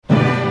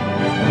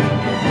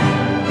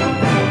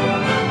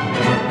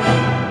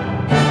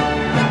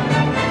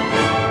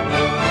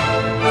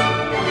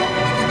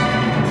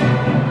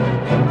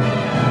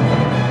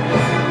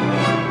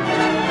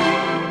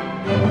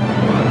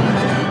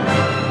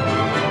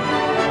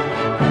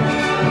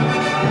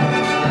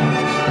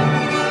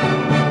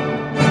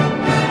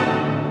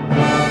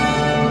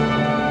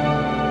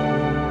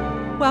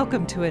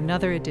Welcome to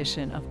another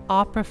edition of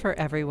Opera for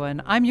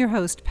Everyone. I'm your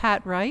host,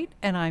 Pat Wright,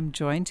 and I'm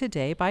joined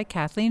today by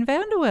Kathleen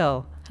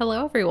Vandewill.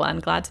 Hello, everyone.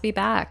 Glad to be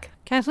back.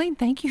 Kathleen,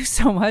 thank you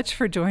so much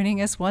for joining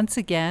us once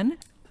again.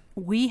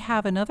 We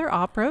have another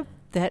opera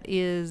that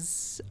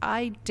is,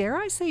 dare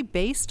I say,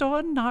 based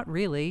on, not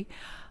really,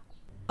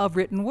 a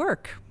written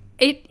work.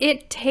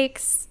 It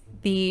takes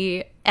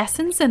the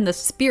essence and the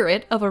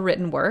spirit of a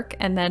written work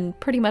and then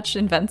pretty much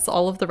invents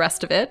all of the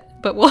rest of it.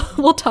 But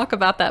we'll talk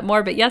about that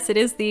more. But yes, it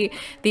is the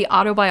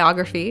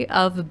autobiography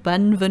of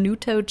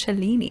Benvenuto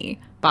Cellini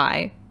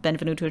by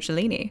Benvenuto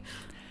Cellini.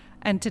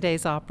 And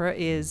today's opera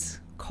is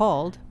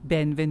called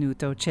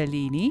Benvenuto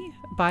Cellini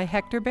by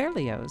Hector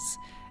Berlioz.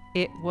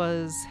 It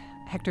was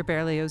Hector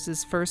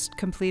Berlioz's first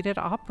completed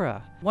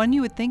opera. One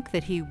you would think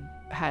that he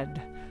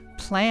had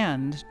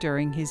planned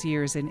during his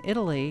years in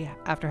Italy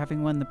after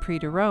having won the Prix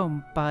de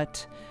Rome,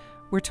 but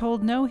we're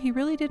told no, he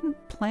really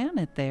didn't plan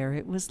it there.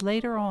 It was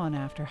later on,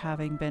 after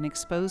having been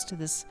exposed to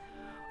this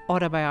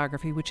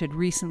autobiography, which had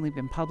recently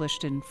been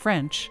published in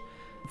French,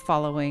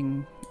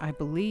 following, I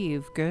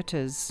believe,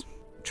 Goethe's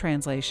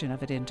translation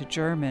of it into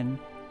German.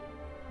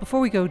 Before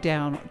we go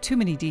down too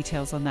many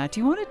details on that, do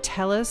you want to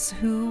tell us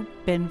who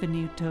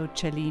Benvenuto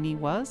Cellini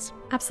was?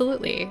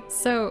 Absolutely.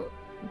 So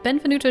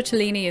Benvenuto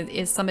Cellini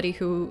is somebody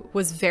who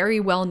was very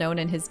well known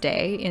in his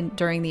day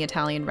during the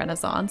Italian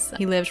Renaissance.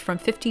 He lived from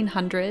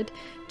 1500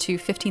 to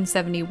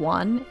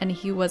 1571, and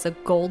he was a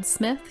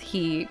goldsmith.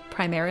 He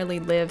primarily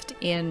lived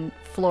in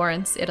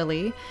Florence,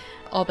 Italy,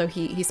 although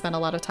he spent a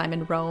lot of time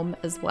in Rome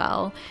as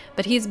well.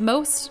 But he's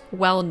most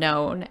well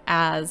known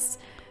as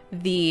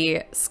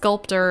the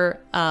sculptor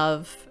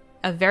of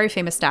a very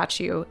famous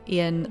statue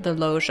in the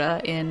Loggia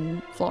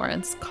in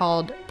Florence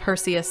called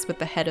Perseus with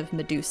the head of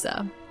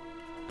Medusa.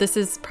 This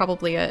is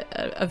probably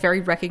a very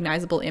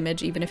recognizable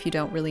image, even if you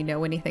don't really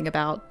know anything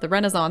about the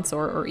Renaissance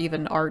or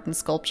even art and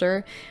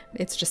sculpture.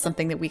 It's just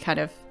something that we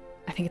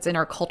I think it's in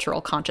our cultural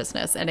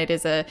consciousness. And it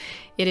is a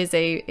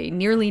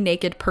nearly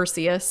naked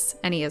Perseus,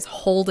 and he is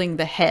holding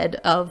the head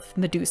of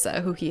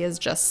Medusa, who he has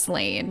just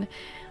slain.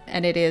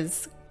 And it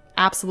is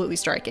absolutely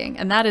striking.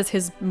 And that is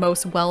his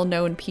most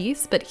well-known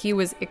piece, but he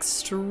was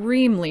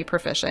extremely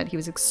proficient. He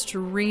was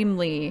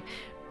extremely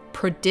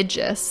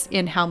prodigious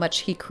in how much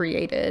he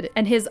created.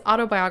 And his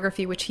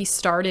autobiography, which he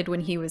started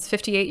when he was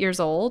 58 years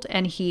old,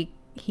 and he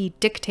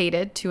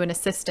dictated to an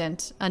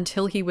assistant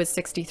until he was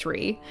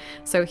 63.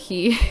 So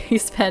he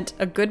spent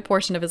a good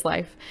portion of his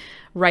life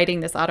writing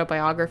this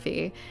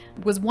autobiography.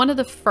 Was one of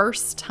the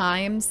first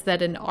times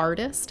that an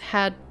artist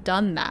had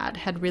done that,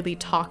 had really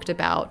talked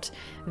about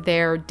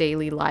their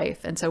daily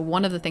life. And so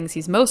one of the things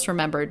he's most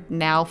remembered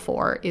now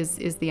for is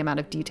the amount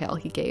of detail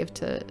he gave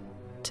to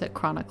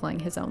chronicling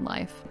his own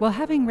life. Well,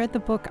 having read the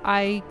book,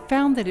 I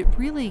found that it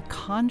really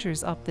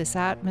conjures up this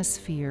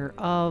atmosphere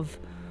of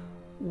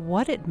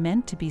what it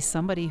meant to be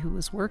somebody who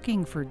was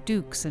working for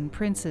dukes and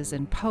princes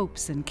and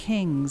popes and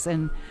kings,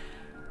 and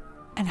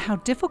how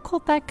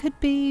difficult that could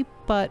be,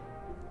 but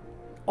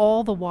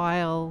all the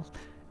while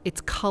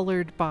it's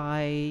colored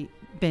by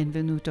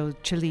Benvenuto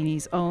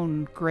Cellini's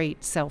own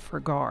great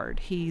self-regard.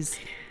 He's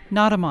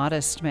not a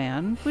modest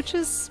man, which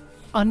is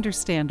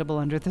understandable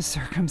under the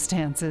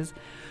circumstances,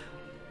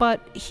 but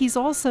he's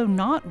also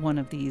not one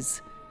of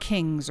these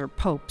kings or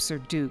popes or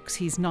dukes.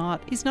 He's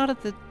not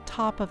at the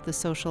top of the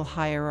social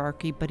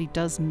hierarchy, but he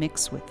does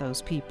mix with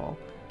those people.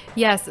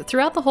 Yes,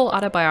 throughout the whole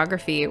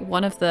autobiography,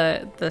 one of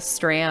the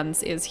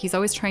strands is he's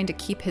always trying to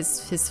keep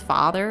his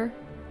father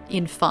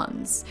in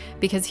funds,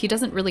 because he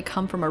doesn't really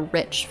come from a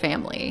rich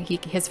family.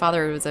 His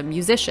father was a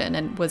musician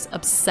and was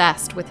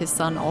obsessed with his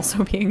son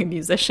also being a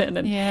musician.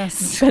 And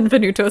yes,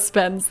 Benvenuto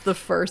spends the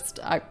first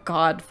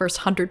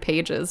 100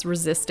 pages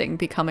resisting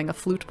becoming a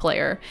flute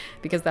player,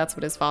 because that's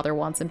what his father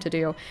wants him to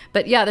do.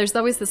 But yeah, there's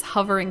always this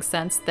hovering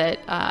sense that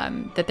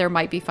there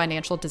might be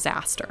financial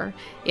disaster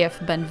if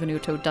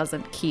Benvenuto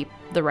doesn't keep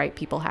the right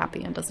people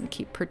happy and doesn't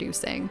keep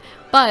producing.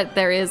 But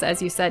there is, as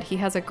you said, he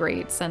has a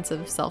great sense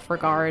of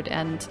self-regard,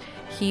 and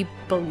he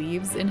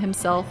believes in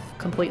himself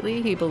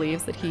completely. He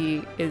believes that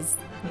he is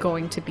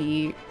going to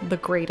be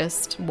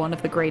one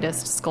of the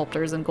greatest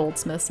sculptors and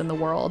goldsmiths in the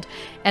world.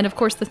 And of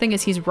course, the thing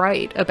is, he's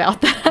right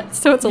about that.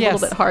 So it's a little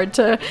bit hard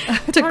to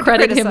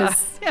credit him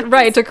as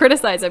right, to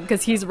criticize him,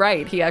 because he's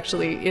right. He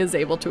actually is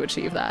able to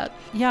achieve that.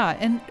 Yeah,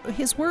 and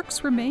his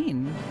works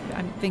remain.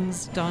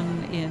 Things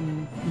done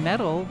in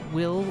metal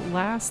will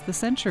last the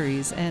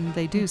centuries, and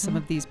they do. Mm-hmm. Some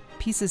of these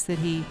pieces that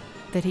he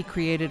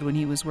created when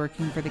he was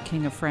working for the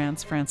King of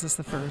France, Francis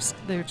I,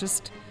 they're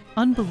just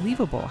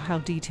unbelievable how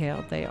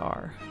detailed they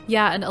are.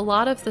 Yeah, and a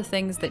lot of the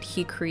things that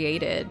he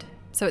created,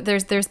 so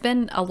there's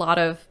been a lot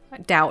of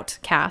doubt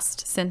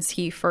cast since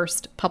he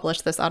first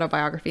published this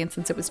autobiography and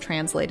since it was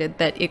translated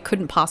that it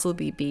couldn't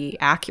possibly be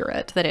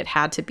accurate, that it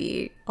had to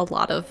be a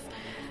lot of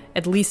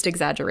at least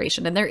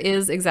exaggeration. And there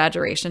is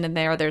exaggeration in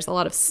there. There's a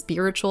lot of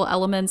spiritual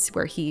elements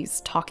where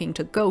he's talking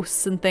to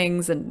ghosts and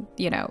things, and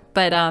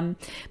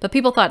but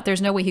people thought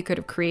there's no way he could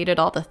have created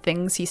all the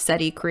things he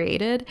said he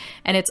created.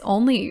 And it's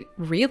only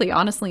really,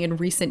 honestly, in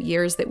recent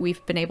years that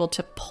we've been able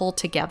to pull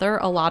together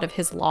a lot of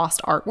his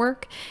lost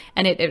artwork.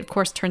 And it of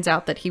course turns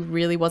out that he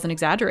really wasn't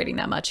exaggerating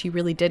that much. He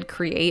really did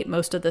create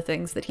most of the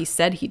things that he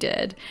said he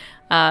did.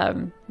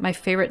 My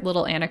favorite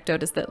little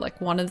anecdote is that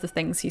like one of the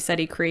things he said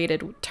he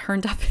created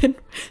turned up in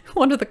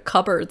one of the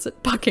cupboards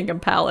at Buckingham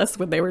Palace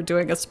when they were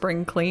doing a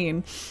spring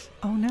clean.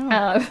 Oh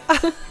no.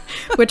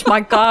 Which,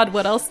 my God,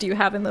 what else do you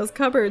have in those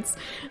cupboards?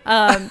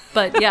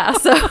 But yeah,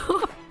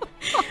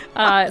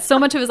 so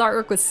much of his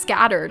artwork was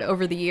scattered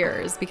over the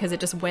years because it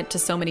just went to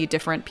so many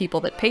different people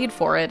that paid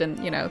for it, and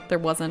there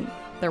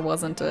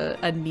wasn't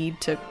a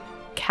need to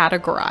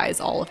categorize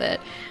all of it.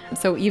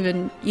 So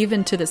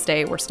even to this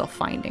day, we're still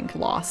finding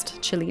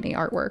lost Cellini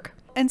artwork.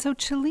 And so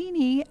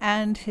Cellini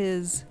and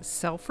his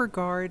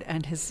self-regard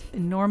and his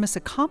enormous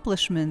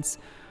accomplishments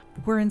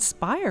were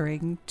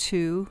inspiring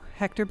to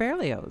Hector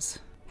Berlioz.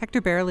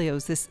 Hector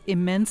Berlioz, this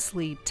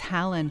immensely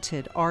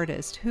talented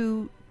artist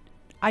who,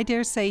 I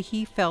dare say,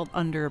 he felt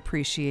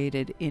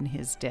underappreciated in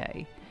his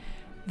day.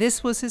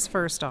 This was his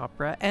first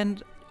opera,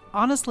 and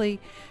honestly,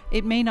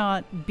 it may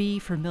not be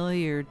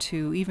familiar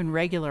to even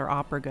regular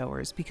opera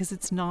goers because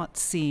it's not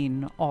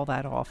seen all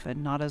that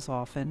often, not as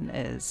often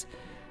as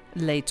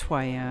Les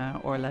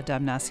Troyens or La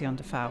Damnation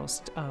de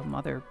Faust,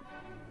 other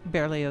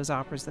Berlioz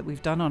operas that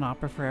we've done on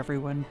Opera for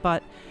Everyone.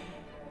 But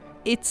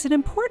it's an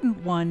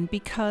important one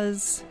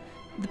because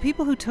the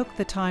people who took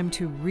the time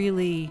to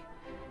really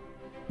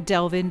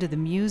delve into the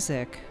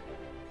music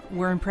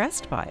were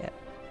impressed by it.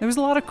 There was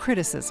a lot of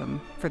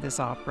criticism for this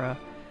opera,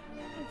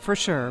 for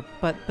sure,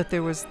 but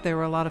there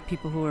were a lot of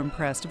people who were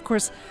impressed. Of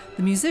course,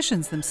 the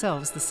musicians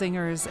themselves, the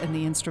singers and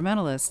the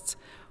instrumentalists,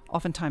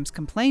 oftentimes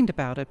complained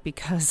about it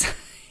because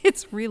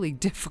it's really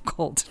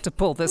difficult to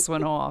pull this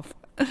one off.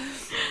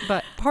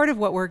 But part of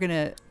what we're going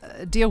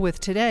to deal with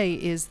today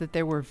is that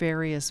there were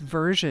various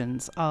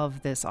versions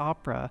of this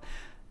opera.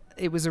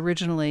 It was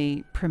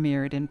originally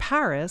premiered in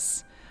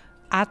Paris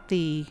at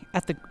the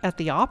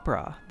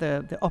opera,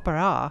 the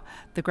opera,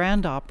 the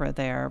Grand Opera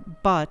there,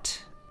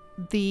 but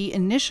the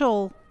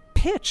initial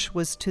pitch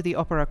was to the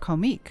Opéra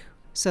Comique.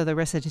 So the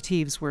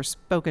recitatives were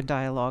spoken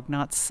dialogue,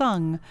 not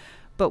sung.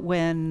 But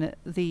when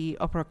the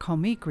Opéra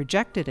Comique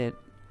rejected it,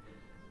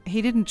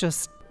 he didn't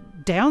just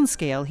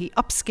downscale, he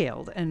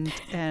upscaled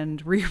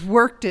and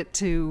reworked it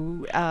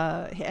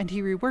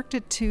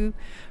to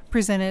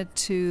present it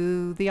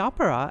to the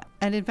opera.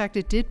 And in fact,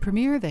 it did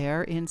premiere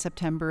there in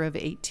September of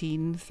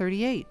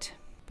 1838.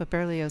 But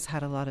Berlioz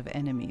had a lot of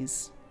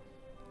enemies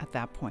at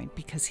that point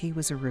because he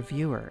was a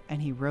reviewer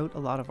and he wrote a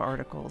lot of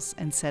articles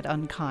and said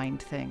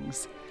unkind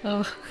things.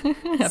 Oh,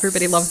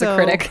 everybody loves the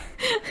critic.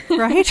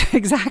 Right?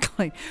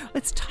 Exactly.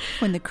 It's tough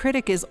when the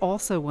critic is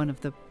also one of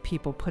the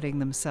people putting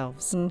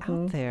themselves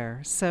out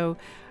there. So,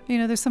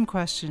 there's some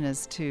question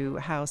as to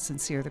how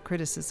sincere the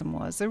criticism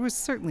was. There was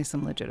certainly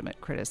some legitimate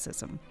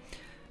criticism,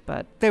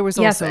 but there was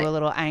also a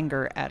little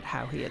anger at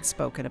how he had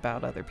spoken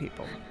about other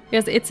people.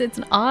 Yes, it's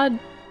an odd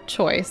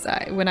choice.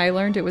 When I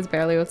learned it was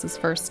Berlioz's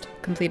first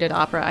completed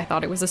opera, I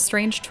thought it was a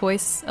strange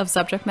choice of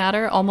subject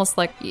matter, almost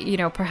like,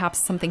 perhaps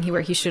something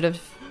where he should have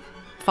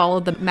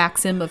followed the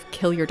maxim of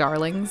kill your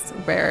darlings,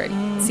 where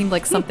it seemed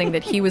like something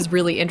that he was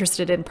really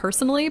interested in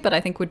personally, but I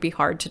think would be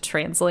hard to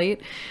translate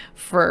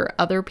for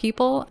other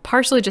people,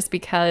 partially just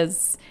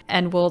because,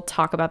 and we'll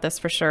talk about this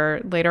for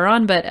sure later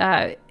on, but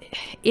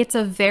it's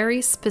a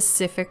very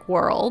specific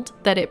world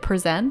that it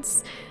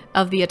presents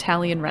of the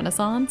Italian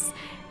Renaissance.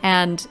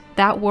 And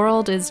that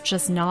world is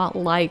just not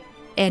like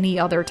any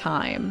other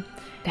time.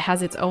 It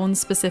has its own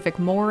specific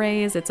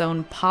mores, its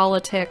own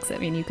politics. I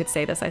mean, you could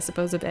say this, I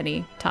suppose, of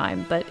any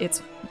time, but it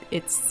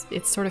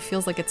sort of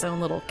feels like its own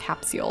little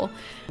capsule.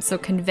 So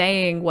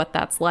conveying what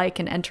that's like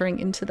and entering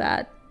into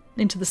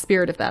the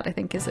spirit of that, I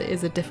think is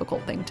a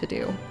difficult thing to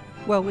do.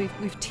 Well,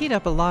 we've teed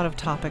up a lot of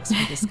topics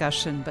for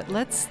discussion, but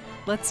let's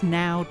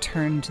now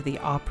turn to the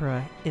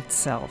opera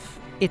itself.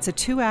 It's a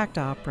 2-act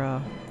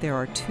opera. There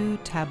are 2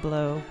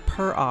 tableaux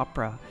per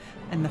opera,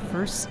 and the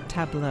first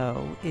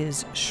tableau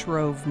is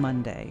Shrove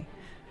Monday,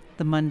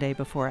 the Monday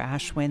before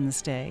Ash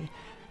Wednesday,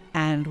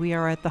 and we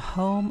are at the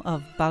home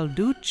of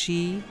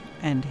Balducci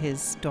and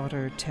his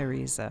daughter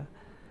Teresa.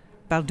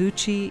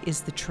 Balducci is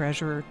the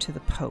treasurer to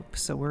the Pope,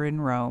 so we're in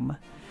Rome,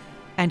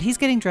 and he's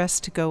getting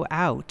dressed to go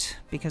out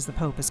because the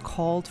Pope has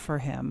called for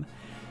him,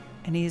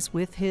 and he's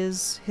with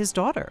his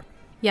daughter.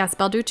 Yes,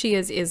 Balducci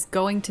is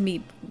going to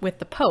meet with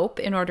the Pope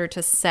in order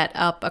to set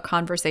up a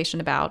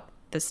conversation about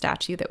the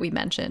statue that we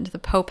mentioned. The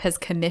Pope has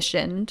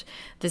commissioned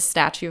this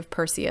statue of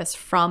Perseus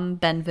from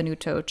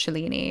Benvenuto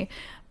Cellini,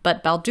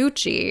 but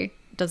Balducci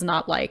does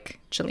not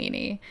like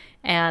Cellini.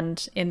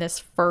 And in this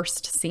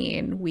first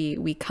scene,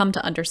 we come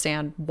to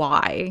understand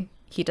why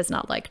he does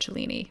not like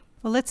Cellini.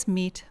 Well, let's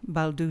meet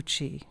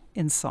Balducci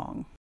in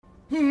song.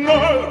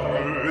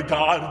 Ne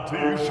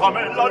regardez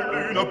jamais la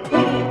lune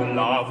pour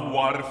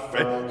l'avoir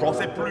fait. J'en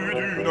sais plus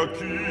d'une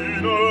qui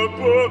ne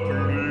peut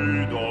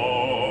plus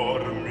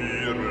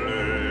dormir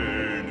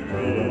les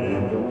nuits.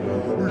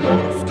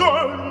 Lorsque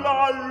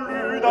la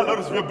lune à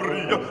leurs yeux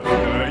brille,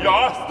 vieille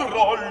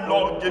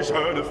astrologue et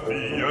jeune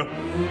fille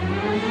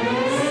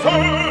se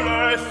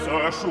laisse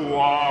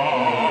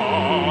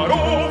choir au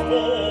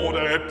fond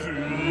des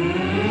puits,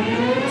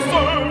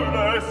 se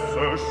laisse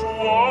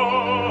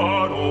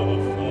choir au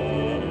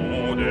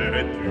fond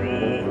des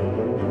puits.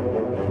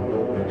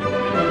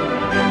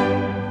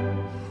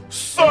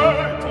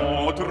 C'est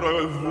entre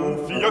vous,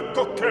 filles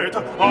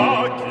coquettes,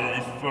 à qui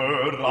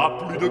fera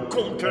plus de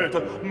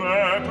conquêtes,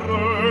 mais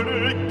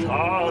prenez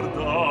garde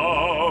à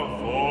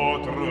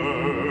votre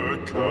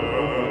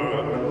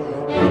cœur.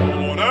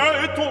 On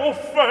est au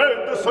fait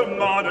de ce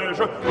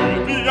manège, et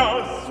bien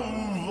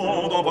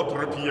souvent dans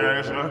votre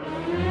piège.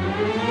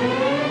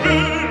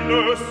 Il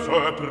ne se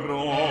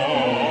prend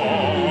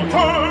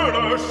que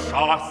le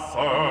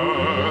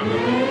chasseur.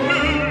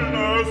 Il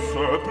ne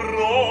se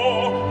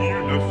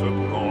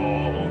prend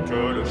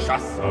que le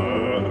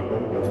chasseur.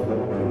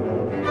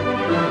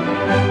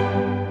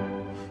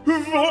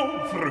 Vos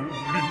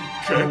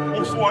freluquets,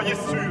 on soyez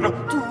sûr,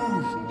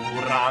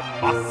 toujours un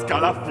masque à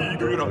la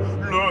figure.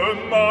 Le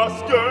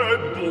masque est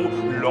beau,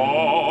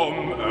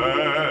 l'homme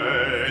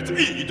est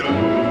hideux.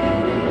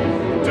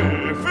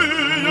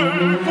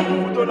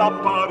 Défiez-vous de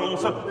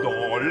l'apparence,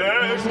 dans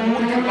les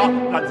jours gras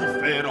la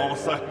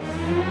différence.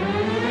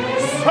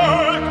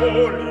 C'est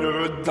qu'au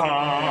lieu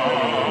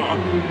d'un,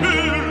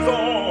 ils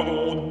en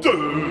ont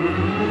deux.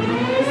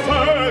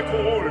 C'est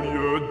qu'au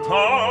lieu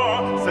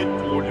d'un,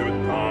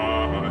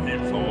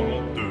 ils en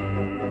ont deux.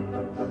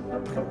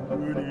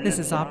 This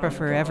is Opera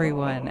for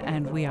Everyone,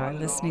 and we are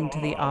listening to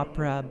the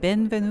opera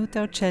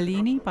Benvenuto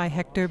Cellini by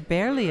Hector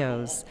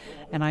Berlioz.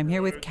 And I'm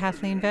here with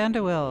Kathleen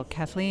Vanderwill.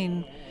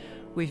 Kathleen,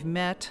 we've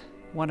met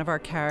one of our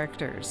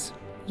characters.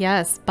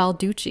 Yes,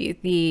 Balducci,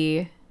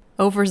 the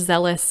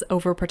overzealous,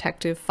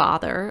 overprotective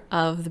father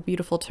of the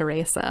beautiful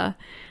Teresa.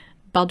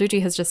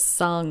 Balducci has just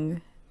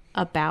sung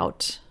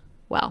about,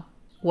 well,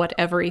 what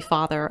every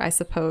father, I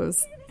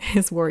suppose,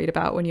 is worried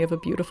about when you have a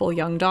beautiful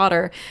young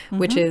daughter,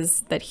 which is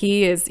that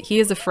he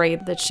is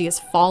afraid that she is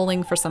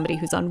falling for somebody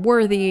who's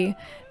unworthy,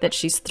 that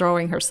she's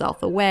throwing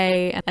herself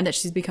away, and that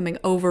she's becoming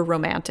over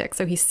romantic.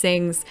 So he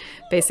sings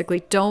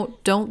basically,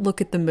 don't look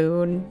at the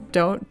moon,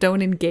 don't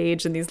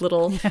engage in these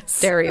little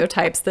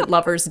stereotypes that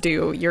lovers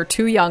do. You're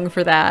too young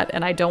for that,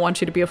 and I don't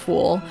want you to be a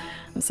fool.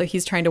 So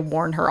he's trying to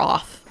warn her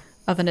off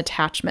of an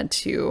attachment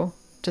to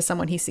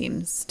someone he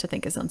seems to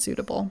think is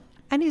unsuitable.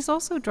 And he's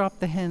also dropped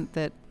the hint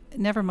that,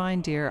 never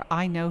mind, dear,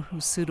 I know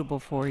who's suitable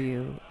for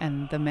you,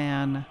 and the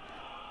man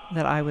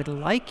that I would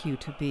like you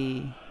to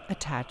be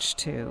attached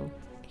to.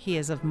 He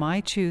is of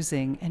my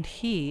choosing, and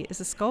he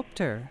is a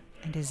sculptor,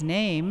 and his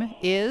name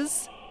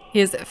is... He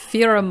is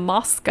Fiera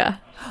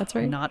Mosca. That's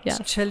right. Not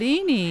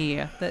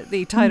Cellini,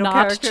 the title Not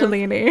character.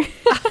 Cellini.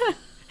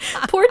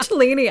 Poor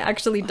Cellini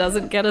actually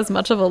doesn't get as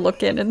much of a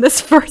look in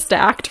this first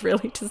act,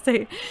 really, to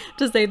say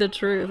the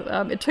truth.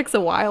 It takes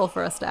a while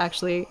for us to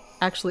actually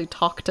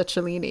talk to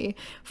Cellini.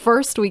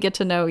 First, we get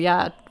to know,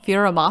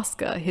 Fiera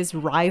Mosca, his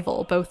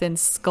rival, both in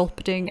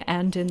sculpting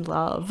and in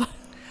love.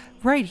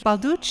 Right.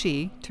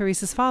 Balducci,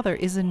 Teresa's father,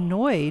 is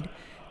annoyed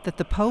that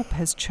the Pope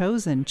has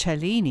chosen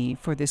Cellini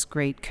for this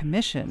great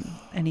commission.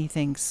 And he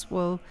thinks,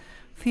 well,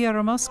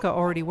 Fiera Mosca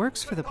already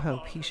works for the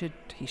Pope. He should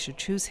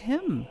choose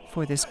him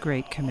for this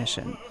great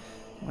commission.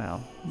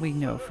 Well, we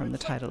know from the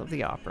title of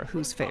the opera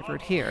who's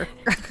favored here.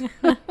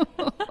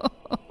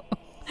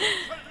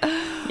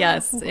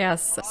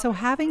 Yes. So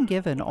having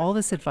given all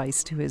this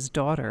advice to his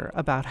daughter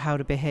about how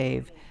to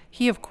behave,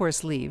 he of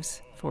course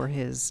leaves for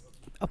his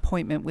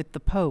appointment with the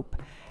Pope,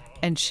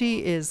 and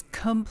she is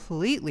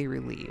completely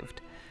relieved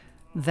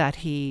that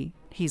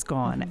he's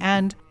gone.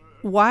 And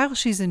while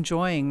she's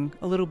enjoying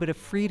a little bit of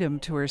freedom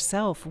to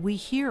herself, we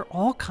hear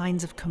all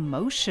kinds of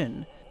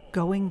commotion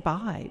going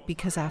by,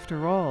 because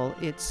after all,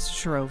 it's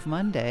Shrove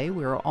Monday.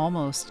 We're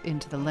almost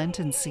into the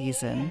Lenten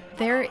season.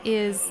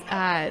 There's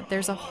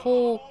a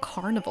whole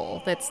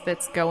carnival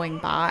that's going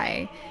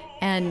by,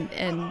 and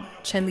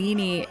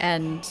Cellini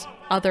and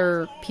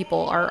other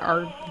people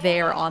are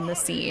there on the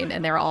scene,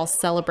 and they're all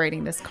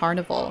celebrating this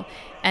carnival.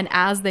 And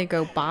as they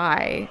go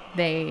by,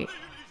 they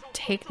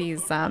take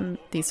these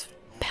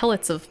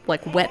pellets of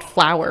like wet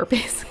flour,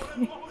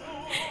 basically,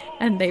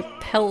 and they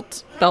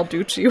pelt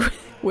Balducci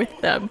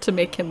with them to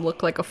make him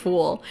look like a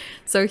fool.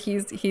 So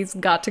he's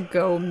got to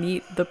go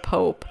meet the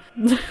Pope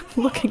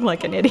looking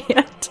like an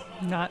idiot.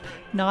 Not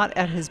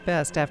at his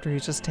best after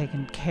he's just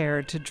taken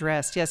care to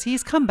dress. Yes,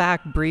 he's come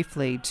back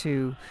briefly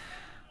to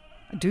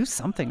do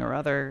something or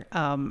other,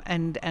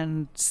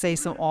 and say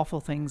some awful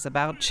things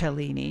about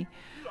Cellini,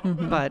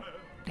 but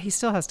he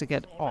still has to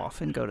get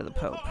off and go to the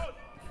Pope.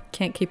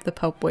 Can't keep the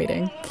Pope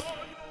waiting.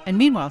 And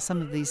meanwhile,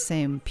 some of these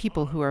same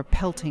people who are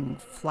pelting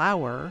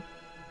flour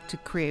to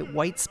create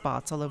white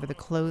spots all over the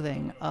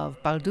clothing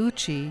of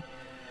Balducci,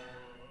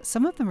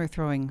 some of them are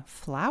throwing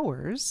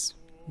flowers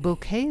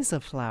bouquets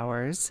of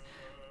flowers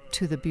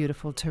to the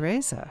beautiful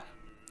Teresa.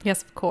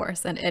 Yes, of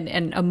course.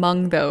 And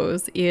among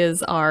those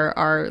is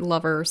our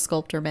lover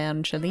sculptor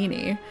man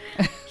Cellini.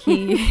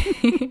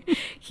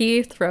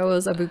 He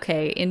throws a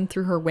bouquet in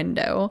through her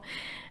window,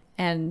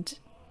 and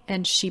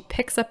she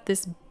picks up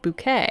this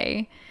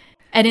bouquet,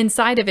 and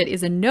inside of it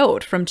is a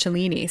note from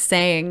Cellini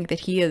saying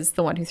that he is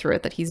the one who threw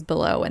it, that he's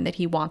below, and that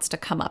he wants to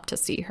come up to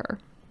see her.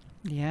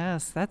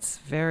 Yes, that's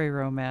very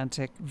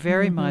romantic,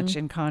 very much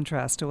in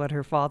contrast to what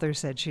her father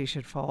said she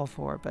should fall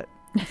for, but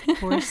of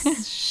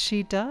course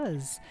she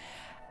does.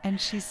 And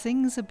she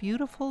sings a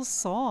beautiful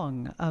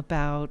song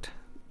about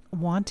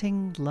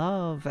wanting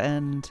love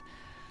and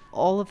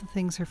all of the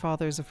things her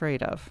father's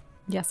afraid of.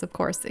 Yes, of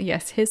course.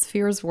 Yes, his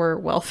fears were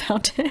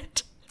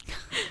well-founded.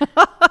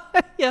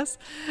 Yes.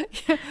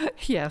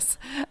 Yes.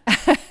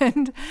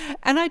 And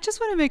I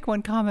just want to make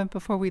one comment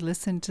before we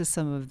listen to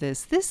some of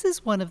this. This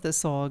is one of the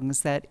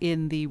songs that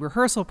in the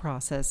rehearsal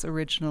process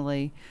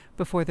originally,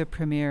 before the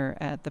premiere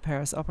at the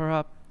Paris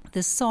Opera,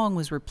 this song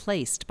was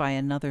replaced by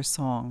another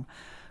song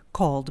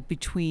called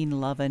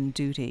Between Love and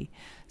Duty.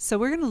 So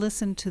we're going to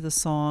listen to the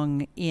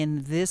song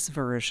in this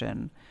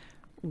version,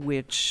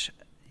 which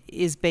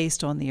is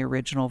based on the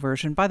original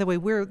version. By the way,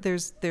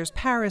 there's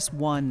Paris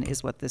 1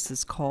 is what this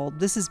is called.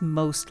 This is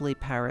mostly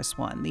Paris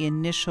 1, the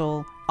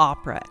initial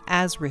opera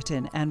as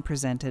written and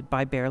presented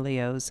by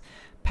Berlioz.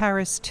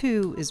 Paris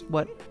 2 is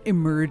what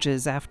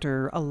emerges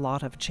after a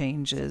lot of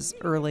changes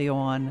early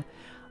on.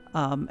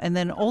 And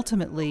then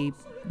ultimately,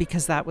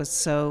 because that was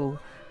so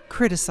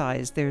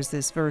criticized, there's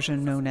this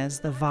version known as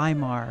the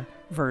Weimar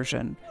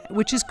version,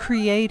 which is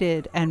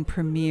created and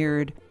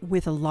premiered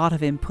with a lot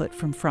of input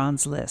from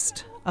Franz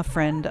Liszt, a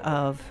friend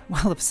of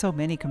so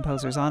many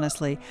composers,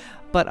 honestly,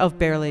 but of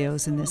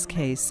Berlioz in this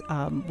case,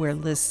 where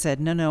Liszt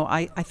said, no,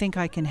 I think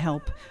I can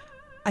help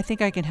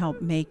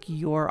make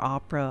your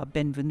opera,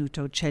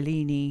 Benvenuto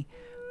Cellini,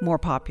 more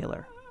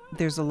popular.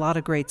 There's a lot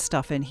of great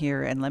stuff in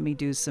here, and let me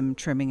do some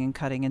trimming and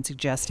cutting and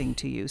suggesting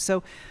to you.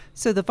 So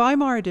the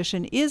Weimar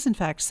edition is, in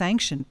fact,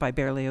 sanctioned by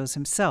Berlioz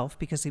himself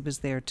because he was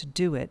there to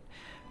do it.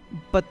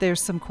 But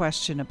there's some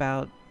question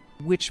about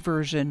which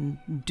version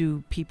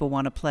do people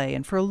want to play.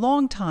 And for a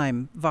long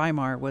time,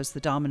 Weimar was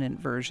the dominant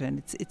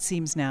version. It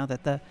seems now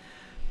that the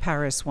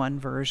Paris 1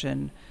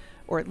 version,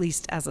 or at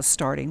least as a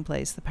starting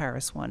place, the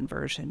Paris 1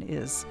 version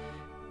is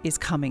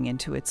coming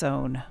into its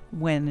own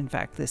when, in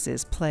fact, this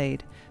is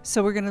played.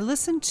 So we're going to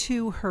listen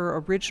to her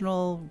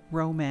original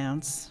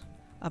romance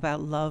about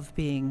love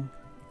being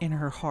in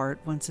her heart.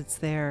 Once it's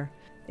there,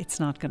 it's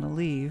not going to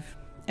leave.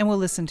 And we'll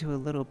listen to a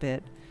little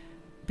bit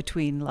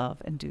Between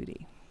Love and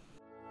Duty.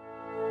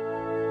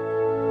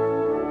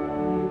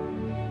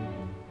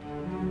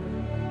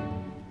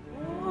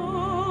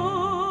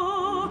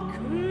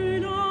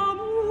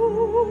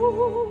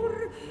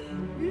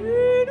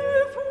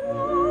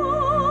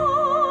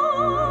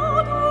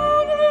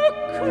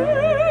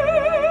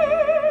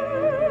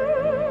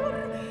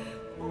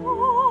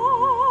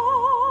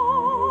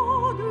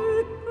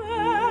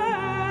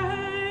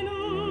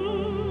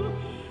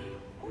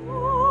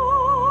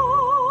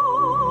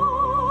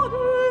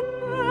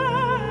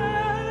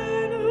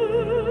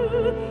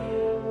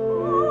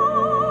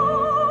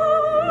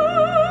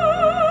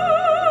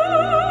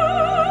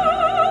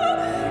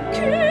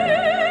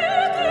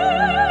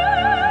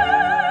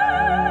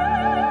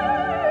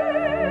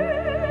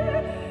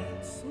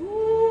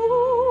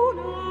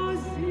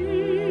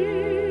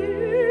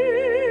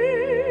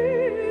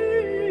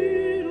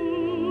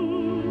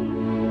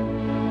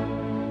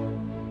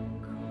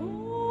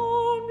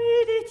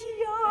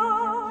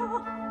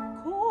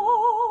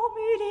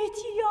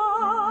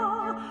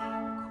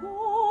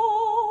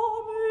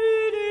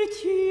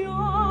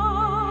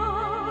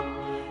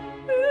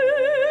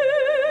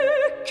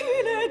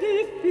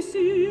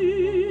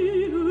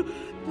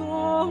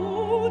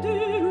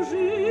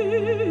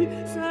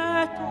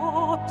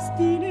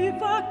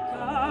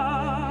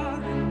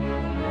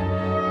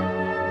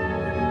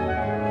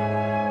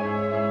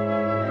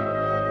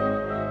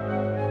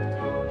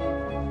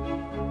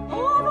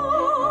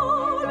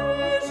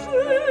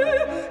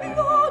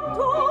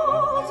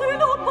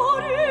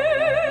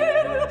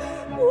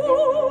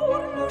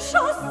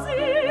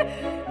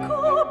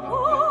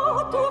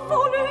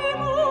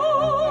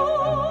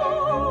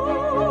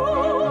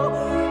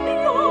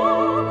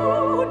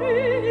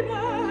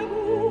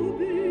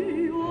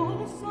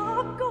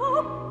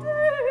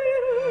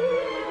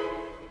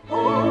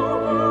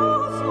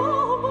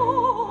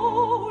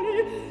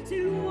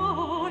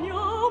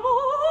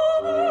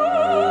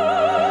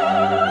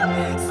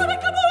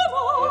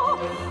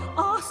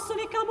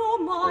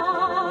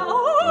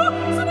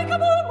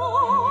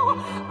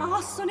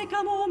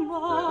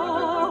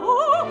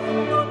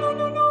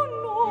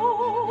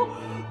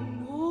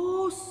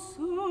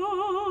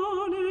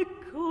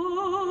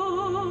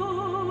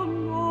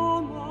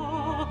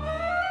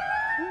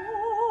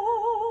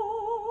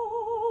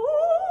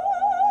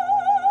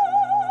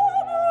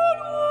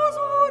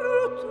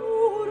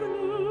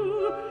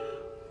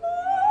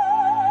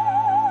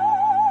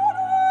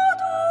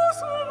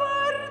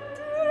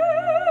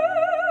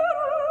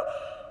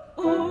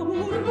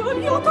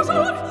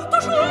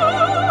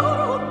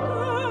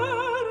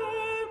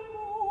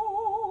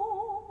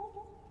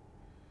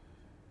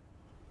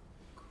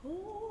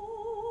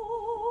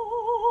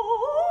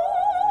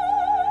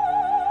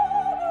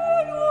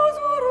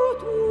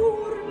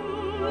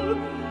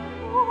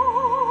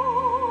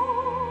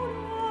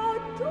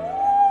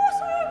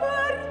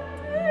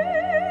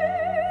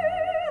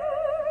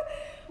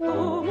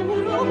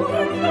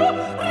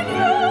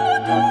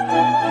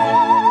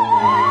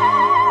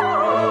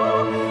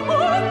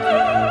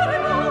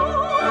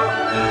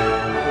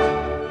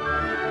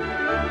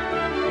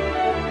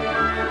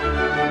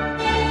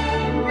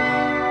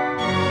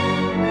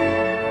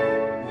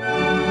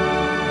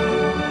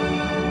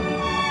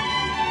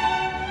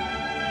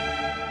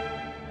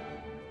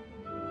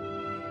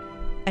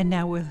 And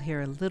now we'll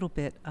hear a little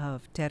bit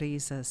of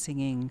Teresa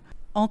singing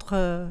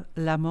Entre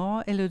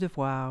l'amour et le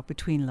devoir,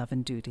 between love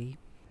and duty.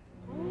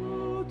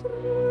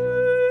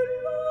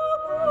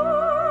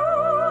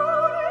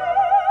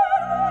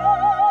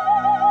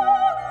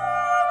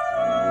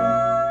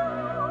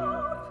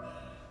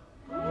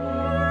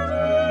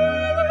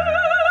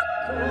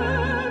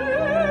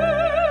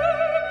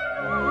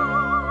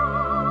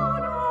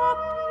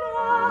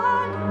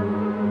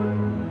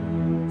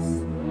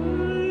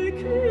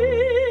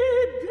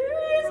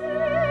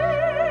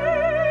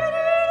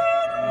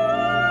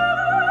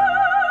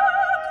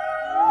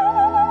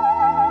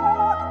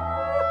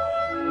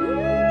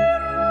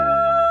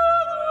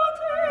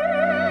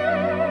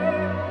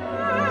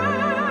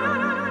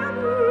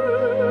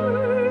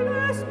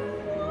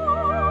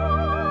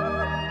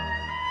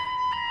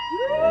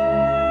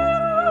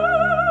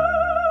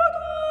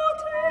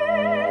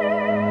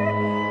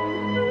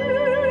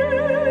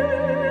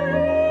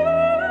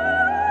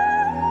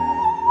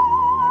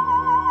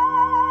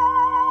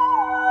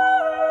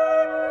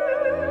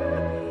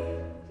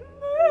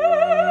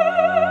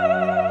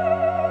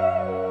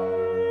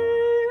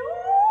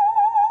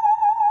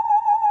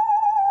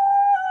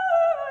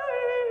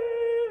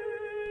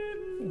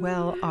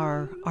 Well,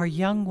 our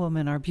young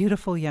woman, our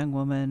beautiful young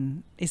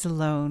woman, is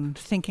alone,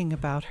 thinking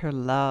about her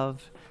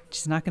love.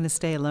 She's not going to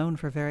stay alone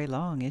for very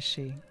long, is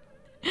she?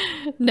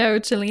 No,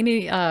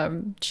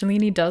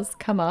 Cellini does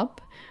come up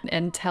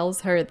and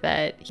tells her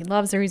that he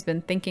loves her, he's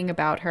been thinking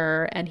about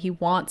her, and he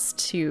wants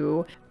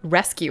to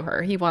rescue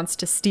her. He wants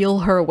to steal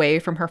her away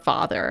from her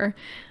father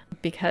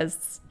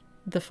because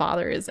the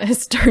father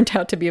has turned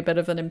out to be a bit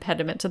of an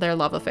impediment to their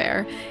love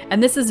affair.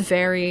 And this is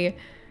very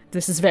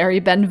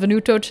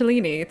Benvenuto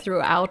Cellini.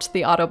 Throughout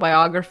the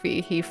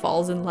autobiography, he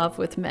falls in love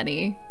with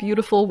many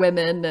beautiful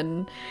women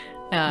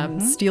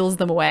and steals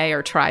them away,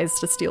 or tries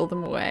to steal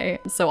them away.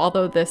 So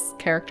although this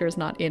character is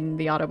not in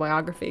the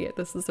autobiography,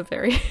 this is a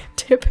very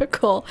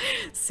typical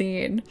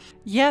scene.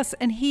 Yes,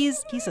 and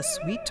he's a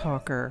sweet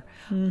talker.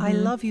 Mm-hmm. I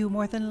love you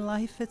more than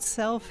life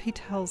itself, he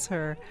tells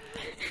her.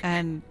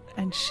 And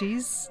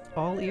she's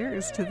all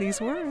ears to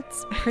these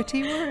words,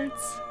 pretty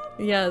words.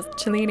 Yes,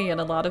 Cellini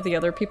and a lot of the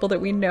other people that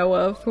we know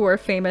of who are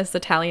famous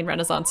Italian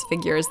Renaissance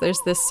figures, there's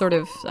this sort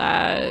of,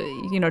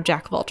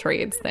 jack of all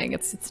trades thing.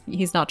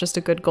 He's not just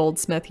a good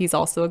goldsmith, he's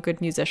also a good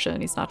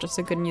musician. He's not just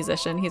a good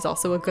musician, he's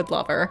also a good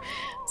lover.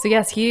 So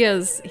yes, he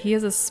is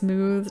a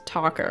smooth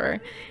talker,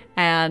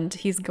 and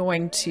he's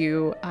going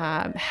to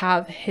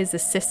have his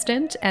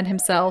assistant and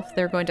himself,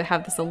 they're going to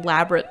have this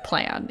elaborate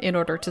plan in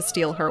order to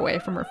steal her away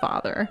from her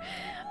father.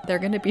 They're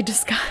going to be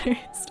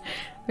disguised.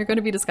 They're going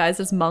to be disguised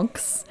as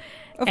monks.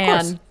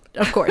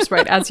 Of course,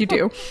 right, as you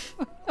do.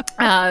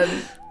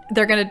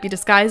 They're going to be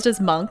disguised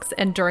as monks,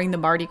 and during the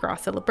Mardi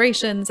Gras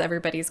celebrations,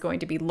 everybody's going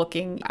to be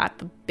looking at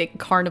the big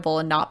carnival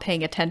and not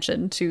paying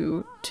attention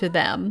to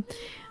them.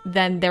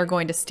 Then they're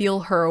going to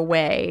steal her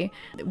away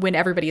when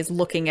everybody is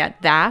looking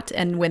at that,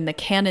 and when the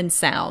cannon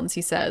sounds,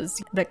 he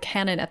says, the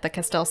cannon at the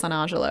Castel San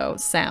Angelo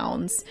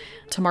sounds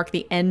to mark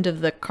the end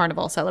of the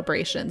carnival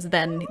celebrations,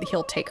 then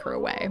he'll take her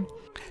away.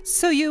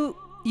 So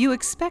you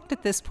expect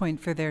at this point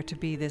for there to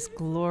be this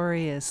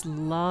glorious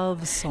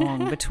love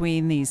song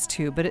between these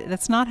two, but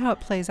that's not how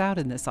it plays out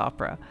in this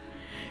opera.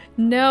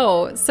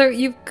 No. So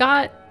you've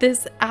got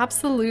this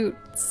absolute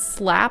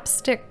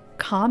slapstick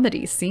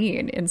comedy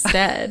scene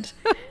instead.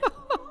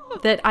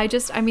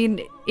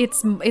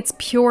 It's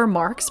pure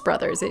Marx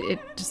Brothers. It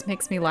just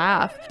makes me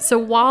laugh. So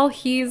while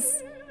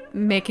he's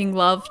making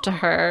love to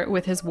her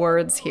with his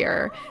words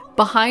here,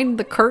 behind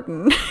the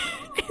curtain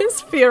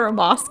is Fiera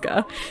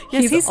Mosca.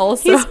 Yes,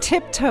 he's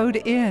tiptoed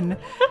in,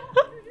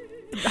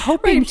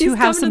 hoping right, to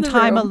have some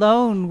time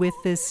alone with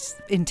this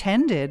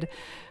intended.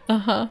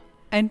 Uh-huh.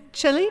 And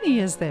Cellini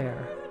is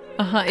there.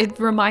 Uh-huh. It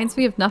reminds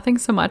me of nothing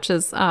so much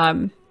as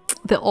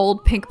the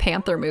old Pink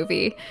Panther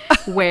movie,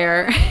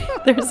 where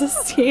there's a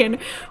scene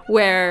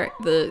where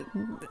the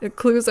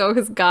Clouseau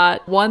has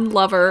got one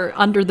lover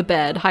under the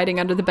bed, hiding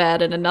under the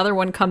bed, and another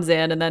one comes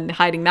in and then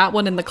hiding that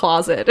one in the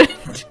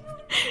closet.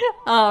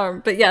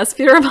 But yes,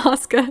 Fiera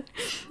Mosca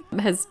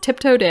has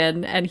tiptoed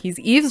in and he's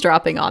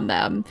eavesdropping on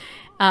them.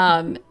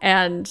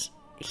 And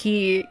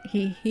he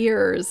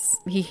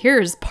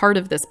hears part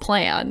of this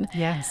plan.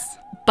 Yes.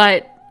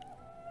 But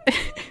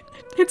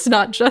It's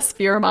not just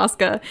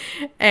Fieramosca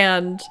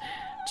and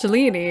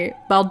Cellini.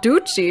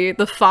 Balducci,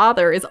 the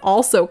father, is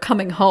also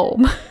coming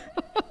home.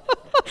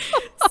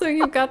 So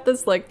you've got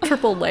this like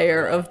triple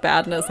layer of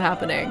badness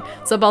happening.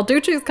 So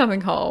Balducci is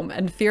coming home,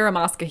 and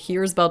Fieramosca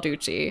hears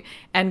Balducci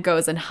and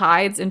goes and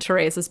hides in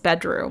Teresa's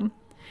bedroom.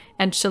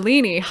 And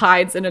Cellini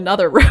hides in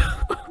another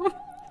room.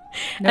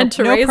 And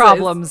Teresa no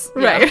problems.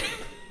 Right.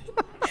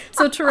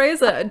 So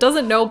Teresa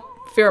doesn't know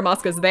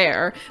Fieramosca's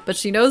there, but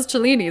she knows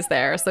Cellini's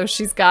there. So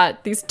she's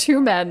got these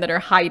two men that are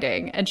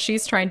hiding, and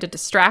she's trying to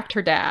distract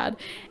her dad.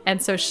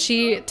 And so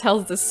she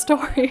tells this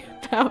story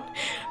about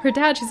her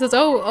dad. She says,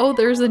 oh,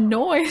 there's a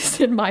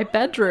noise in my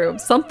bedroom.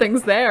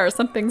 Something's there.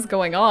 Something's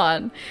going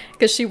on.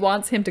 Because she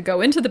wants him to go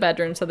into the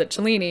bedroom so that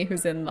Cellini,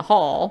 who's in the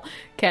hall,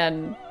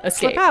 can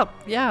escape. Slip out.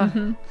 Yeah.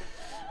 Mm-hmm.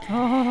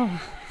 Oh.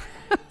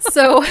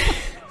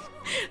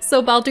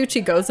 So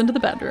Balducci goes into the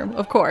bedroom,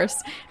 of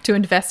course, to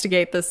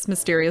investigate this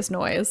mysterious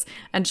noise,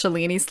 and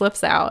Cellini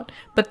slips out.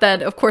 But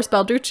then, of course,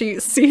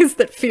 Balducci sees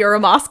that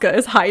Fieramosca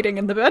is hiding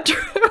in the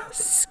bedroom.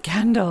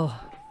 Scandal.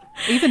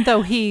 Even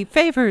though he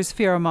favors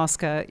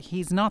Fieramosca,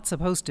 he's not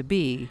supposed to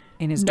be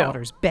in his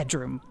daughter's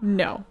bedroom.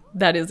 No,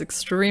 that is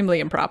extremely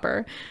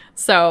improper.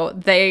 So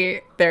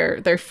they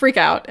freak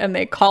out, and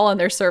they call on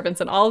their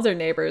servants and all of their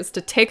neighbors to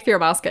take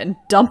Fieramosca and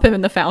dump him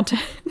in the fountain.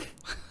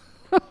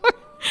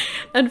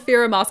 And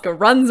Fieramosca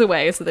runs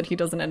away so that he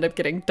doesn't end up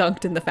getting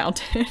dunked in the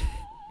fountain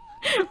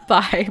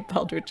by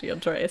Balducci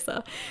and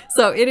Teresa.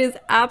 So it is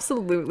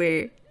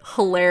absolutely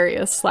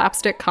hilarious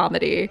slapstick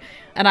comedy.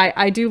 And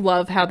I do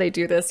love how they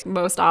do this.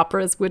 Most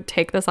operas would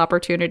take this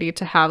opportunity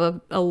to have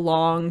a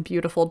long,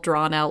 beautiful,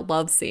 drawn-out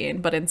love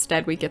scene, but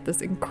instead we get this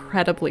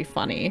incredibly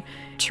funny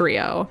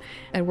trio.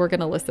 And we're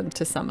going to listen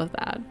to some of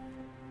that.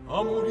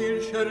 Amour,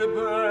 chère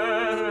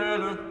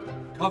belle,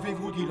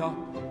 qu'avez-vous dit là?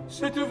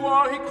 Cette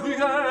voix est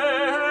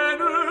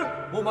cruelle.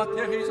 Oh ma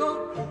Teresa,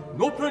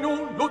 nous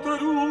prenons notre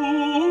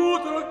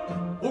route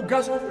au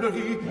gazon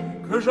fleuri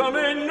que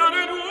jamais ne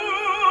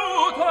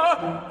redoute.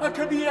 À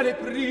quel bien les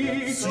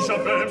prix? Si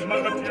j'avais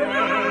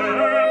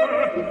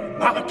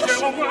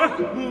Marie-Pierre au moins,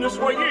 ne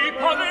soyez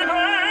pas des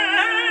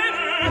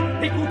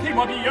reines.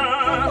 Écoutez-moi bien.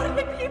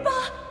 Parlez plus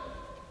bas.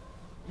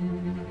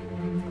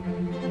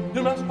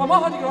 Demain soir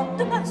Mardi Gras.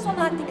 Demain soir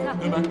Mardi Gras.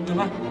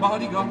 Demain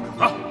Mardi Gras.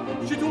 Ah,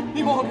 j'ai tout,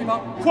 n'y manquez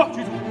pas. Quoi,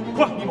 j'ai tout,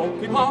 quoi, n'y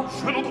manquez pas.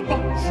 Je n'entends pas,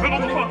 je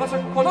n'entends pas.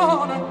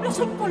 La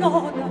seule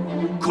colonne.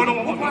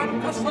 Colonne. Au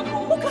Cassandro.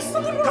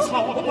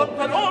 Au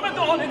pantalon, mais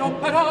dans les noms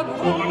parades.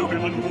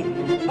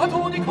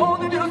 Attendez quand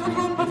les autres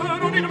troupes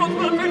feront une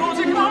montre de nos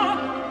éclats.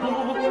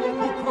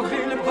 Vous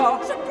prendrez les bras.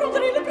 Je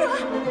prendrai les bras.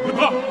 Le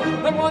bras.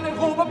 La moindre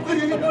robe a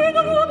pris. La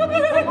moindre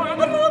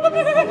robe a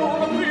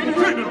pris.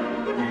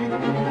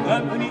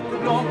 Un petit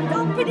blanc.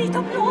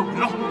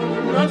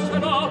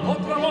 Laissez-la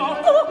autrement.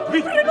 Oui,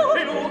 et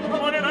l'autre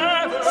mon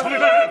élève. Son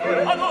élève.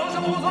 Alors je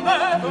vous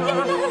enlève.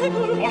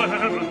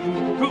 Enlève.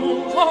 Je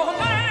vous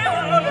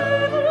enlève.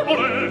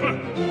 Enlève.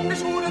 Et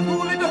sous les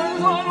tous les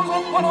deux ans nous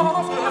en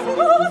France.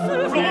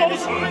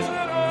 France.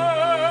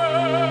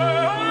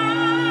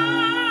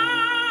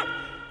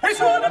 Et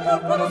sur les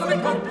peuples nous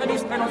récoltent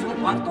l'espérance. Nous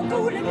partons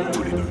tous les deux.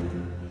 Tous les deux.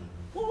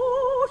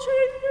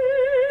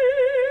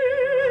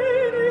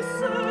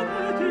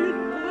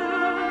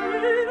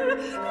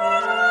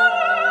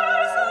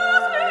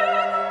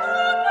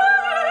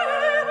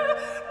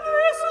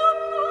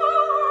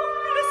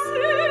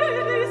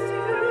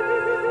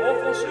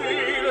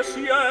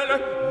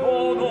 Oh,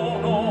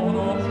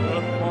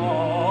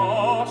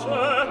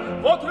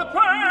 votre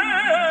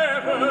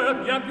père,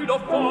 bien plus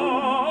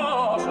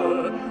d'offense,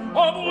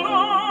 en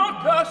voulant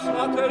que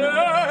sa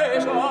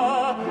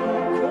Teresa,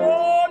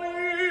 comme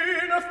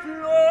une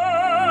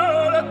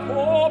fleur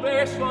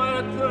tombée sur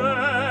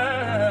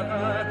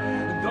terre,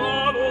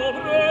 dans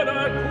l'ombre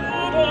d'un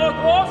couvent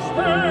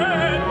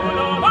d'austère,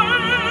 la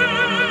mer,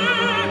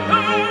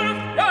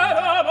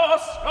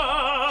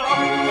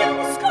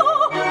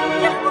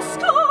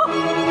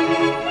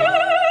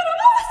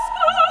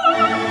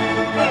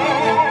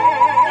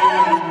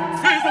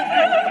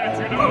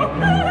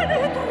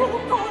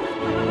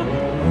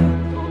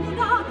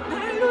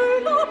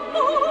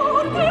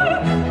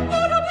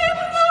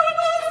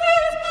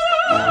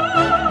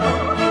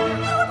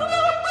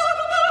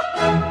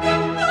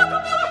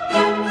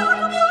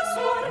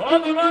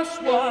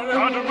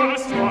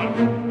 Fieramosca.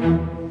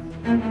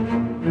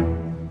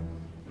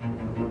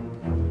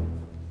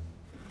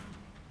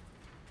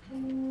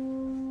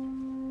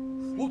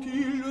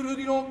 Faut-il le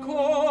dire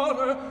encore,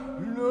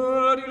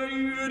 l'heure et le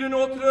lieu de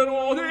notre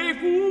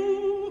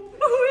rendez-vous?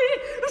 Oui,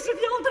 je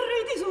viendrai,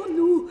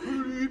 disons-nous.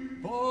 Plus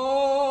bas,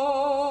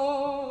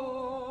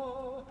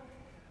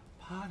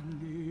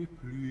 parlez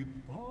plus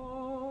bas.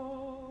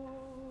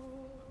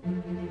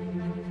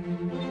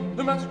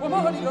 Demain soir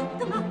Mardi Gras.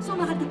 Demain soir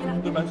Mardi Gras.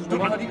 Demain soir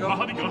Mardi Gras.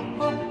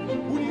 Ah,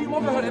 vous n'y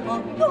manquerez pas.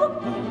 Non,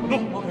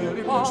 non,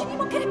 manquerez pas. je n'y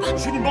manquerai pas.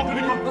 Je n'y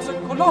manquerai pas. La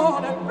seule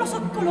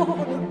colonne.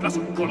 La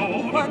seule colonne.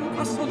 Au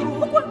Cassandro.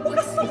 Au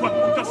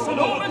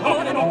Cassandro.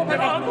 Dans les noms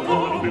perano.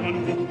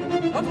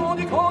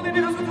 Attendez quand les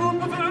deux se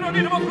trouvent, faire un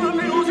île votre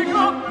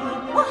musica.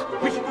 Ah,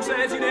 Oui, tu sais,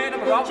 il est le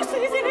bras. je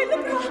saisirai le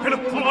bras. Et le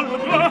prend le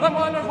bras. La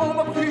moi la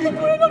robe brûle. La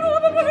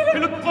robe brûle. Et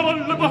le prend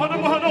le bras de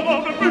moi, la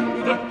robe brûle.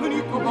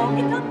 Benito bon.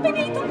 Et un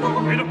benito bon.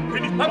 Et le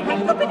pénitent blanc.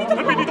 Le pénitent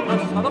blanc.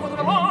 La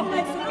votre main.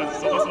 Laisse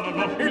son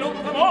blanc. Et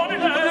l'autre main, il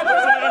lève.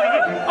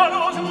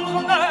 Alors je vous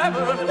enlève.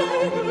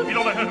 Il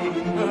enlève.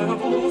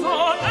 Vous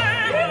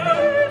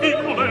enlève. Il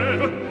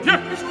enlève. Tiens.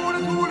 Je vous le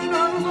tous les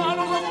deux, nous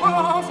allons en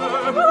France.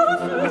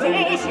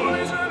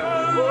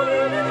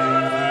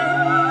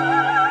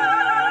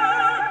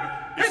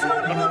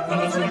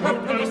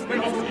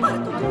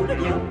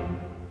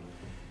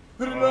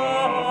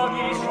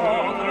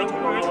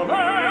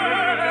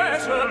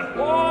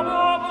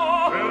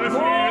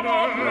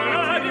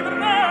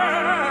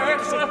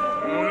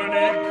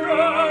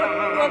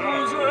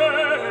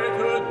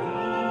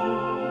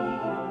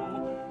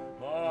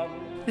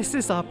 This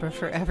is Opera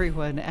for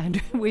Everyone,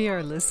 and we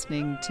are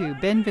listening to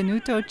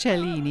Benvenuto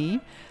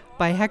Cellini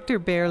by Hector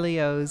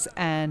Berlioz,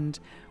 and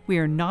we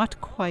are not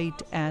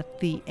quite at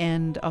the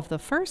end of the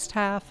first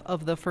half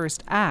of the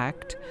first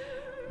act,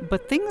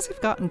 but things have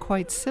gotten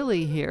quite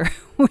silly here.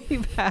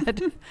 We've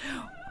had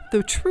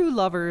the true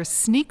lover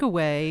sneak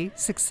away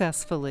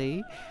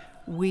successfully.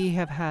 We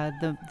have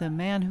had the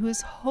man who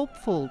is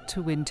hopeful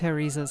to win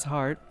Teresa's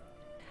heart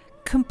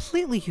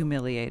completely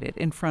humiliated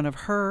in front of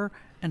her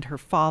and her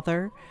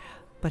father,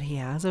 but he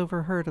has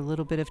overheard a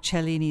little bit of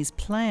Cellini's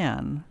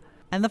plan.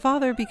 And the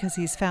father, because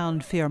he's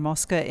found Fior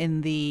Mosca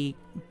in the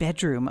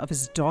bedroom of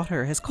his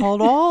daughter, has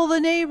called all the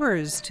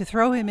neighbors to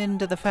throw him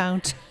into the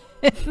fountain.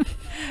 And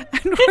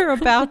we're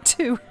about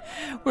to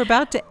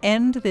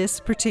end this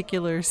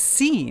particular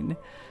scene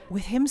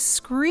with him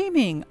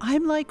screaming,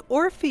 "I'm like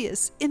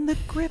Orpheus in the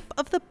grip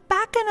of the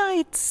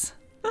Bacchantes."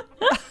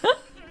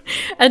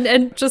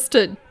 And just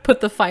to put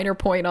the finer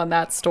point on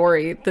that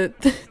story,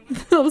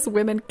 those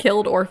women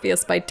killed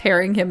Orpheus by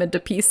tearing him into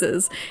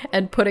pieces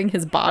and putting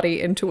his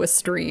body into a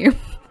stream.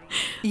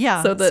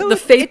 Yeah. So the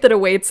fate that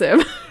awaits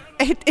him.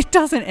 It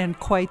doesn't end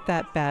quite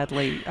that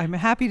badly. I'm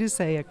happy to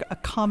say a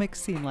comic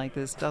scene like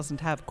this doesn't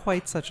have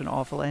quite such an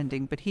awful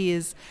ending, but he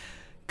is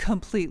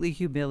completely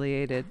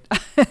humiliated.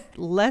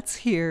 Let's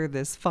hear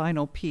this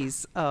final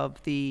piece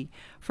of the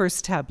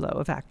first tableau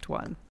of Act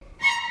 1.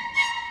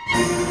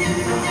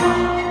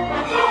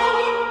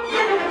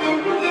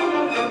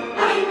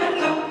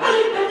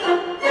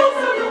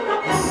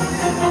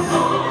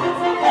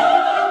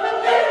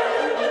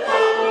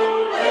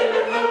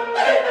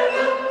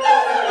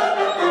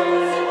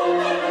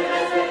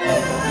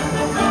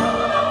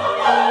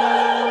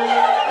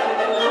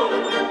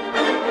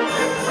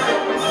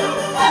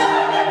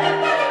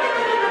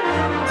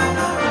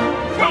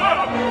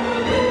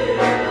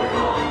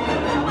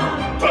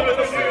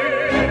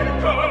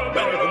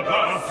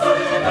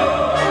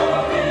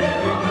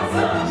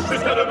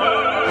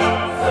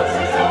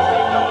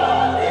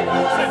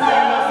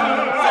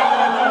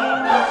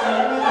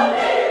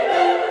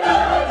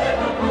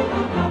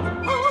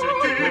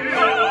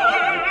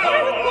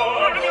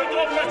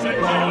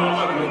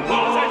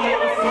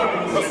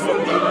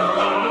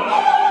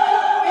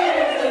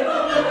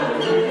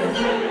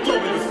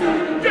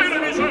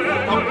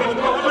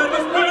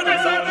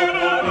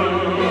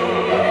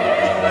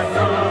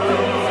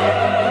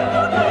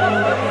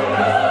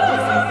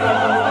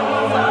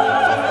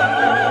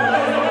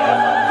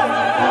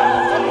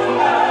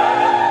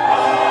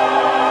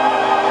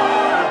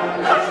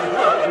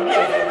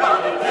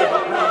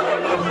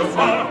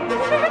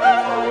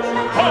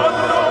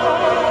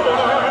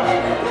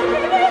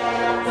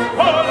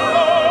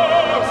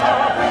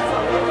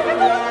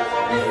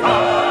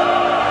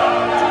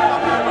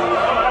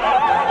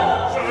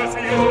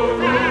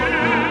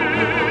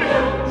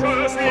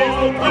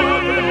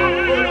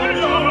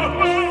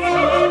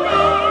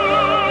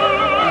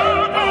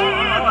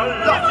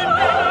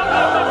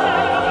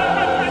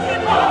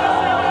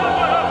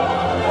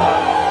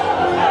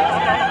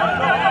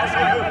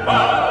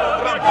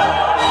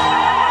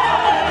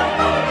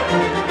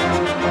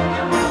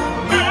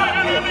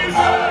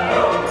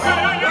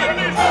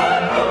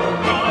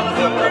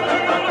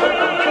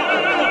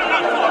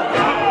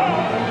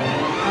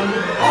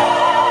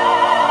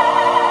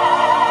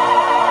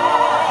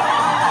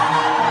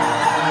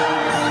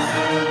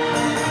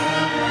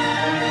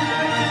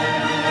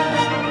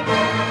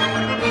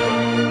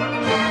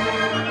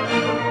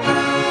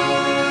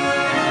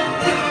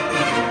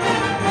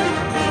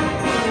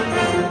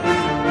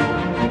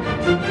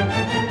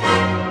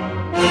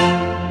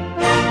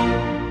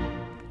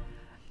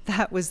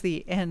 Was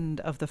the end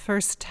of the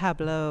first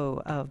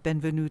tableau of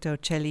Benvenuto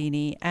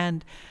Cellini,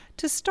 and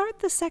to start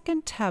the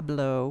second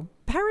tableau,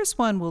 Paris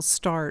 1 will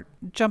start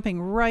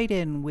jumping right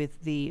in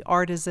with the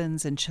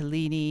artisans and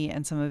Cellini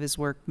and some of his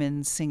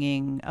workmen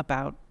singing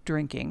about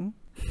drinking,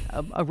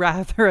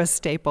 a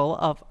staple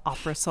of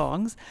opera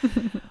songs.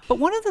 But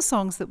one of the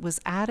songs that was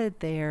added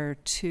there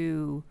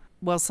to,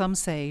 well, some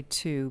say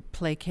to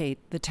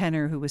placate the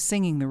tenor who was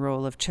singing the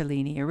role of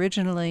Cellini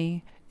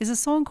originally, is a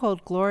song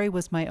called "Glory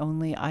Was My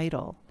Only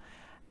Idol."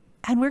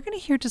 And we're going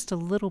to hear just a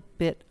little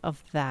bit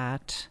of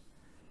that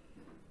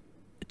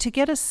to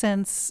get a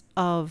sense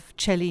of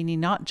Cellini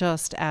not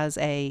just as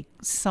a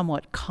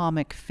somewhat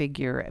comic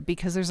figure,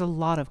 because there's a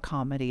lot of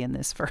comedy in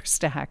this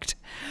first act,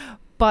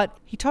 but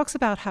he talks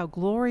about how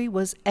glory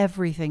was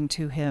everything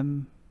to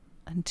him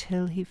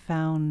until he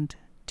found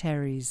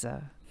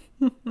Teresa.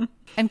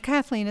 And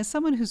Kathleen, as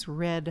someone who's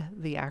read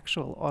the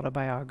actual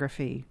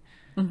autobiography,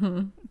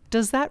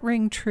 does that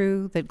ring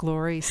true, that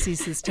glory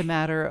ceases to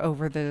matter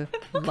over the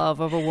love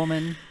of a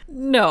woman?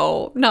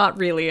 No, not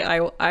really.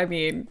 I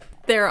mean,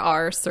 there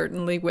are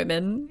certainly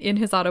women in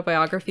his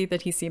autobiography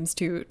that he seems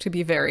to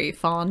be very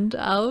fond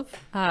of,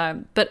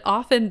 but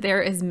often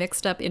they're as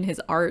mixed up in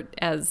his art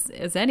as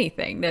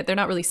anything. They're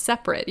not really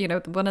separate. You know,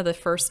 one of the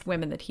first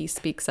women that he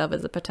speaks of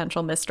as a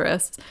potential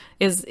mistress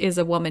is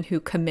a woman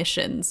who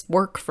commissions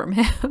work from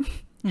him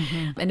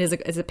and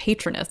is a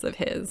patroness of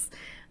his.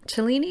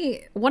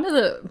 Cellini, one of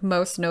the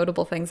most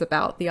notable things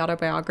about the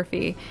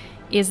autobiography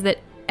is that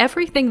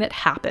everything that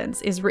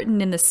happens is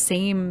written in the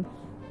same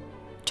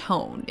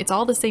tone. It's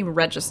all the same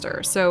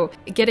register. So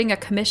getting a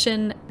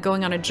commission,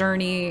 going on a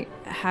journey,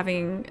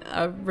 having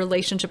a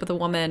relationship with a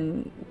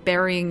woman,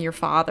 burying your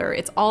father,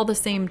 it's all the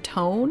same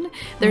tone.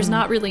 There's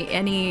not really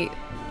any,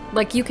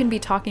 like, he could be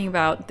talking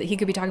about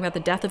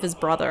the death of his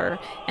brother,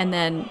 and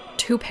then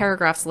 2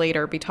 paragraphs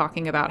later be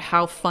talking about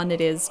how fun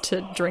it is to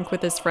drink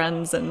with his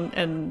friends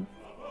and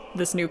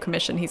this new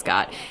commission he's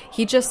got.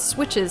 He just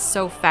switches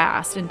so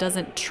fast and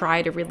doesn't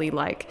try to really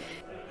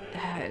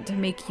to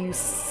make you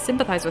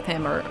sympathize with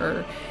him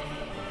or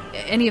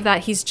any of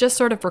that. He's just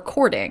sort of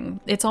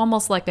recording. It's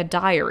almost like a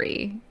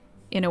diary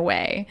in a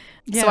way.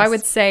 Yes. So I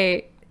would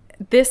say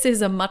this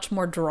is a much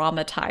more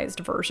dramatized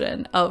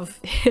version of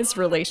his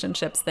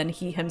relationships than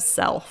he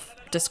himself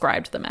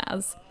described them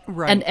as.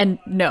 Right. And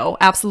no,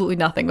 absolutely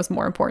nothing was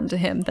more important to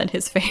him than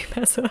his fame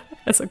as a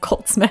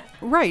goldsmith.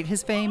 Right,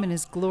 his fame and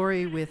his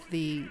glory with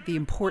the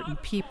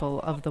important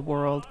people of the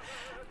world.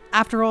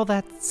 After all,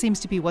 that seems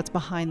to be what's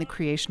behind the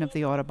creation of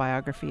the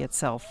autobiography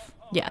itself.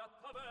 Yeah.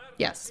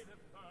 Yes.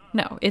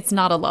 No, it's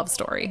not a love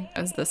story,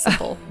 as the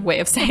simple way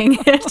of saying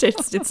it.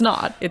 It's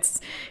not. It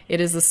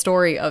is a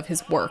story of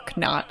his work,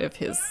 not of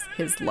his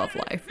love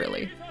life,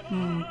 really.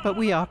 But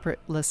we opera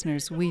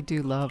listeners, we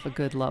do love a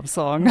good love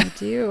song. We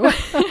do.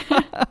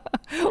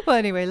 Well,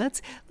 anyway,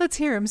 let's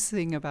hear him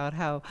sing about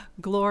how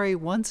glory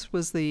once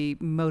was the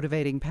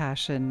motivating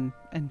passion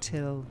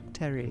until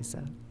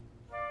Teresa.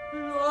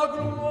 La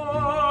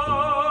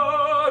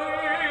gloire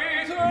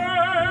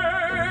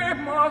te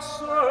ma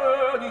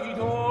seule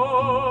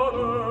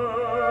idole,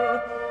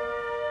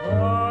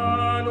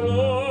 un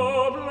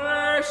noble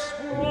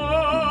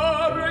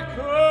espoir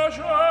que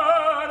je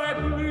n'ai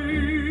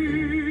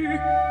plus,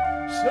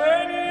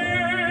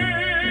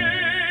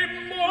 saigner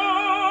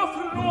mon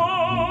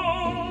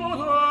front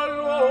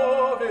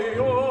de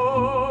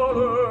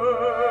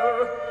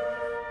l'auréole,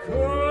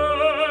 que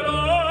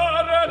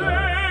la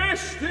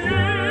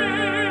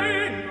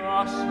destinée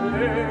a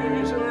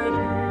ses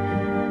élus.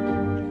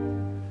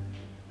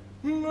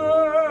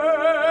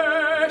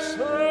 Mais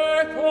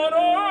c'est ton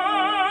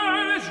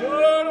âge, je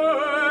le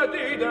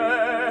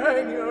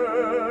dédaigne,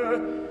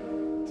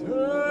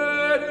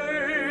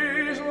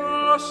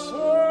 Teresa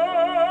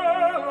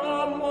seule à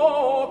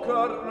mon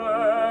cœur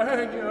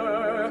règne,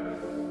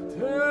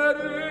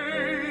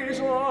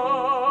 Teresa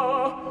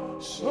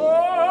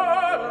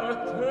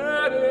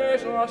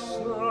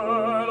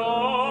seule à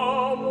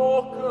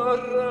mon cœur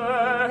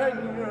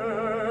règne.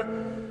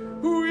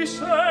 Oui,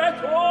 c'est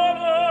ton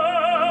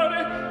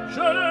âge,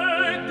 je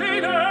le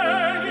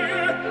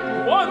dédaigne,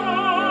 voilà.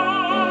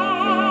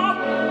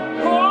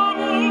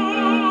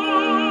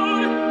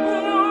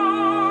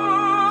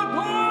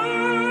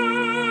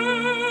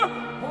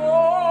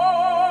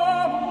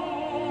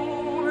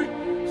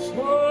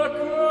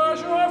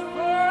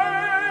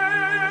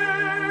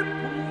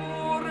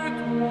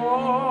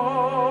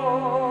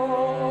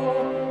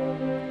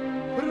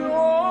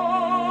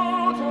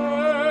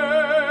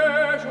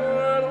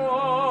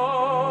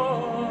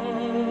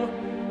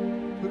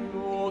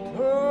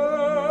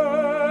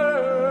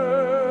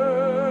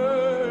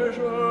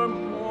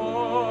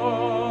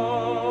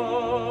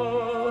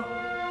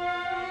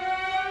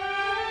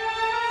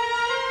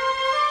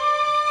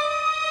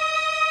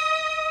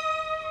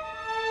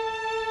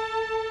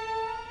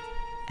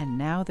 And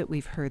now that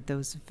we've heard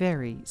those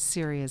very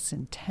serious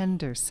and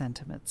tender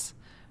sentiments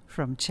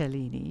from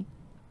Cellini,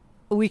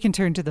 we can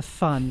turn to the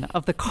fun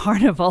of the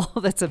carnival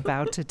that's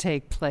about to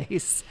take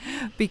place,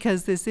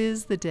 because this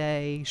is the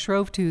day,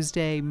 Shrove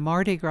Tuesday,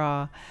 Mardi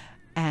Gras,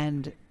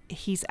 and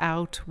he's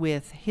out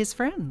with his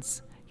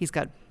friends. He's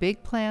got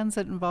big plans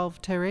that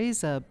involve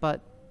Teresa,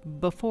 but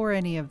before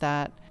any of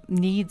that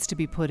needs to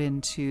be put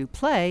into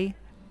play,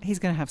 he's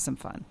going to have some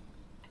fun.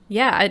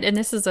 Yeah, and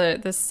this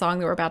song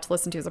that we're about to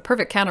listen to is a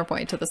perfect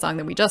counterpoint to the song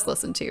that we just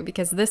listened to,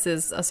 because this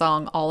is a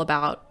song all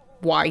about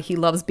why he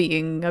loves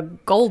being a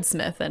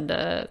goldsmith and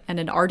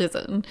an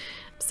artisan.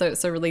 So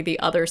really the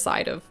other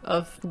side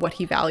of what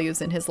he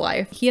values in his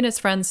life. He and his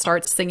friends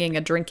start singing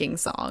a drinking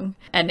song,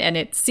 and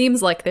it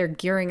seems like they're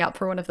gearing up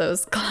for one of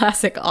those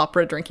classic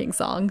opera drinking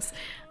songs.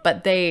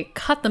 but they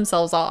cut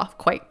themselves off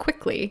quite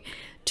quickly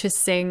to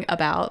sing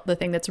about the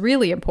thing that's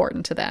really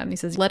important to them. He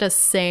says, let us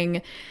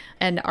sing,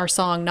 and our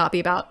song not be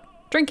about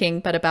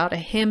drinking, but about a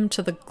hymn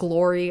to the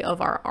glory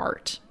of our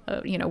art,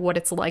 what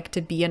it's like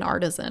to be an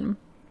artisan.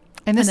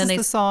 And this is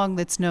the song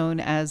that's known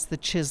as the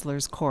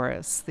Chiseler's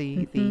Chorus,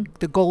 the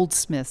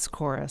Goldsmith's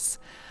Chorus.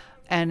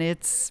 And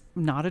it's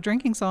not a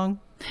drinking song.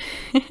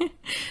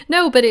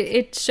 No, but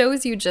it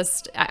shows you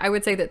just, I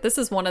would say that this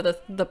is one of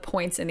the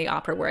points in the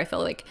opera where I feel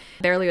like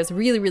Berlioz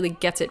really, really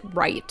gets it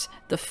right,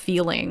 the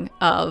feeling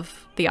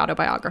of the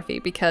autobiography,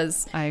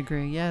 because I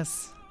agree,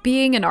 yes.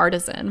 Being an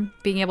artisan,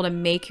 being able to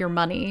make your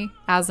money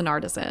as an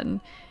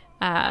artisan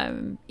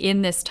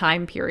in this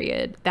time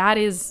period,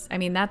 that's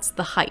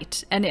the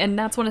height. And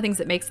that's one of the things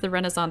that makes the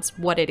Renaissance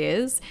what it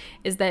is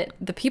that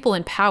the people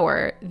in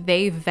power,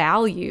 they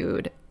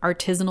valued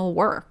artisanal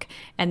work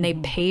and they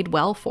paid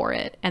well for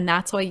it. And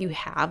that's why you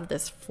have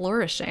this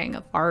flourishing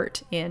of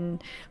art in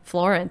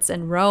Florence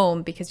and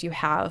Rome, because you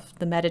have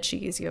the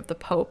Medicis, you have the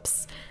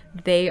popes.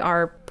 They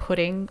are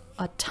putting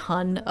a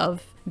ton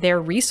of their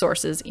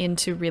resources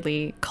into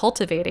really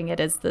cultivating it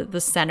as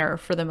the center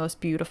for the most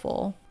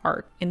beautiful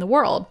art in the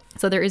world.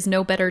 So there is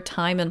no better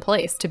time and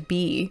place to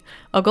be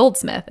a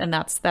goldsmith, and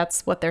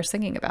that's what they're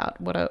singing about.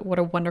 What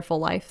a wonderful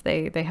life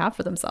they have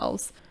for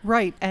themselves.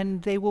 Right,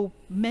 and they will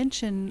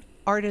mention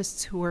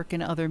artists who work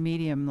in other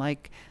medium,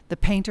 like the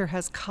painter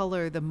has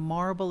color, the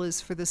marble is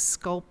for the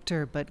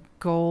sculptor, but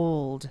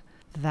gold,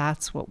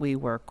 that's what we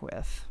work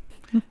with.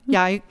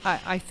 Yeah,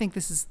 I think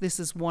this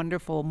is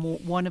wonderful.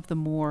 One of the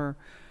more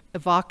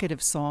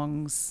evocative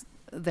songs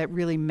that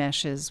really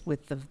meshes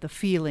with the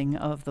feeling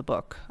of the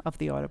book, of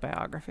the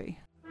autobiography.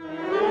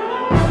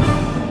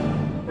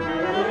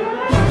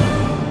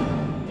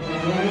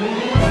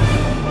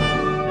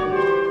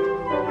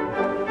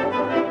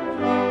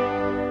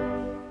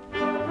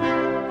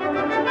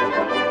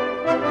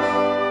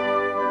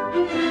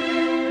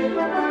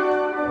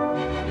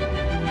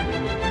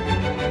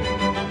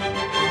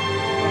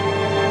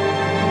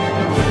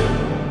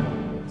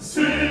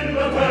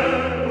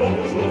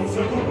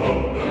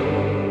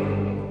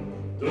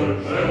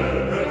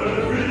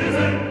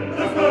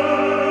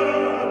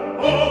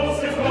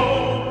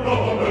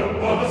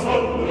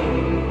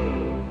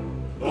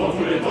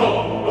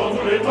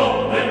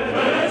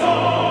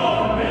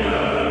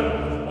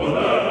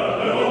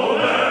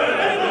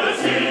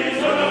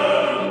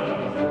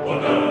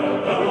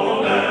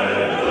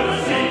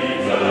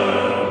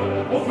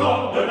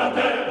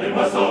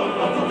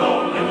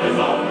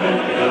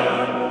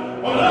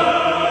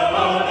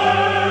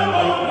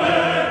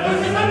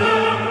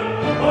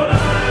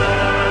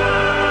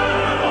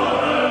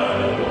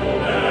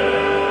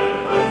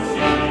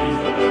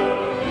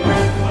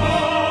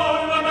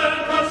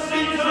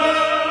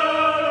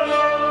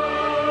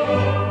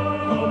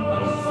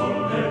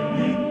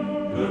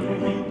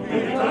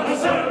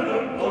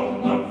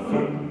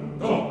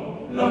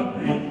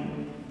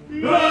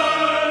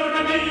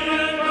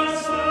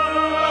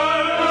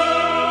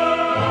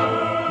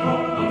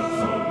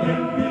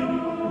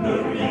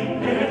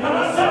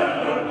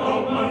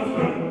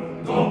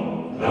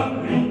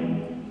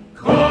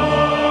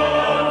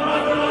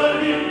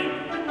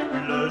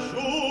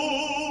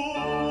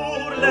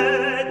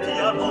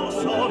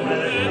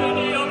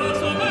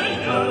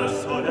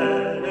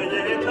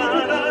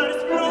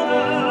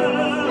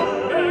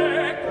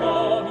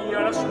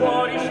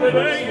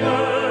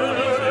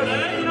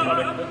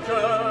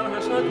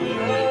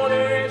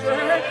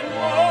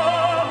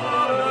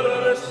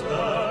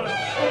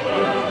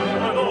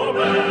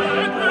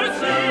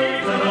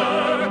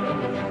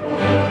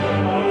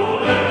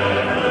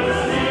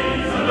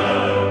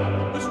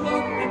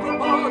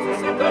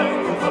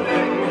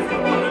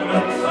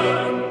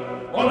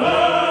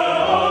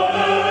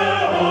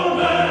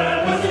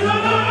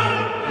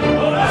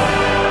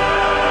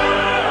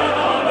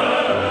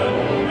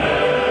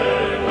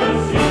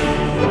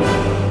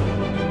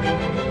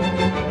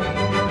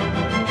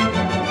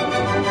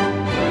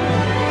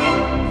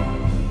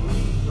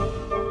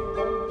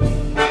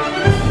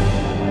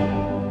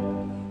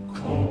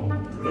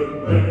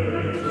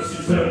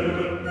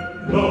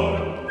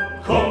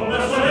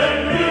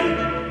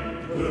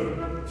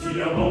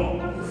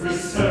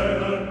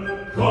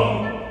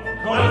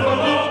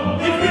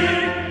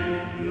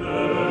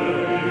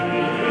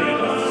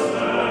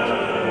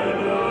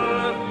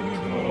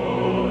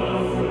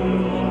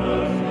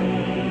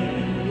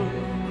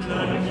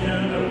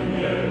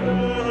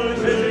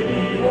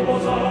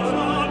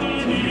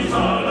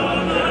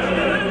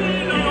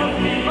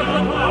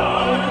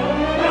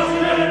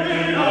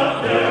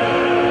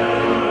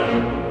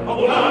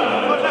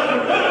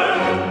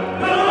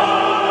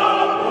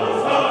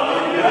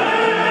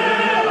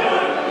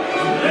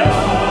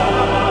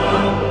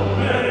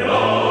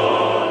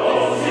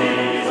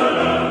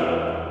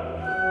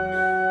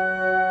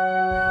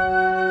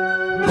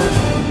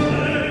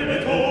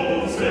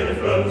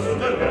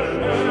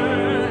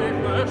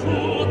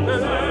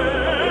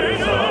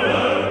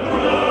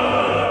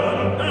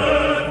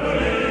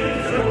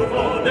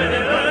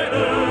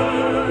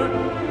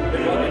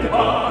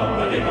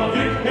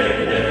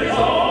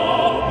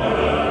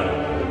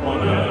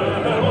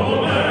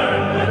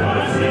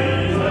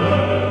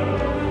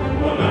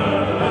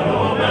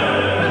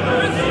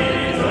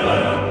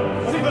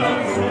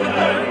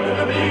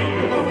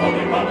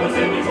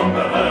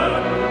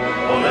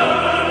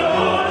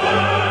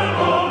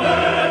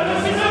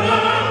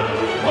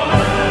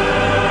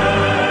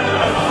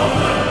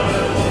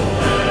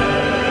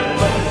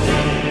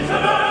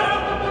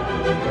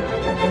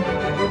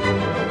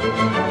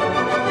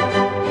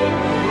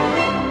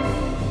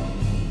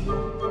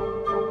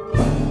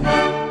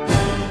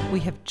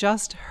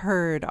 just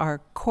heard our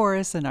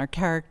chorus and our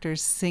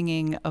characters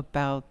singing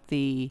about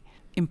the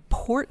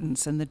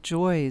importance and the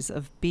joys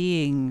of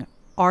being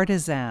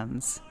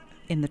artisans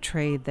in the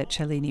trade that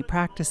Cellini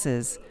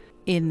practices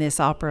in this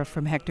opera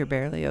from Hector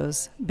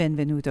Berlioz,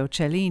 Benvenuto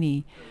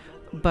Cellini.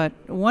 But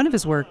one of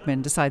his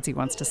workmen decides he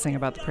wants to sing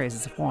about the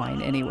praises of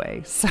wine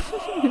anyway. So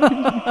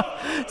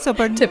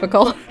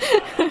Typical.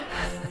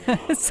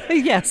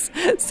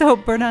 So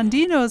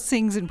Bernardino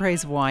sings in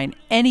praise of wine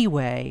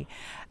anyway.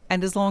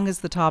 And as long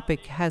as the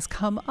topic has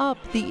come up,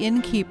 the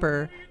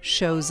innkeeper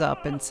shows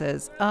up and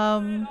says,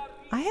 I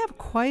have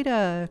quite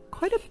a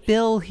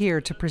bill here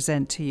to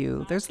present to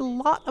you. There's a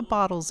lot of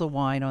bottles of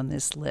wine on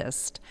this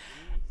list,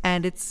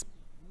 and it's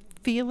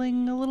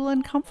feeling a little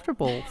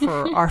uncomfortable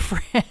for our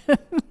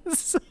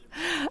friends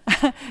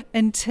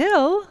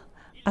until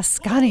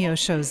Ascanio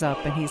shows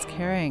up and he's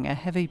carrying a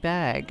heavy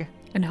bag.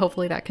 And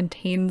hopefully that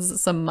contains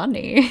some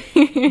money.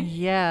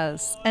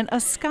 Yes. And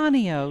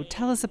Ascanio,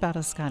 tell us about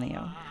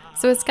Ascanio.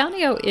 So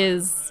Ascanio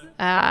is,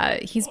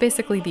 he's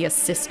basically the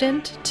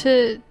assistant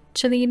to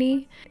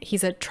Cellini.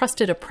 He's a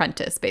trusted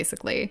apprentice,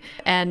 basically.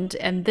 And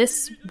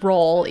this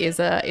role is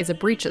a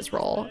breeches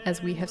role,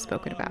 as we have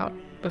spoken about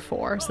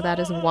before. So that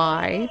is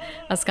why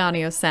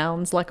Ascanio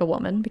sounds like a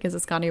woman, because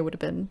Ascanio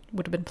would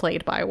have been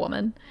played by a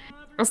woman.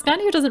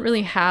 Ascanio doesn't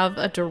really have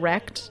a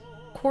direct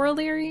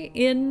corollary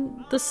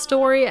in the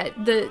story.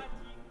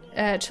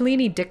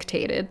 Cellini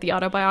dictated the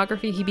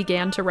autobiography. He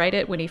began to write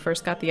it when he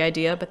first got the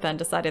idea, but then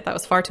decided that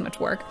was far too much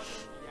work.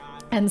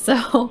 And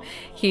so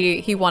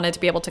he wanted to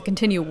be able to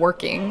continue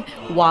working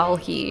while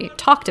he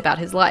talked about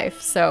his life.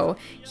 So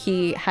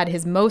he had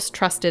his most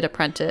trusted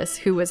apprentice,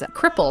 who was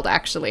crippled,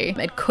 actually,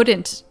 and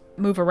couldn't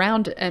move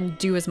around and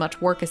do as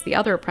much work as the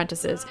other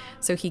apprentices.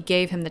 So he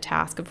gave him the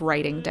task of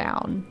writing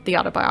down the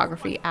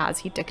autobiography as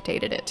he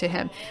dictated it to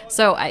him.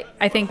 So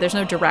I think there's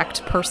no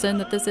direct person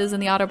that this is in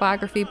the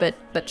autobiography, but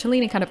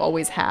Cellini kind of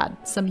always had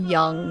some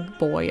young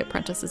boy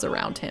apprentices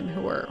around him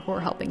who were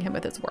helping him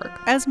with his work.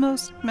 As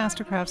most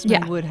master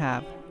craftsmen would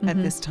have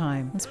at this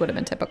time. This would have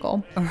been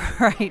typical.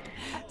 Right.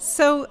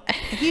 So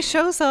he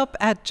shows up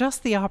at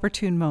just the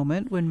opportune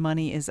moment when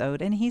money is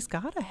owed, and he's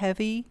got a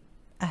heavy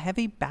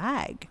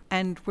bag.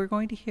 And we're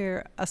going to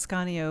hear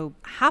Ascanio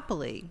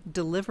happily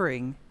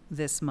delivering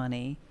this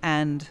money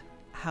and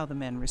how the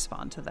men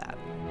respond to that.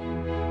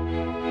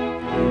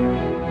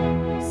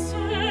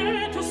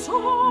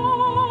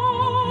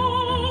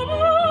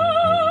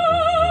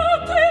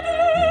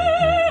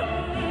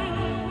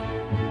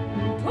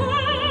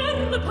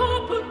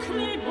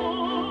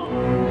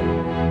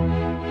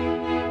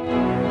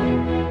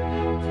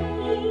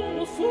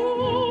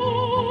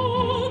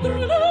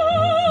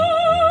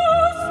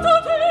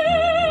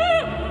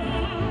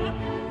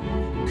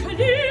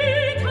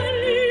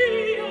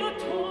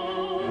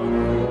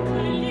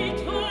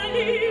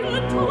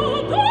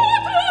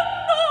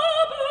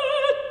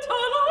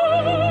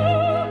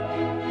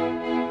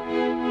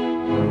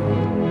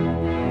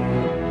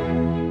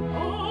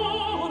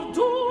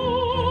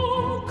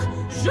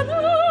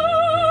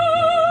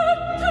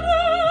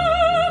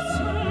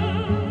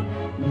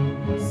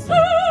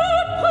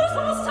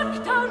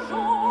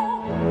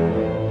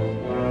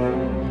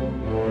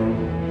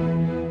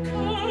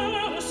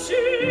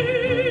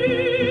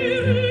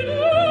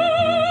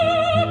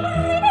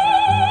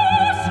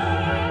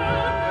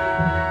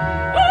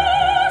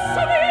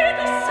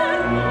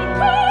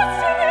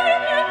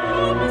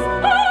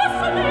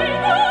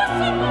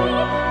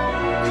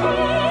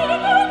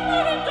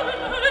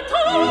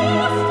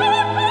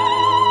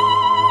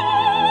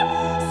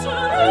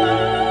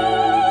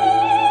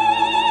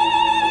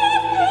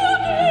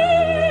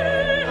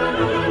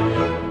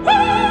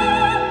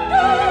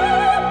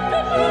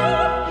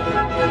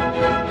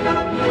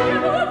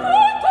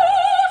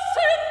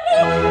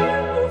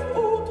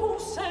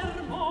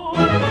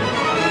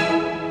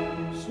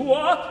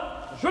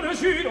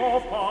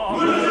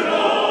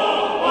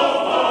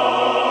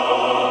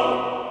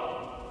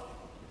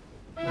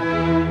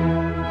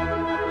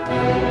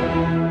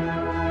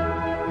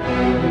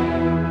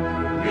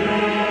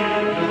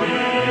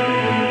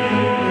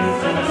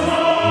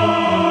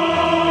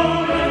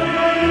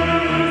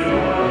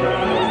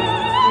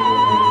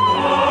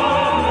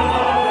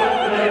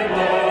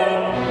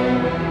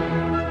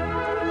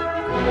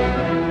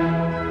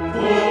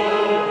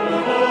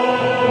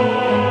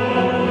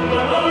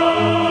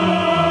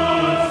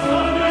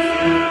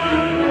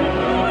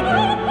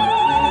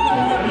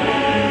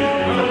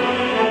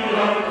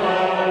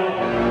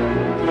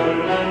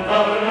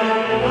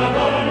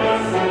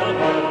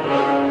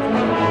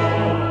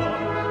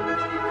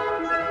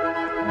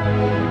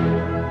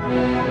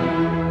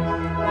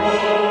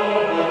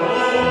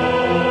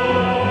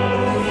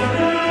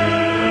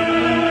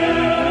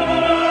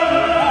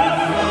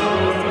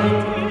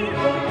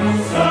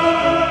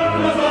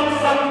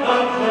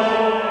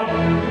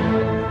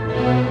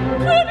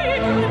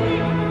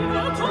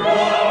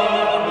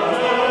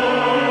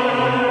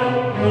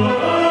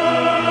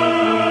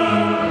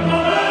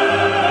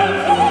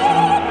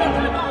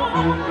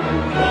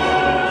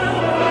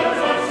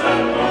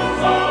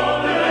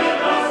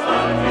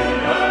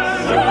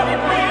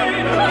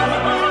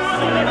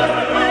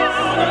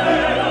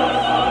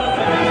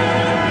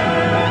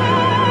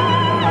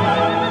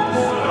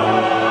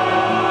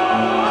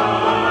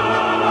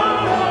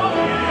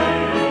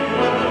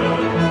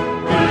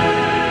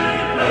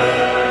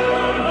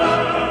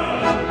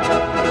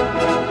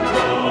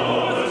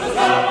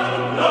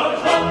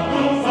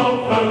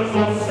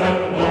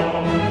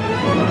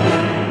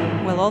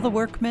 all the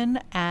workmen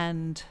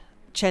and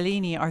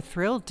Cellini are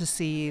thrilled to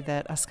see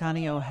that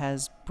Ascanio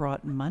has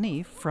brought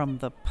money from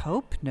the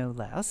Pope, no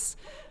less,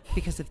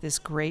 because of this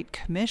great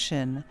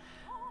commission,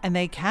 and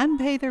they can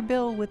pay their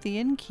bill with the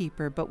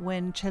innkeeper, but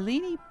when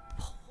Cellini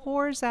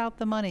pours out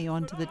the money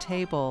onto the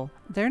table,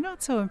 they're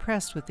not so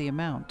impressed with the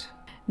amount.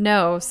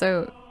 No,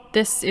 so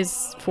this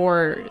is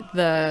for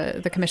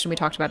the commission we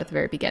talked about at the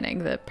very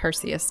beginning, the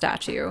Perseus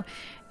statue,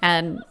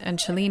 and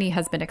Cellini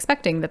has been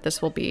expecting that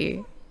this will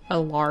be a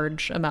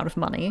large amount of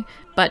money,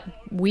 but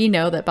we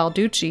know that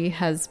Balducci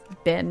has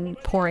been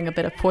pouring a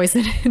bit of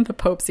poison in the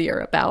Pope's ear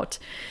about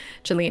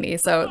Cellini.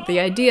 So the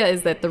idea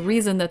is that the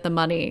reason that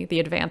the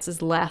advance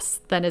is less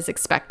than is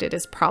expected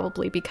is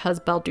probably because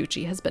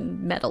Balducci has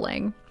been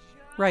meddling.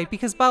 Right,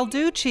 because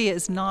Balducci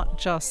is not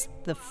just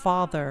the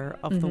father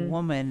of the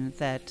woman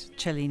that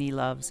Cellini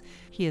loves,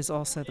 he is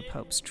also the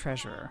Pope's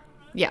treasurer.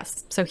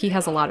 Yes, so he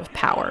has a lot of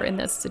power in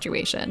this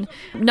situation.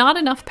 Not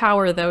enough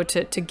power, though,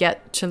 to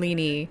get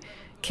Cellini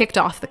kicked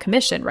off the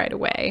commission right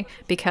away,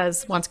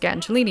 because once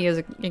again, Cellini is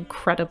an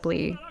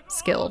incredibly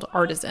skilled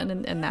artisan,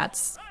 and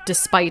that's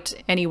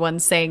despite anyone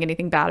saying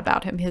anything bad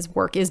about him, his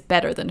work is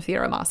better than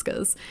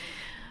Fieramosca's.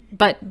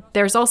 But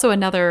there's also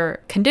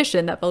another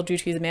condition that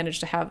Balducci has managed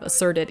to have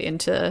asserted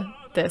into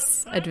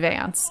this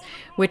advance,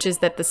 which is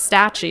that the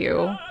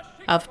statue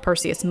of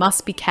Perseus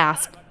must be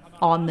cast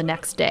on the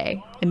next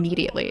day,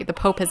 immediately. The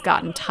Pope has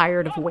gotten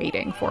tired of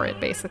waiting for it,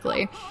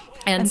 basically.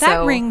 And that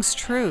so, rings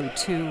true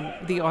to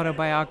the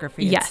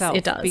autobiography itself.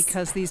 Yes, it does.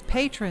 Because these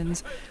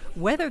patrons,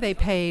 whether they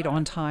paid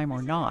on time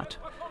or not,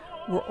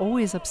 were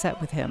always upset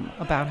with him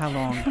about how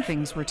long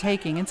things were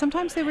taking. And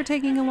sometimes they were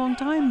taking a long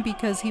time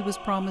because he was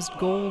promised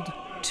gold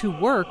to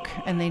work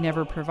and they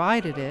never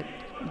provided it.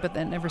 But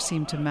that never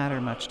seemed to matter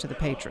much to the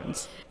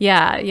patrons.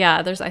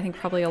 Yeah. There's, I think,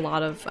 probably a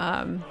lot of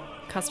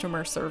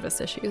customer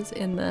service issues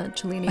in the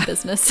Cellini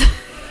business.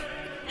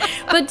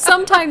 But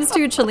sometimes,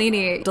 too,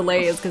 Cellini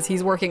delays because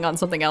he's working on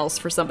something else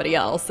for somebody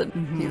else,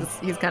 and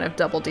he's kind of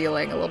double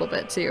dealing a little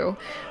bit, too.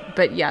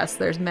 But yes,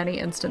 there's many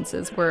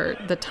instances where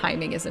the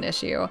timing is an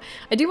issue.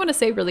 I do want to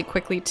say really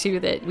quickly,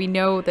 too, that we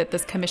know that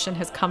this commission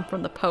has come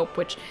from the Pope,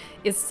 which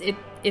is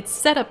it's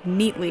set up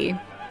neatly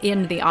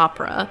in the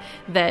opera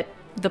that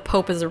the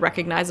Pope is a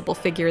recognizable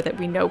figure that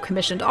we know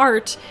commissioned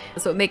art,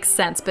 so it makes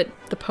sense. But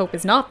the Pope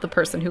is not the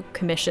person who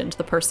commissioned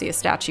the Perseus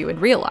statue in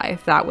real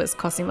life. That was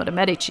Cosimo de'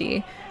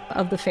 Medici,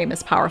 of the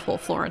famous, powerful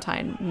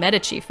Florentine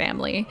Medici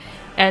family.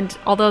 And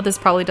although this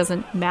probably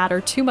doesn't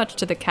matter too much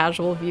to the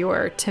casual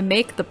viewer, to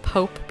make the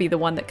Pope be the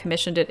one that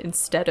commissioned it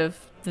instead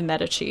of the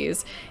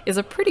Medicis is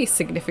a pretty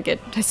significant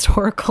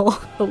historical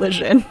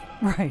elision.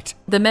 Right.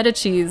 The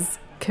Medicis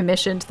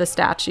commissioned the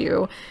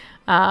statue,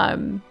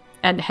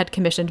 and had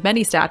commissioned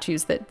many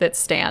statues that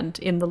stand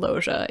in the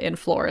loggia in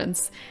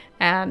Florence.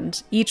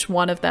 And each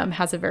one of them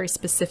has a very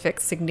specific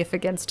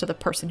significance to the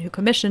person who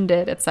commissioned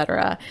it,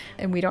 etc.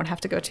 And we don't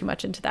have to go too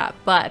much into that.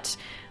 But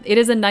it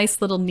is a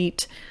nice little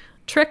neat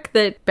trick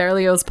that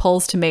Berlioz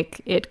pulls to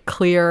make it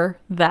clear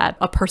that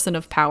a person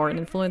of power and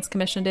influence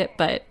commissioned it.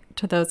 But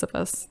to those of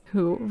us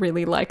who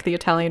really like the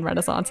Italian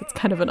Renaissance, it's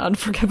kind of an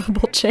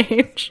unforgivable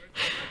change.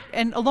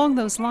 And along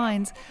those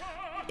lines,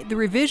 the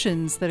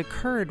revisions that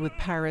occurred with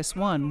Paris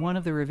I, one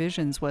of the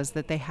revisions was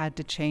that they had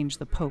to change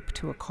the Pope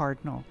to a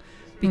cardinal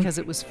because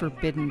it was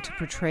forbidden to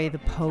portray the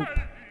Pope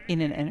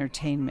in an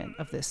entertainment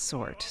of this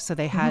sort. So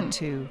they had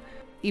to,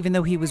 even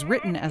though he was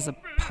written as a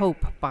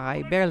Pope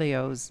by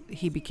Berlioz,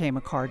 he became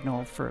a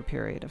cardinal for a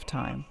period of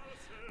time.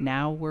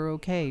 Now we're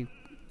okay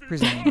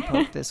presenting the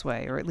Pope this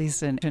way, or at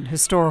least an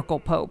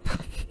historical Pope.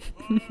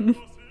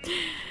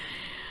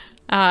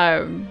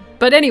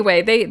 But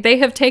anyway, they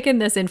have taken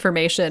this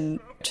information.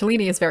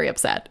 Cellini is very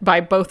upset by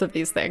both of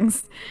these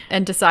things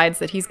and decides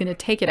that he's going to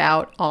take it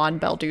out on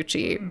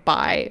Balducci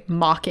by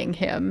mocking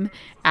him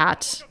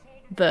at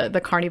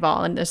the Carnival.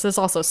 And this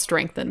also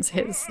strengthens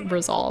his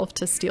resolve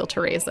to steal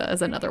Teresa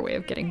as another way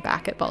of getting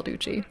back at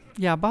Balducci.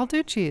 Yeah,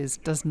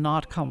 Balducci does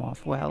not come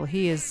off well.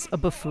 He is a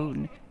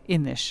buffoon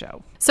in this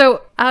show.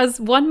 So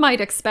as one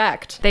might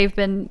expect, they've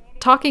been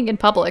talking in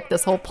public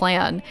this whole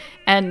plan,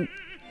 and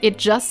it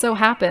just so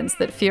happens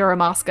that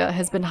Fieramosca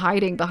has been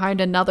hiding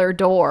behind another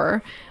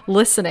door,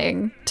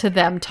 listening to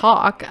them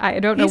talk.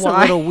 I don't know why. He's a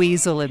little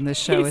weasel in this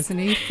show, isn't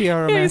he?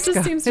 Fieramosca. He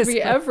just seems to be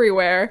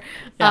everywhere.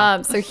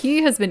 Yeah. So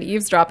he has been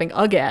eavesdropping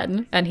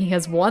again, and he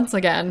has once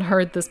again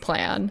heard this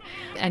plan.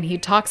 And he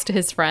talks to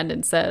his friend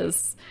and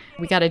says,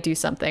 we got to do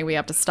something. We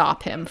have to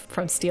stop him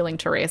from stealing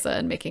Teresa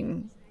and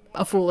making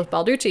a fool of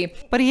Balducci.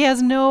 But he has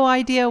no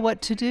idea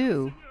what to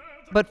do.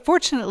 But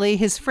fortunately,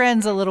 his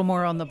friend's a little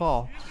more on the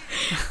ball.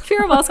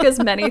 Fieramosca is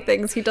many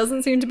things. He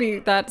doesn't seem to be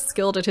that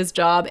skilled at his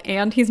job,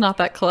 and he's not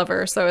that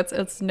clever. So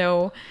it's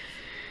no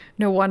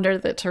wonder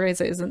that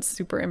Teresa isn't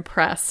super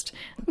impressed.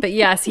 But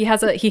yes, he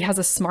has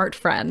a smart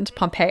friend,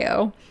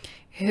 Pompeo,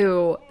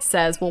 who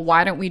says, well,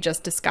 why don't we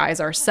just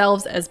disguise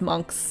ourselves as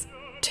monks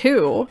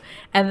too,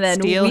 and then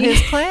steal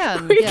his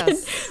plan.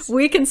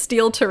 We can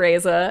steal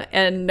Teresa,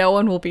 and no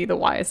one will be the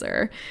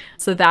wiser.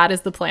 So that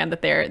is the plan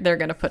that they're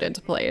going to put into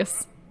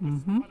place.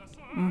 Mm-hmm.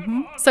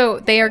 So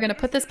they are going to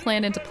put this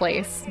plan into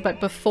place, but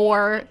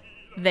before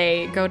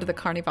they go to the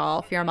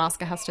Carnival,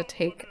 Fieramosca has to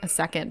take a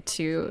second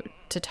to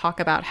talk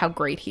about how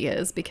great he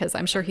is, because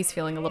I'm sure he's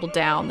feeling a little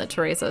down that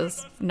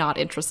Teresa's not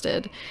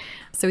interested.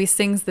 So he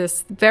sings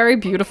this very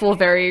beautiful,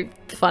 very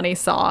funny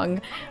song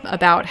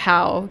about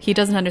how he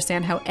doesn't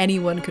understand how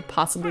anyone could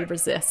possibly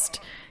resist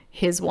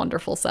his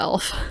wonderful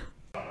self.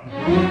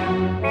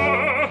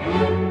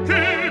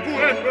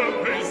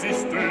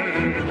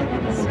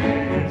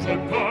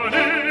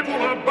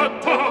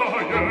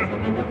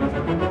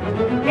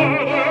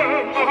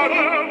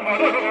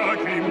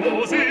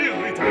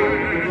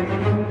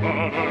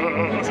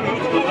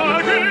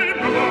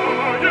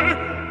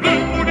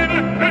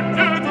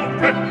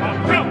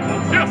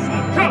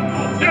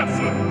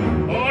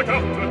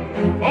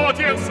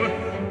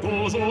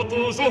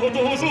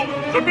 Toujours,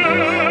 je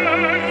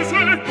baisse.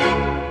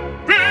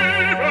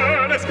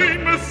 Vive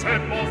l'escrime, c'est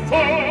mon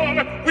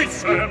fort. Oui,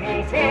 c'est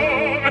mon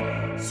fort.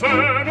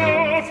 C'est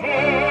mon fort.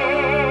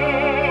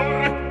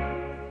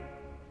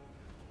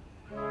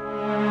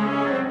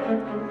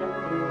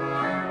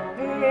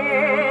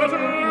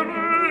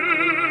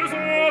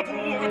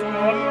 Pour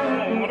toi,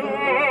 mon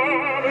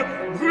âme,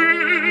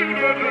 brûle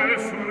des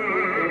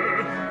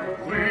feux,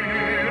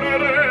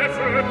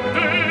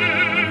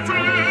 des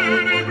feux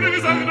les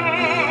plus ardents.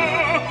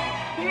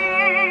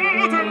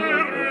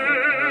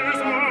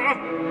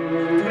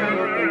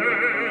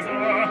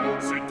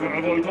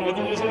 Volcan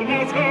dont je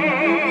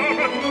m'enflamme,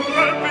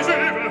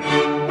 invisible,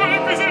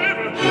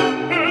 invisible,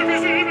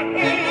 invisible,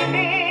 ô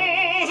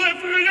monts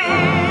effrayants.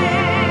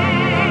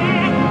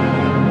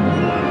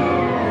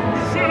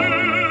 Je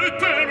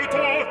t'aime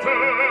tant que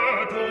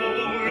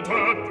pour te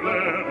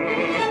plaire,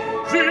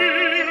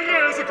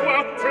 j'irai, je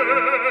crois,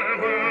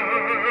 faire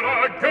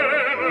la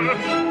guerre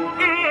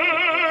de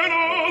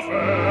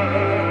l'enfer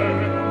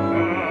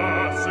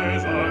à ses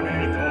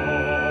habitants,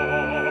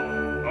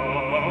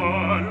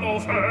 à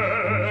l'enfer.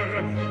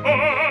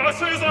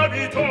 Ses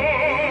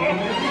habitants,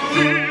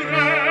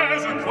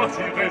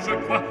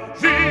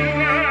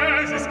 j'irai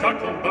jusqu'à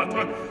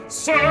combattre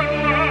ce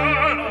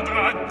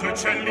malandrin de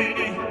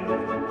Cellini.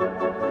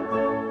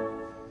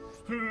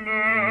 Le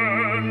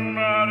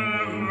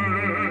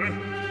malheureux,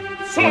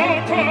 sans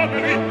comme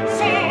lui, ne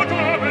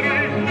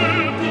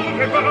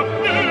pourrait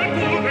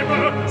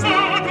pas,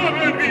 sans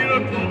comme lui, ne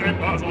pourrait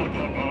pas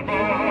encore combattre.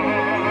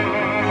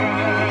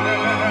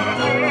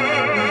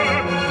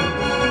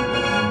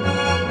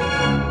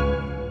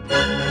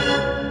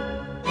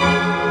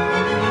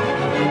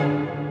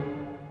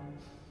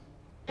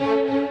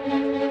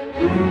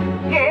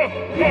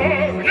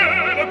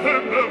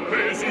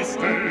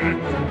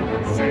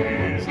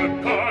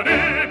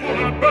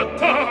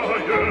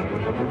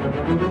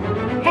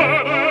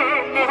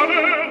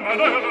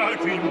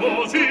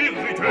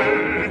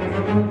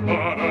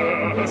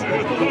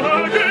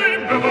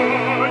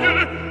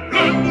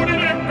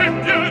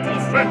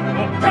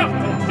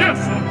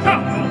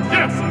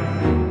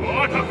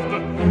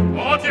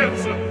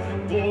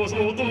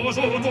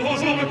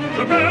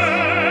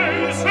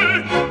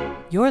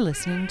 You're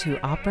listening to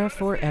Opera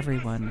for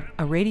Everyone,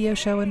 a radio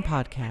show and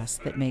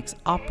podcast that makes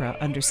opera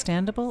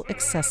understandable,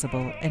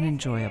 accessible, and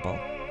enjoyable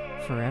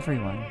for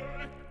everyone.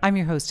 I'm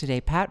your host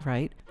today, Pat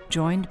Wright,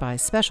 joined by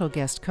special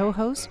guest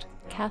co-host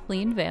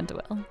Kathleen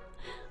Vanderwell.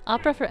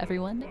 Opera for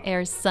Everyone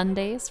airs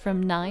Sundays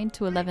from 9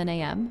 to 11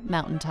 a.m.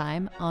 Mountain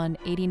Time on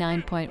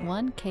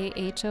 89.1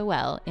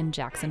 KHOL in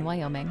Jackson,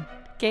 Wyoming.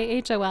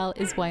 KHOL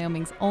is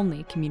Wyoming's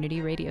only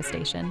community radio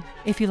station.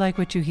 If you like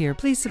what you hear,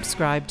 please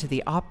subscribe to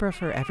the Opera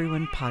for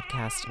Everyone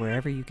podcast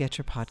wherever you get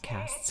your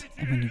podcasts.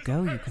 And when you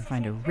go, you can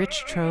find a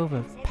rich trove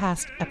of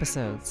past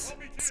episodes.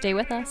 Stay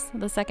with us.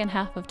 The second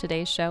half of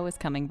today's show is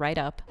coming right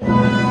up.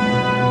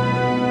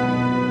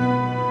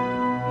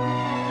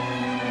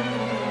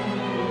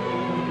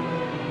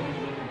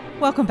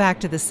 Welcome back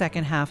to the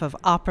second half of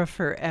Opera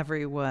for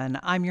Everyone.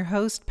 I'm your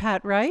host,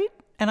 Pat Wright,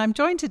 and I'm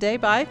joined today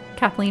by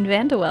Kathleen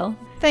Vanderwell.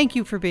 Thank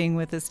you for being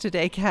with us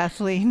today,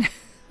 Kathleen.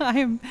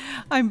 I'm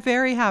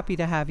very happy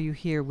to have you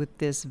here with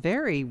this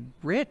very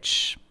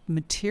rich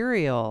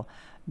material.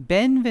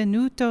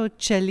 Benvenuto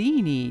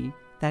Cellini,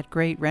 that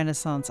great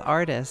Renaissance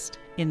artist,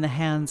 in the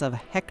hands of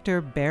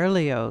Hector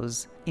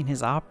Berlioz in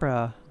his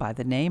opera by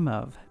the name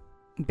of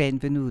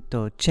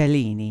Benvenuto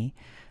Cellini.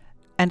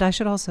 And I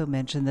should also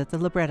mention that the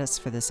librettists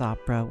for this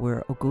opera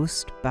were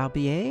Auguste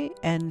Barbier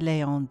and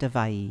Léon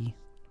Devailly.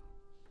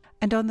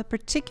 And on the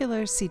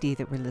particular CD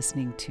that we're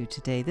listening to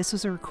today, this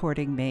was a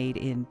recording made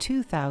in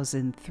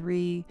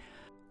 2003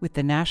 with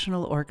the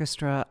National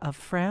Orchestra of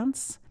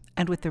France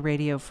and with the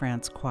Radio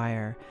France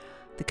Choir.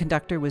 The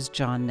conductor was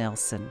John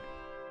Nelson.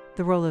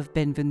 The role of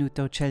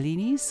Benvenuto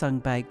Cellini, sung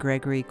by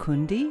Gregory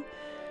Kundi,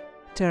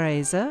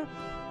 Teresa,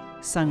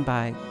 sung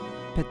by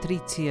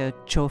Patrizia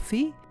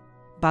Cioffi,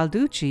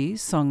 Balducci,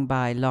 sung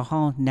by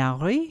Laurent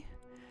Naury,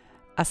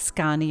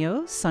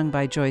 Ascanio, sung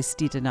by Joyce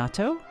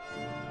DiDonato,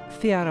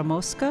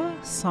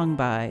 Fieramosca, sung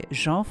by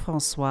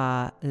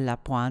Jean-François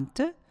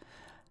Lapointe,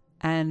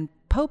 and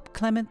Pope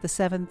Clement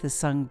VII is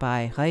sung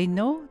by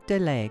Renaud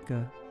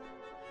Delegue.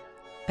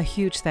 A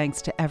huge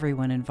thanks to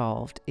everyone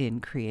involved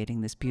in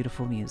creating this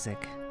beautiful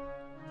music.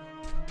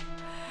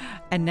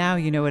 And now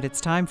you know what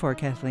it's time for,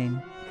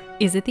 Kathleen.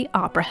 Is it the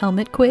Opera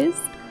Helmet quiz?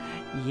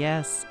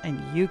 Yes,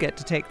 and you get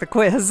to take the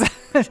quiz.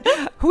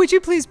 Would you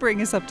please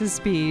bring us up to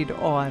speed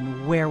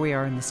on where we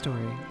are in the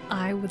story?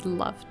 I would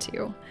love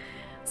to.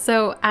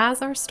 So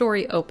as our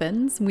story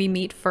opens, we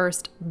meet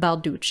first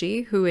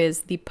Balducci, who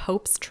is the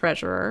Pope's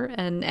treasurer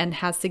and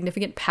has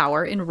significant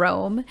power in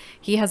Rome.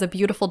 He has a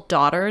beautiful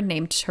daughter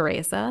named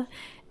Teresa,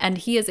 and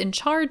he is in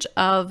charge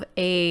of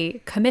a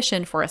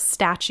commission for a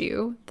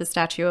statue, the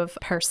statue of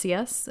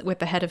Perseus with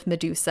the head of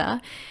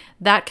Medusa.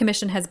 That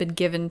commission has been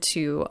given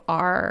to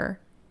our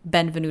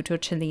Benvenuto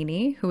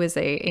Cellini, who is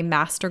a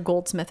master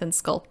goldsmith and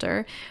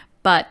sculptor,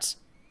 but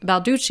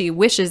Balducci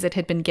wishes it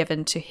had been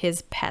given to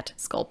his pet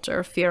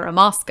sculptor, Fiera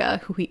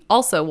Mosca, who he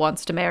also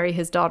wants to marry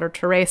his daughter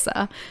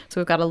Teresa.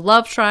 So we've got a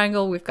love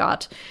triangle, we've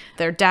got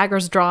their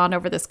daggers drawn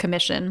over this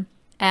commission,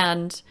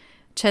 and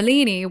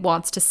Cellini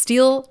wants to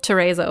steal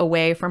Teresa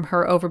away from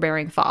her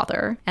overbearing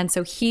father. And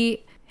so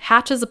he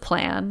hatches a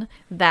plan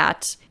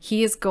that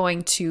he is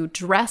going to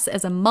dress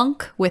as a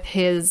monk with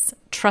his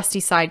trusty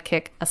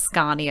sidekick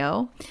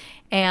Ascanio,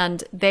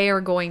 and they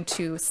are going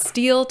to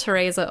steal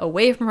Teresa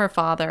away from her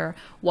father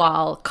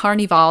while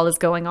Carnival is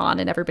going on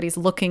and everybody's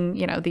looking,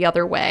 the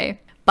other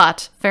way.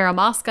 But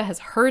Faramasca has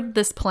heard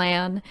this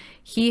plan.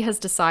 He has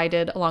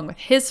decided, along with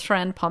his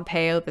friend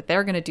Pompeo, that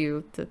they're going to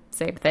do the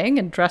same thing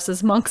and dress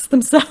as monks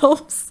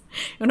themselves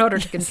in order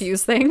to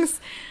confuse things.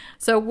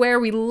 So where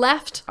we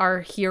left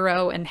our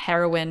hero and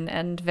heroine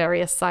and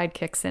various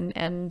sidekicks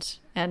and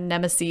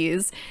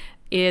nemeses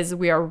is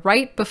we are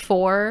right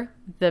before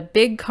the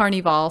big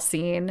Carnival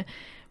scene.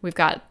 We've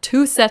got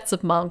two sets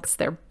of monks.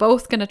 They're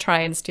both going to try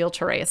and steal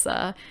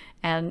Teresa,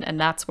 and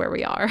that's where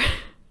we are.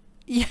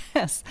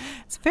 Yes,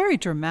 it's very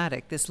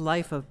dramatic, this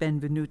life of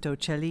Benvenuto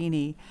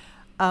Cellini.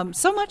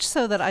 So much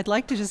so that I'd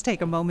like to just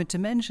take a moment to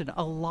mention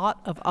a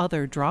lot of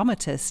other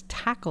dramatists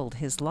tackled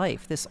his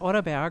life. This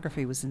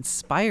autobiography was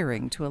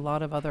inspiring to a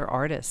lot of other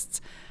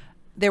artists.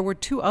 There were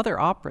two other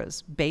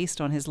operas based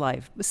on his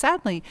life.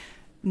 Sadly,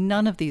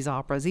 none of these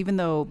operas, even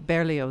though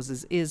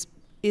Berlioz's is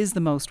the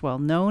most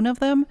well-known of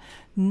them,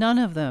 none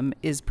of them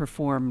is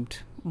performed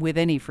with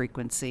any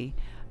frequency.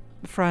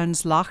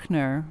 Franz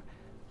Lachner,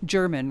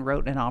 German,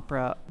 wrote an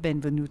opera,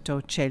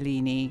 Benvenuto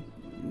Cellini.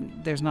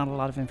 There's not a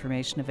lot of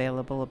information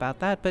available about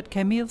that, but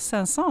Camille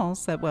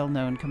Saint-Saëns, that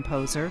well-known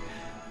composer,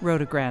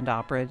 wrote a grand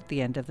opera at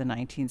the end of the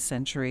 19th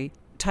century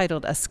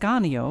titled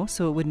Ascanio,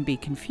 so it wouldn't be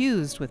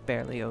confused with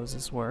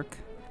Berlioz's work.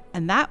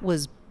 And that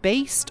was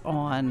based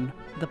on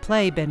the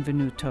play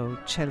Benvenuto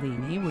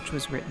Cellini, which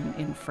was written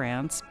in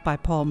France by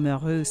Paul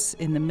Meurus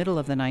in the middle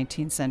of the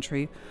 19th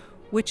century,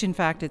 which in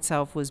fact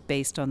itself was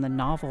based on the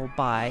novel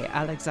by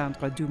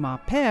Alexandre Dumas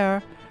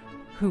Père,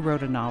 who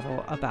wrote a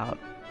novel about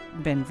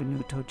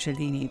Benvenuto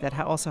Cellini that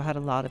also had a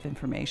lot of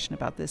information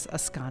about this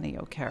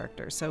Ascanio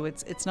character. So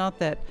it's not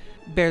that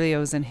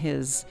Berlioz and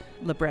his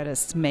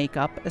librettists make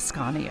up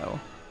Ascanio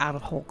out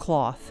of whole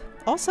cloth.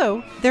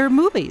 Also, there are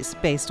movies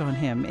based on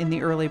him in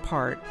the early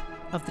part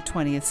of the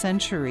 20th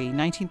century.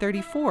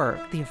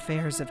 1934, The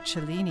Affairs of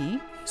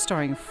Cellini,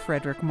 starring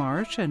Frederick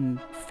March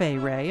and Fay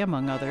Wray,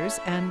 among others.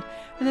 And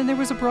then there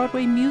was a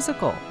Broadway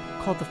musical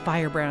called The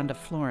Firebrand of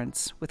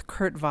Florence, with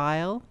Kurt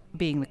Weill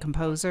being the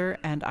composer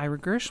and Ira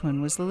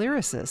Gershwin was the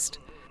lyricist.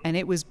 And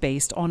it was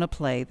based on a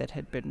play that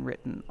had been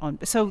written on.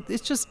 So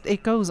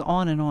it goes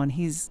on and on.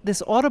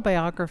 This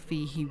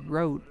autobiography he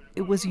wrote,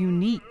 it was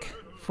unique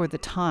for the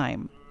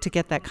time to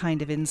get that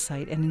kind of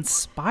insight, and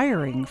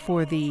inspiring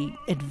for the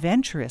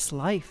adventurous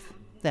life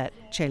that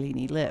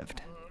Cellini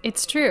lived.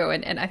 It's true,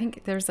 and I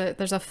think there's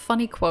a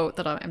funny quote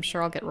that I'm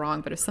sure I'll get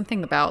wrong, but it's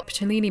something about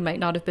Cellini might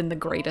not have been the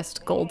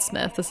greatest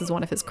goldsmith. This is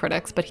one of his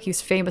critics, but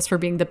he's famous for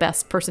being the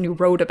best person who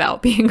wrote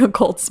about being a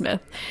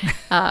goldsmith.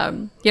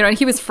 And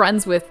he was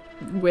friends with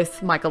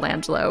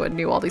Michelangelo and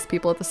knew all these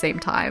people at the same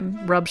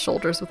time, rubbed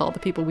shoulders with all the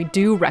people we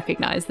do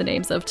recognize the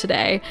names of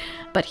today.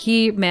 But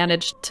he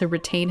managed to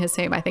retain his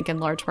fame, I think, in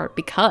large part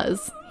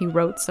because he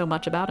wrote so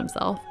much about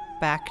himself.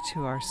 Back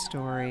to our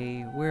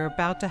story. We're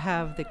about to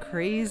have the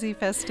crazy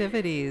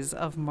festivities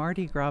of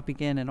Mardi Gras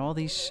begin and all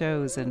these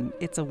shows, and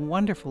it's a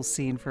wonderful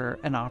scene for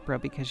an opera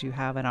because you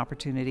have an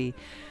opportunity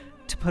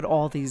to put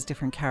all these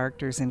different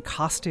characters in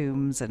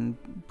costumes and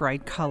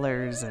bright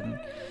colors, and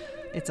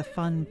it's a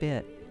fun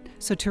bit.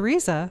 So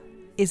Teresa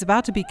is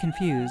about to be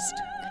confused.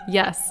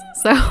 Yes.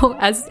 So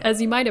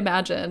as you might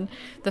imagine,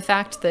 the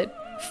fact that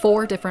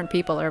 4 different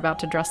people are about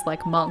to dress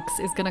like monks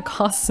is going to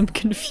cause some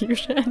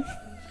confusion.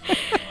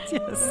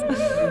 Yes.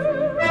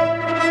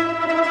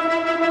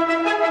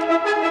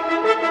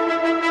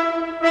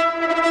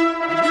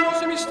 Vivons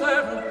ce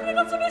mystère.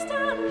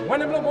 Moi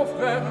n'aime mon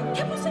frère.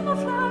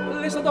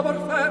 Laisse d'abord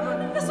faire.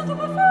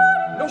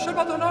 Nos chers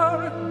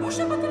bâtonneurs.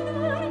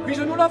 Puis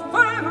nous la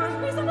faire.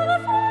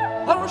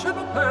 Allons chez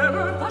nos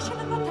pères. Cher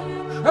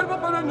mon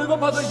père ne va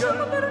pas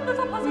ailleurs.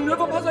 Ne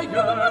va pas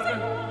ailleurs.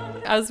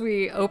 As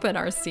we open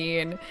our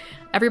scene,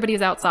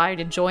 everybody's outside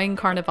enjoying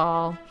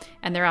Carnival,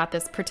 and they're at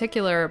this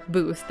particular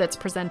booth that's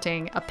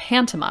presenting a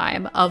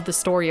pantomime of the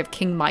story of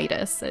King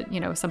Midas.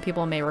 Some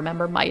people may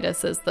remember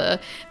Midas as the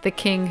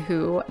king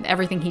who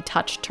everything he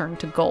touched turned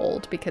to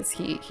gold because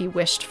he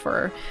wished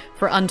for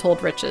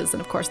untold riches.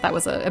 And of course, that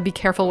was a be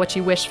careful what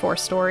you wish for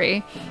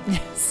story.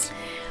 Yes.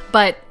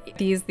 But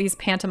these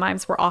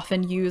pantomimes were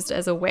often used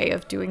as a way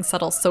of doing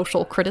subtle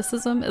social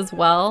criticism as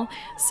well.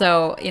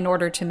 So in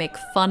order to make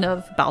fun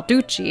of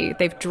Balducci,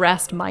 they've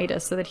dressed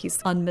Midas so that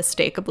he's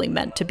unmistakably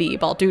meant to be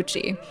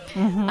Balducci.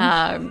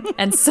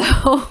 And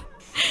so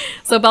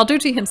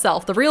Balducci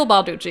himself, the real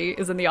Balducci,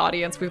 is in the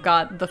audience. We've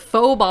got the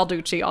faux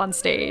Balducci on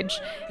stage.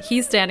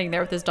 He's standing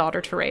there with his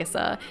daughter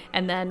Teresa.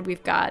 And then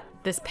we've got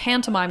this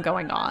pantomime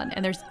going on.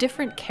 And there's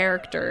different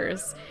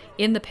characters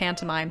in the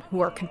pantomime who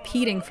are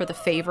competing for the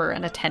favor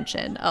and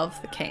attention of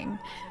the king.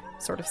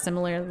 Sort of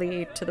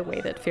similarly to the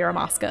way that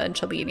Fieramosca and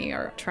Cellini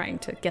are trying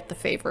to get the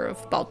favor of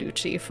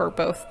Balducci for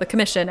both the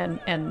commission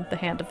and the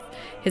hand of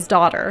his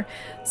daughter.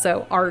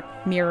 So art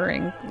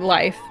mirroring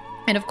life.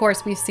 And of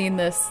course, we've seen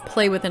this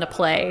play within a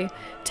play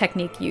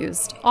technique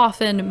used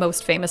often,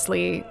 most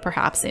famously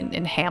perhaps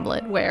in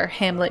Hamlet, where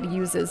Hamlet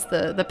uses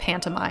the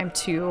pantomime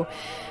to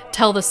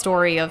tell the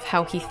story of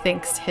how he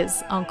thinks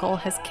his uncle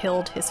has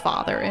killed his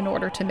father in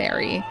order to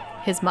marry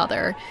his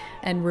mother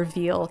and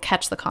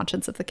catch the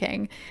conscience of the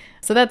king.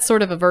 So that's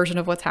sort of a version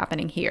of what's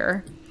happening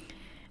here.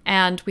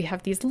 And we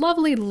have these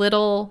lovely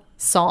little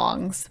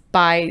songs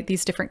by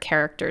these different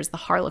characters, the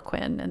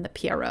Harlequin and the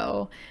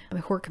Pierrot,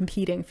 who are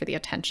competing for the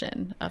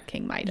attention of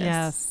King Midas.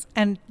 Yes,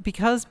 and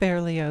because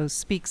Berlioz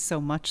speaks so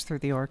much through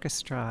the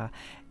orchestra,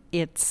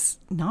 it's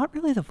not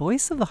really the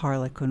voice of the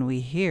Harlequin we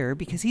hear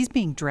because he's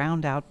being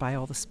drowned out by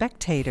all the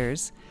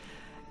spectators.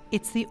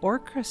 It's the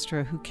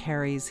orchestra who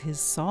carries his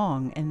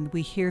song, and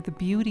we hear the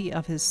beauty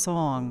of his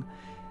song.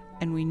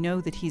 And we know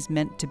that he's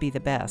meant to be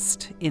the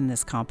best in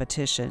this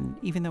competition,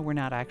 even though we're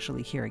not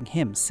actually hearing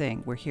him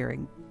sing. We're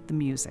hearing the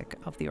music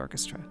of the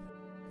orchestra.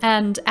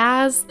 And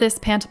as this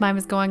pantomime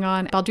is going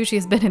on, Balducci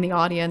has been in the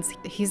audience.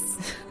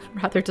 He's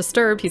rather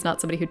disturbed. He's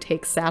not somebody who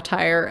takes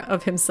satire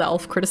of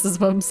himself,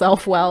 criticism of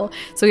himself well.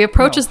 So he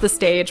approaches the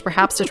stage,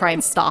 perhaps to try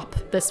and stop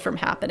this from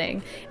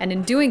happening. And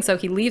in doing so,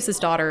 he leaves his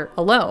daughter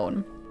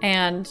alone.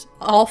 And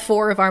all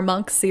four of our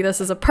monks see this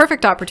as a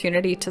perfect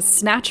opportunity to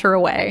snatch her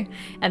away,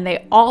 and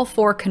they all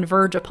four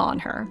converge upon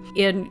her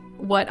in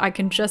what I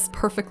can just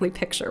perfectly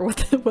picture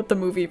what the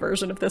movie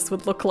version of this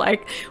would look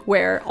like,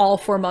 where all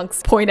four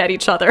monks point at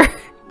each other.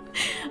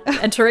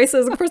 And Teresa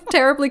is, of course,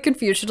 terribly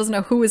confused. She doesn't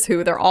know who is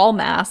who. They're all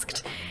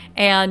masked,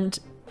 and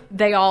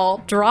they all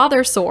draw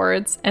their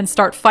swords and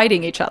start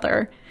fighting each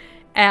other.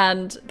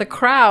 And the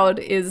crowd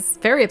is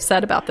very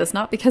upset about this,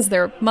 not because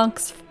they're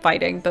monks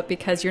fighting, but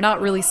because you're not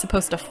really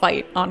supposed to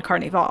fight on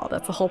Carnival.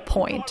 That's the whole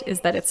point, is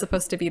that it's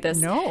supposed to be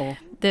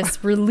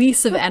this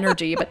release of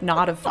energy, but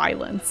not of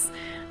violence.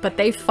 But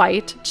they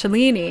fight.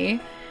 Cellini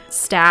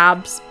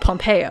stabs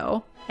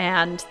Pompeo,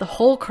 and the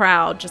whole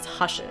crowd just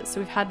hushes. So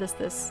we've had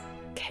this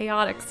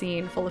chaotic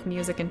scene full of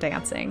music and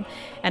dancing,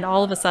 and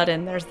all of a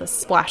sudden there's this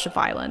splash of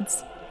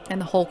violence,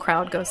 and the whole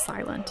crowd goes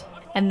silent.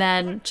 And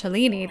then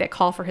Cellini, they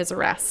call for his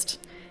arrest.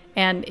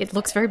 And it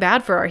looks very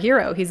bad for our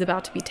hero. He's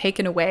about to be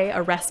taken away,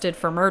 arrested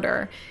for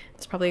murder.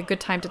 It's probably a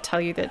good time to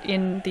tell you that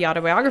in the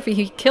autobiography,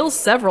 he kills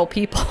several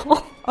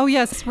people. Oh,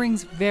 yes, this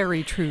rings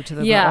very true to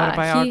the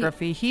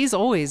autobiography. He's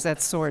always at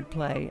sword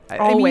play.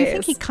 Always. I mean, you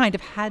think he kind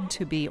of had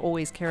to be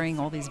always carrying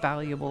all these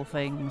valuable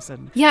things.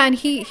 And yeah, and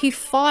he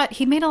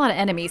made a lot of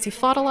enemies. He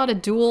fought a lot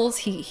of duels.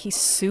 He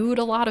sued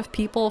a lot of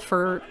people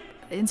for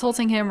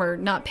insulting him or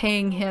not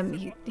paying him.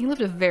 He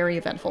lived a very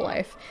eventful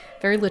life,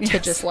 very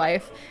litigious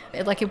life.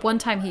 Like at one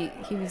time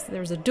there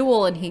was a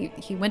duel, and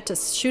he went to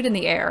shoot in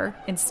the air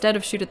instead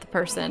of shoot at the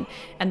person,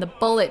 and the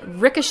bullet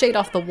ricocheted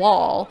off the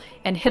wall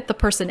and hit the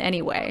person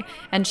anyway.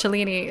 And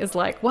Cellini is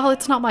like, well,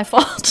 it's not my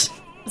fault.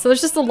 So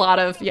there's just a lot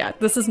of,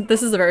 this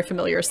is a very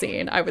familiar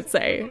scene, I would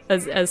say,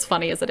 as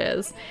funny as it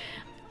is.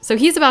 So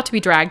he's about to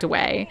be dragged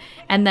away,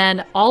 and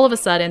then all of a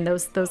sudden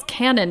those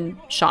cannon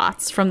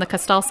shots from the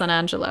Castel San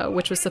Angelo,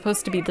 which was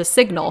supposed to be the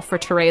signal for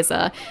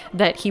Teresa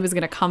that he was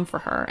going to come for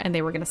her and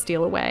they were going to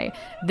steal away,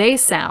 they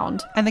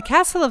sound. And the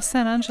castle of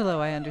San Angelo,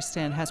 I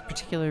understand, has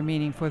particular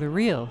meaning for the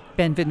real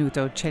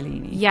Benvenuto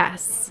Cellini.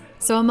 Yes.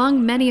 So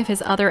among many of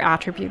his other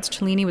attributes,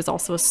 Cellini was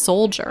also a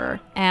soldier,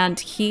 and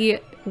he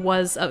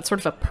was sort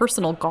of a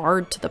personal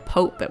guard to the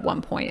Pope at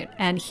one point,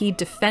 and he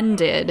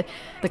defended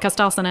the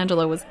Castel San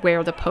Angelo was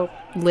where the Pope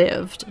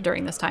lived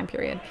during this time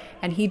period,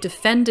 and he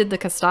defended the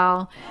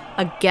Castel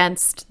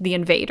against the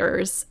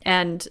invaders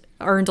and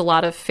earned a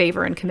lot of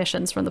favor and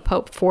commissions from the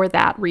Pope for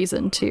that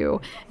reason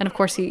too. And of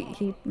course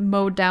he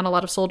mowed down a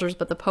lot of soldiers,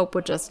 but the Pope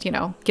would just,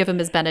 give him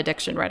his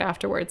benediction right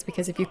afterwards,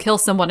 because if you kill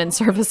someone in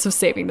service of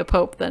saving the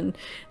Pope, then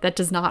that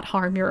does not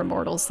harm your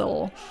immortal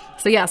soul.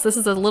 So yes, this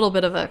is a little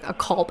bit of a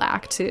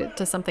callback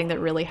to something that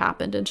really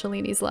happened in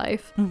Cellini's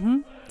life. Mm-hmm.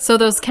 So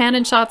those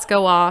cannon shots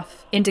go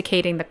off,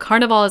 indicating the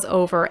Carnival is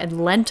over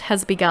and Lent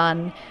has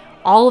begun.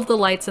 all of the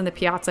lights in the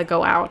piazza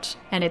go out,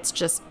 and it's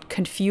just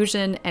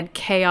confusion and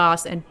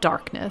chaos and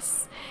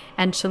darkness.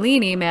 And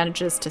Cellini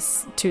manages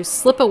to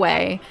slip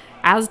away,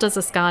 as does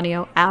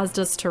Ascanio, as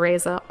does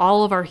Teresa.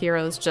 All of our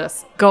heroes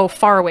just go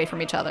far away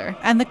from each other.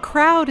 And the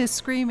crowd is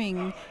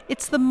screaming,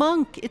 "It's the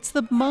monk! It's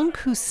the monk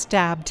who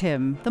stabbed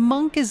him! The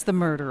monk is the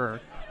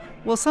murderer!"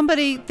 Well,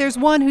 there's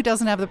one who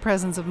doesn't have the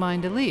presence of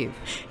mind to leave.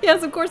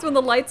 Yes, of course, when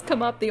the lights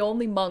come up, the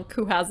only monk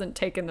who hasn't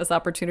taken this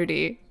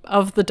opportunity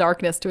of the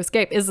darkness to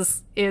escape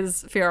is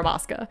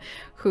Fieramosca,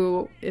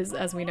 who is,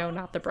 as we know,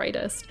 not the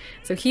brightest.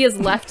 So he is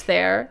left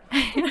there,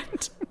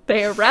 and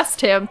they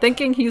arrest him,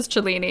 thinking he's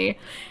Cellini,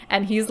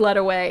 and he's led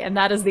away, and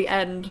that is the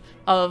end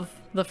of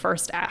the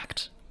first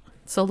act.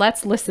 So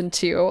let's listen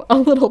to a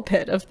little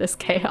bit of this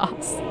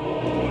chaos.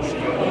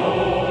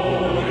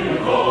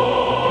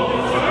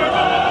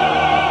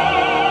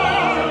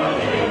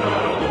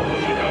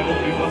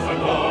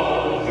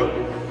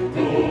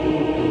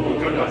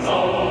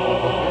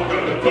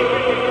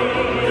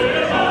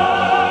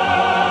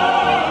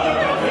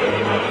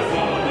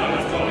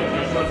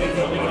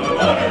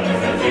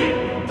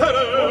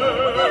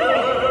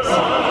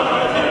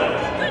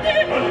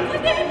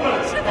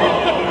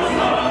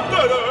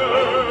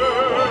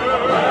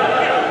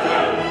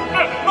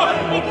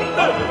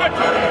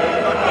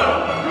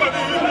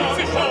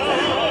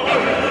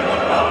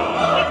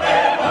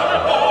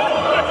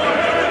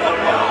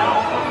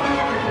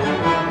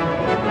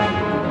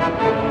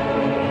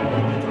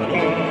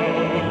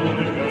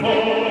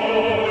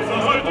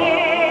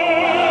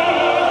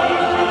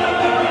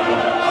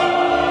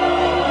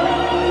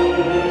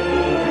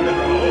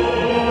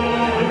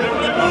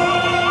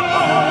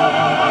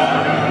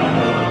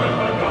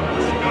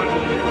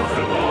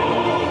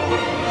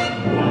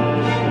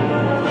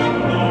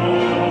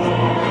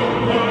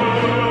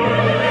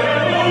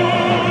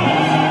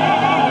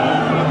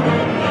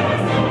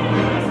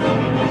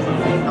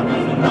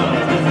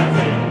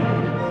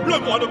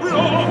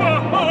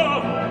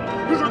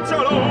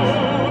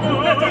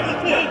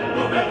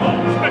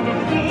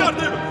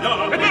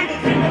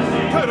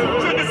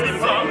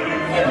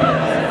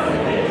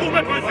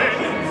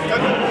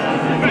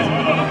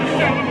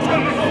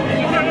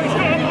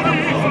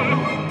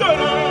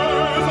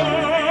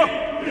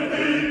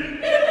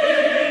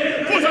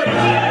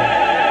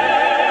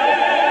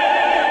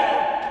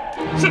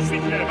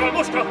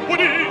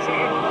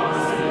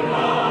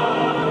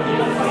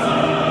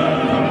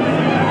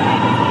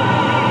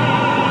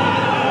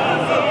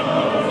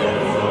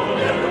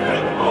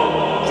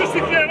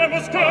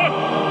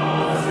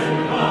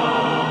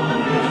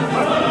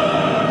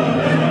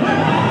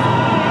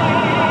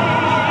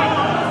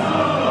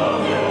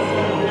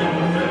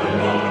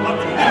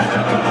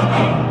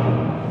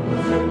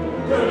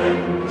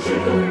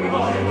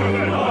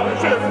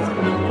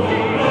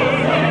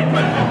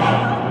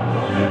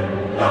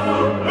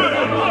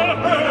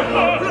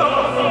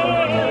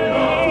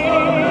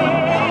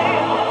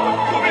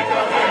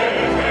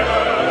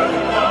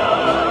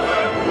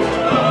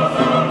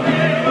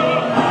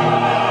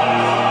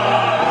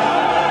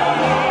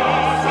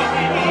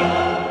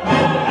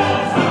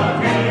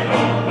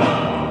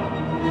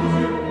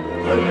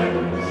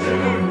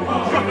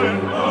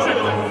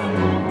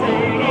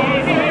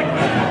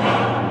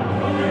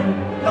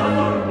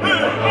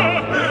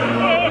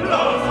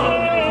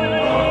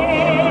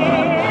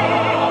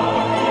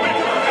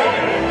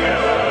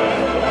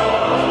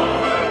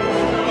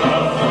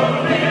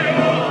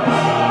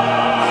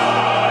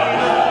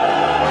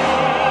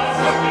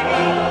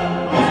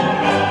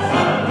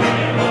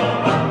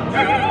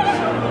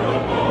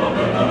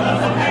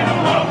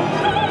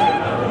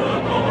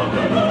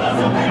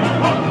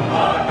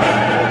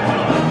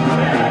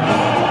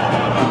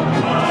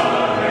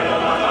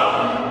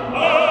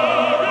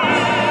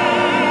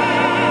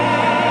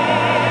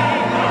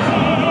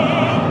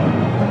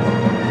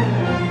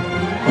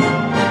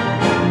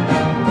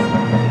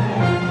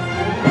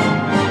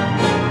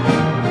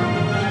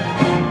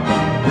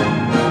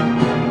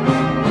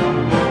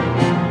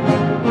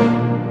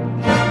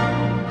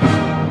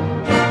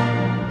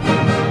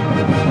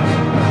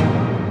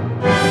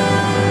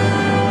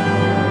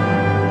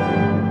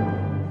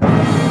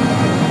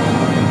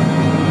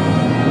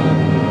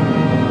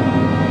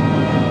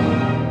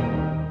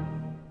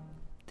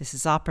 This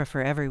is Opera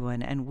for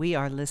Everyone, and we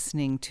are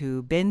listening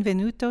to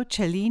Benvenuto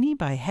Cellini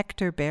by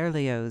Hector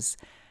Berlioz.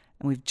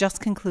 And we've just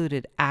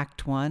concluded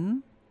Act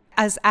 1.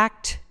 As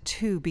Act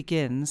 2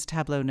 begins,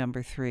 tableau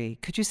number 3,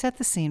 could you set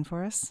the scene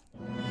for us?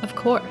 Of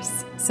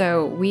course.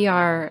 So we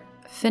are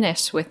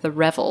finished with the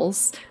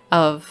revels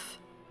of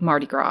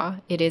Mardi Gras.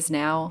 It is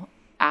now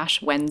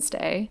Ash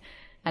Wednesday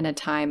and a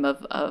time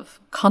of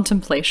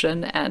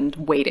contemplation and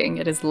waiting.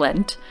 It is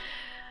Lent.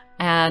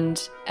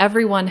 And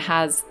everyone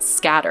has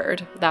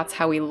scattered. That's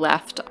how we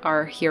left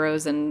our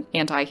heroes and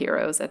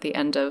anti-heroes at the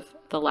end of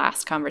the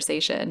last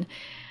conversation.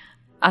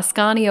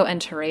 Ascanio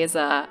and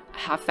Teresa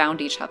have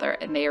found each other,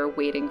 and they are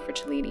waiting for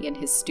Cellini in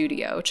his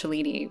studio.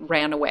 Cellini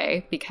ran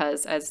away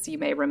because, as you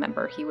may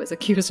remember, he was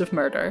accused of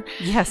murder.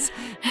 Yes.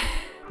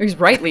 He's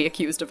rightly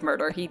accused of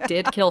murder. He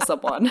did kill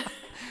someone.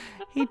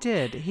 He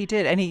did,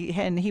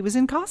 and he was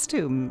in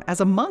costume as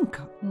a monk,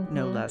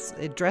 no less,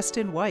 dressed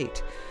in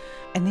white.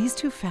 And these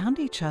two found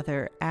each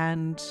other,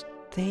 and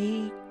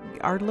they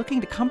are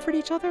looking to comfort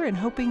each other and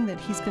hoping that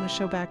he's going to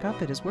show back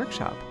up at his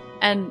workshop.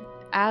 And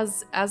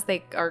as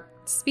they are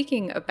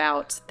speaking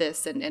about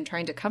this and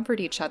trying to comfort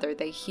each other,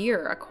 they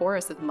hear a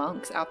chorus of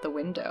monks out the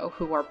window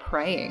who are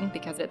praying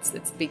because it's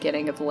the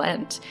beginning of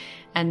Lent,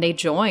 and they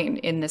join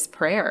in this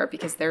prayer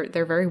because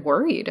they're very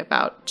worried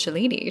about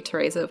Cellini.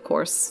 Teresa, of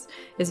course,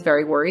 is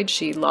very worried.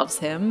 She loves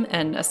him,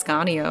 and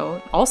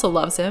Ascanio also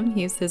loves him.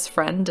 He's his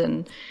friend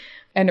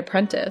and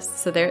apprentice,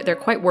 so they're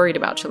quite worried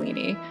about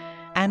Cellini.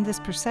 And this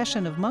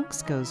procession of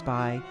monks goes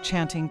by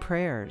chanting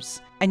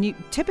prayers. And you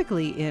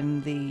typically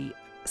in the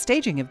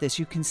staging of this,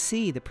 you can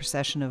see the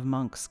procession of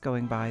monks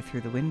going by through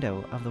the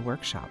window of the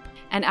workshop.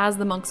 And as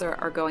the monks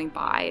are going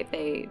by,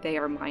 they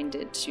are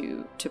minded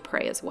to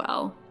pray as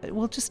well.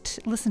 We'll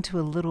just listen to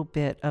a little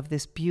bit of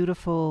this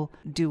beautiful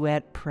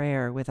duet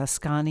prayer with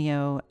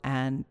Ascanio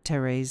and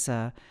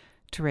Teresa.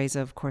 Teresa,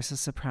 of course, a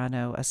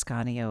soprano,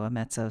 Ascanio, a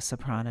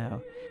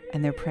mezzo-soprano.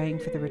 And they're praying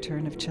for the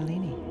return of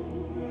Cellini.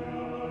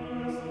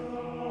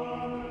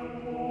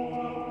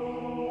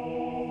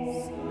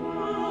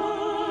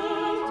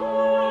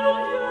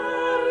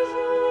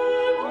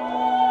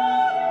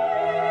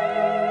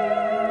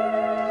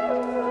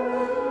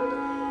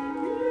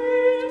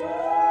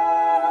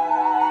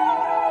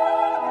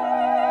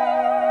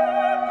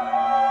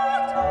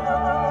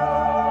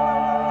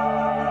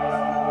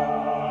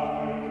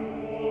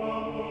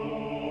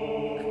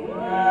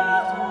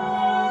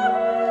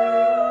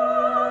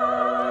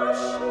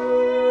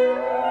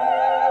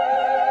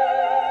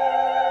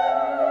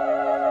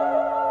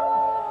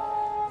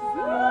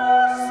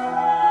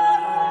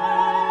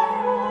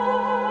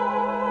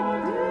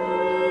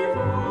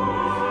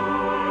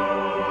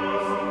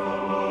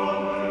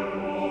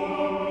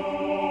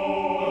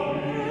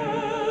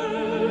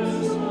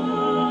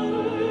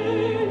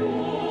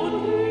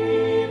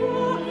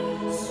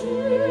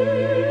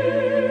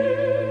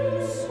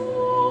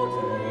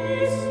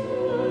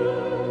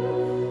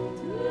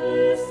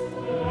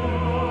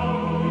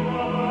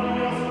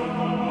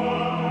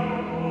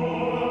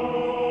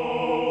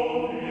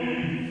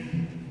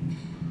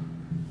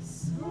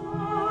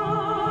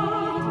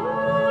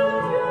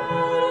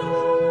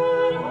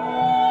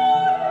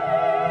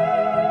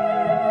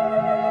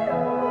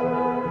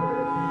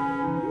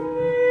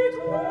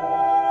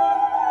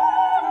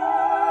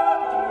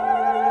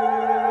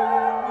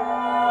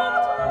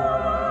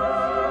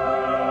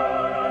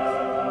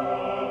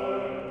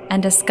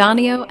 And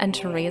Ascanio and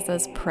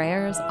Teresa's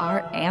prayers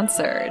are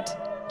answered.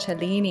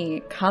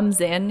 Cellini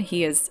comes in.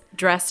 He is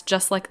dressed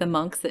just like the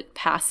monks that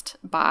passed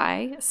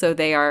by, so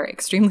they are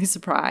extremely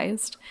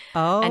surprised.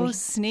 Oh,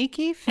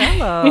 sneaky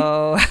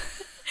fellow.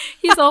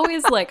 He's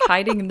always like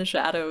hiding in the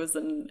shadows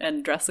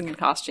and dressing in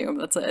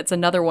costume. It's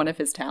another one of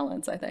his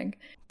talents, I think.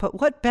 But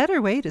what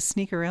better way to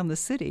sneak around the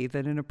city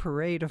than in a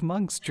parade of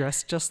monks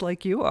dressed just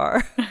like you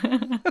are?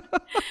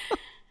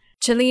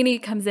 Cellini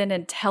comes in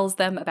and tells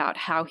them about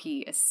how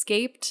he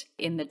escaped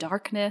in the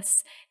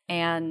darkness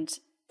and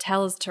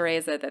tells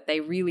Teresa that they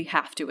really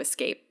have to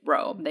escape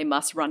Rome. They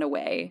must run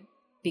away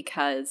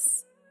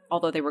because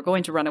although they were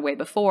going to run away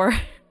before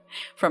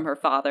from her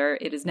father,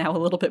 it is now a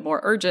little bit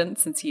more urgent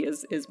since he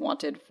is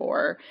wanted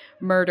for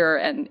murder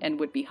and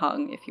would be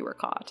hung if he were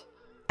caught.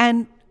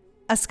 And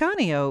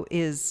Ascanio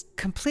is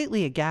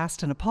completely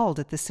aghast and appalled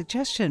at this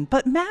suggestion.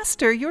 But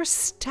master, your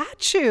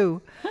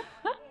statue!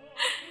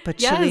 But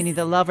Yes. Cellini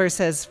the lover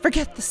says,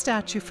 forget the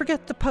statue,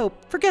 forget the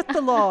Pope, forget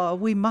the law,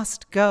 we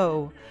must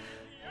go.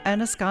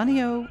 And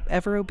Ascanio,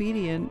 ever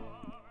obedient,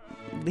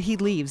 he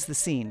leaves the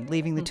scene,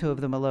 leaving the two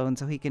of them alone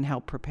so he can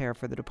help prepare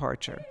for the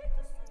departure.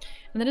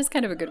 And that is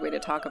kind of a good way to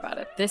talk about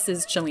it. This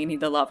is Cellini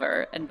the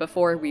lover, and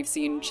before we've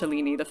seen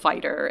Cellini the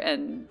fighter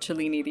and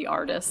Cellini the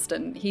artist,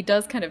 and he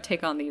does kind of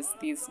take on these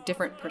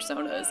different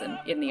personas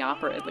in the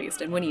opera at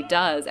least, and when he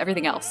does,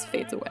 everything else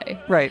fades away.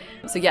 Right.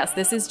 So yes,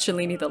 this is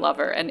Cellini the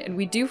lover, and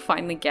we do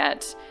finally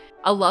get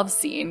a love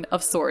scene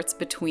of sorts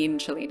between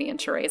Cellini and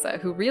Teresa,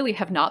 who really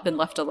have not been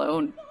left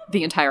alone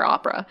the entire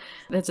opera.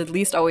 There's at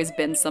least always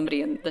been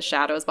somebody in the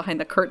shadows behind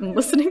the curtain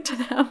listening to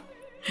them.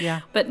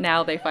 Yeah. But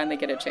now they finally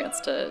get a chance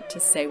to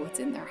say what's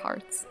in their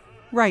hearts.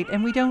 Right,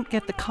 and we don't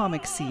get the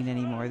comic scene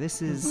anymore.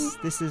 This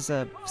is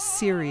a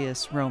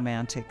serious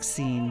romantic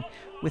scene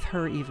with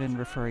her even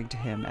referring to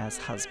him as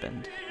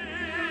husband.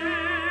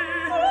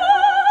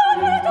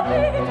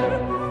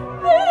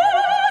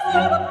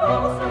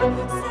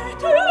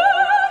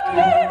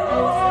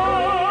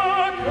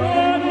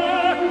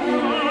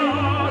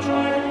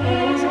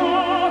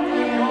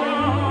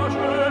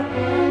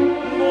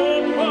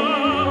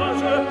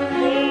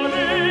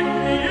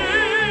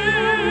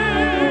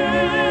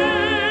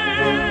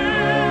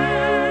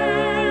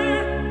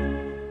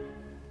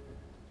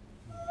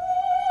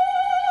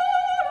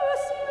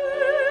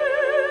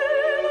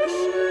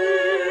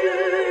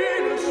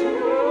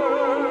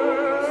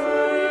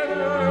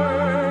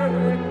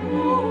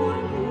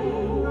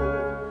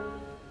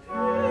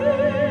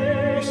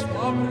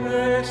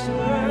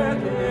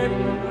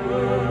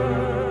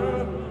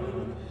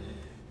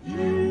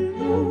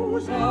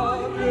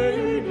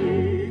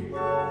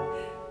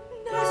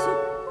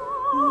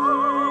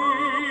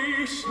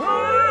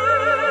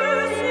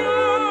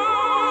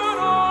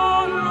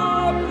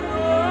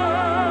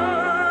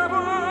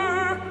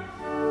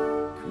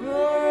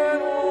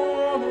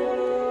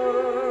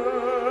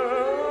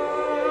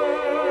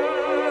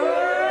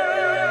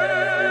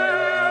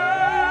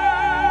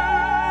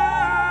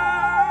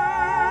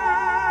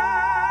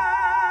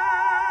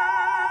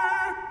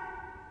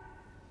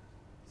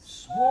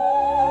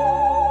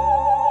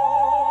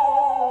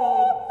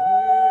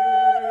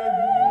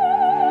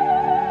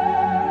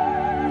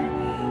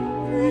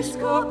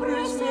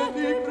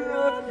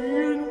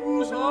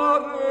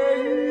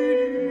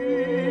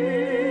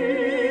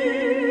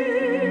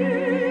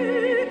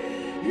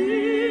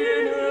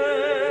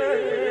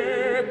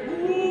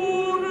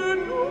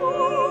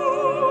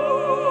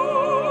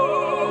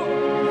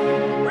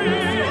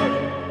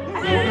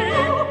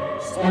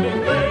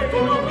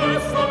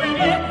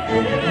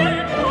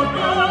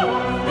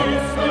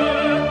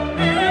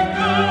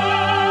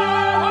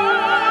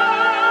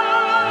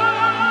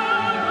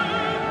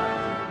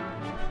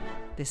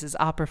 This is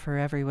Opera for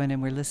Everyone,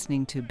 and we're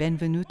listening to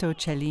Benvenuto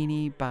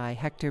Cellini by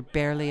Hector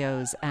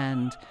Berlioz.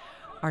 And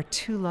our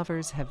two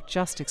lovers have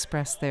just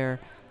expressed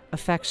their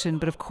affection,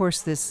 but of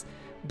course this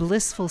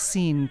blissful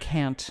scene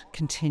can't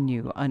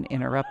continue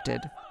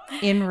uninterrupted.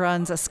 In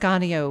runs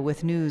Ascanio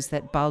with news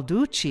that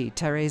Balducci,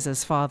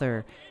 Teresa's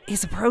father,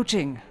 is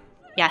approaching.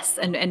 Yes,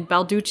 and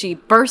Balducci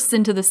bursts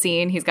into the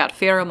scene. He's got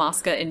Fiera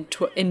Mosca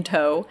in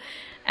tow,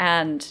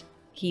 and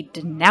he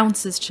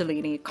denounces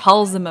Cellini,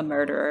 calls him a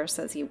murderer,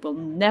 says he will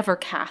never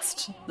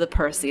cast the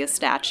Perseus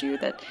statue,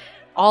 that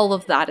all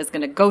of that is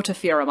going to go to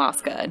Fiera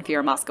Mosca, and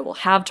Fiera Mosca will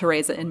have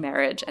Teresa in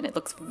marriage, and it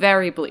looks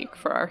very bleak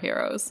for our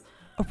heroes.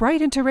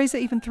 Right, and Teresa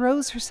even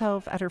throws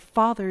herself at her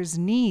father's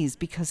knees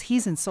because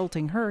he's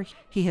insulting her.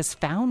 He has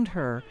found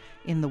her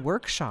in the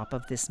workshop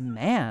of this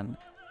man.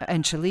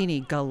 And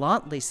Cellini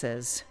gallantly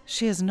says,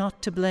 she is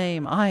not to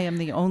blame. I am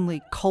the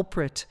only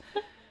culprit.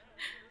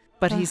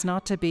 But he's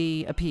not to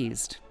be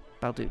appeased,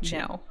 Balducci.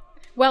 No.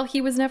 Well,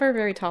 he was never a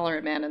very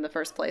tolerant man in the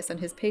first place,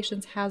 and his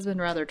patience has been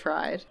rather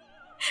tried.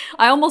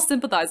 I almost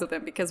sympathize with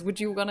him, because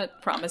would you want to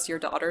promise your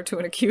daughter to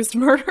an accused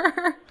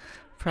murderer?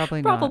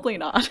 Probably not. Probably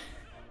not.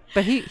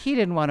 But he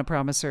didn't want to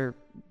promise her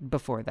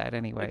before that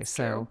anyway. That's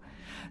so true.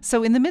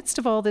 So in the midst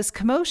of all this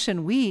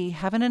commotion, we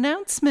have an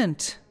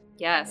announcement.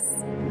 Yes.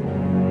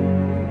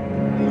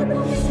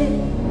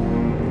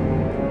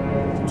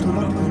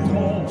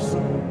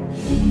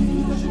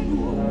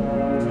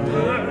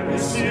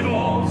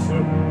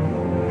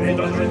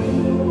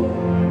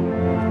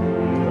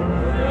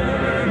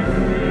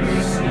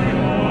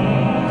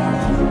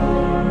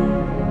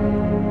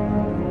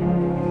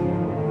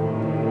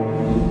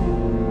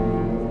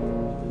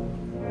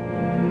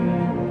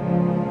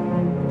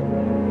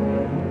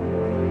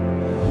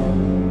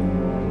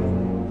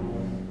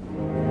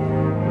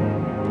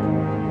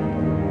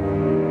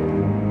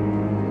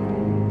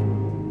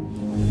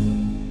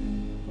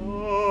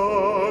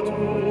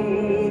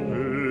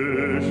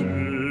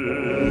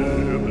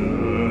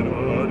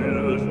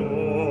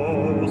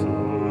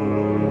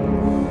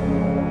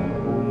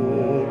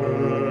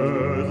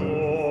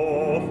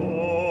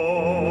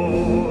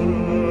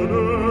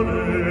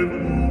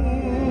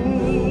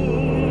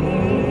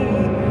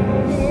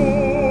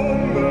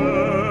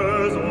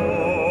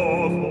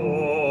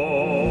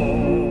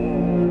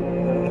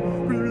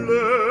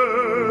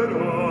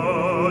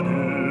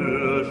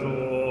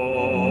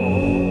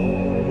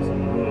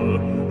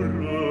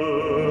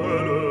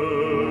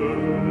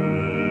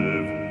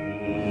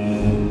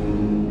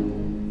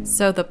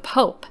 So the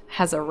Pope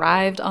has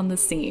arrived on the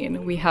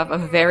scene. We have a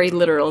very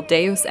literal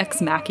deus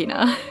ex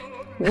machina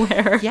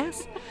where...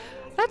 Yes.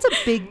 That's a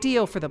big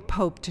deal for the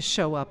Pope to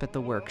show up at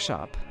the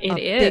workshop. It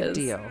is. is. Big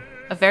deal.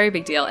 A very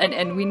big deal.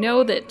 And we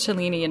know that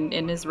Cellini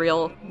in his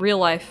real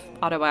life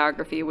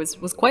autobiography was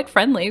quite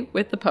friendly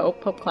with the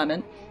Pope, Pope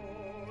Clement,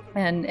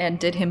 and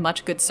did him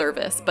much good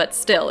service. But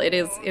still, it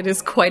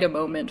is quite a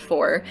moment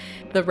for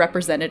the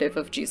representative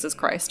of Jesus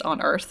Christ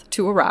on earth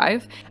to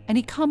arrive. And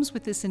he comes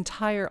with this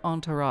entire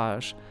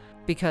entourage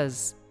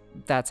because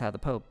that's how the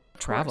Pope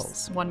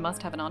travels. One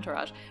must have an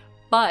entourage.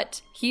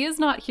 But he is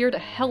not here to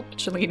help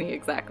Cellini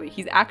exactly.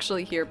 He's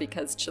actually here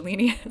because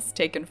Cellini has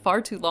taken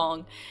far too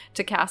long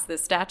to cast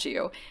this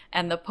statue.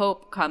 And the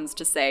Pope comes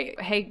to say,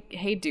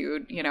 hey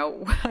dude,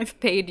 I've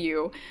paid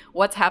you.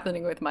 What's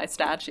happening with my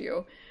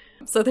statue?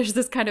 So there's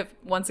this kind of,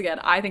 once again,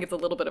 I think it's a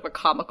little bit of a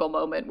comical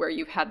moment where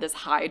you've had this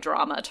high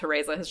drama.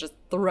 Teresa has just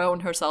thrown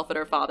herself at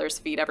her father's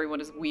feet.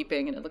 Everyone is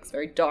weeping and it looks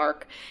very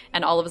dark.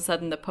 And all of a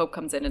sudden the Pope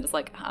comes in and is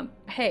like,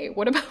 hey,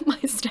 what about my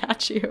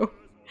statue?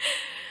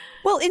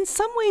 Well, in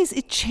some ways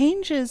it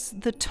changes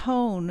the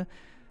tone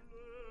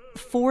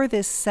for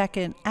this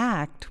second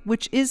act,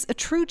 which is a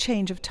true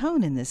change of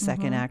tone in this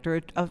second act,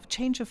 or a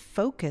change of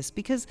focus,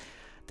 because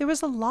there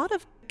was a lot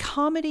of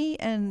comedy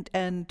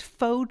and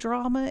faux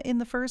drama in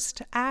the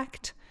first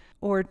act,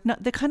 or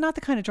not the kind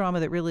of drama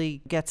that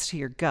really gets to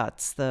your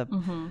guts.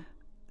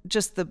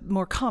 Just the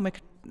more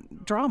comic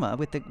drama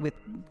with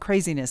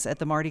craziness at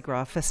the Mardi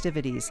Gras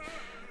festivities.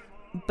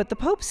 But the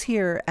Pope's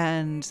here,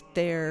 and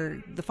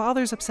the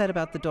father's upset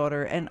about the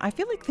daughter, and I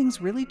feel like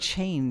things really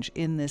change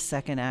in this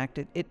second act.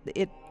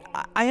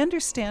 I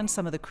understand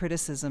some of the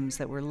criticisms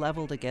that were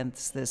leveled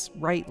against this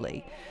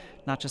rightly.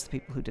 Not just the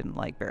people who didn't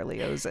like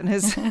Berlioz and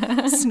his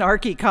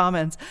snarky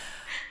comments,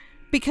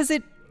 because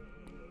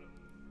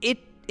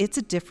it's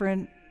a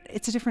different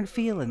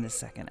feel in this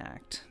second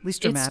act, at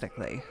least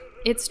dramatically.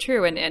 It's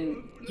true,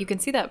 and you can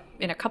see that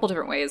in a couple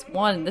different ways.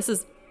 One, this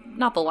is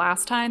not the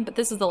last time, but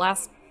this is the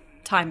last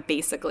time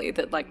basically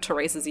that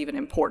Teresa's even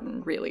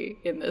important really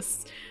in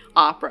this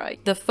opera.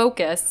 The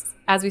focus,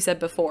 as we said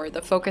before,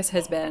 the focus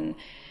has been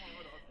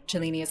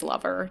Cellini as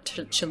lover,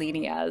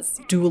 Cellini as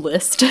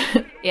duelist,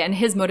 and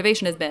his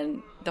motivation has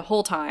been the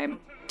whole time,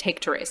 take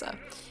Teresa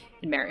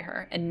and marry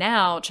her. And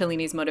now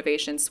Cellini's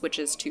motivation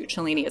switches to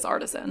Cellini as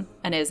artisan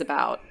and is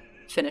about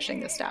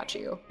finishing the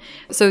statue.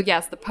 So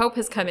yes, the Pope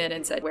has come in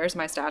and said, where's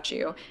my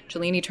statue?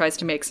 Cellini tries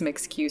to make some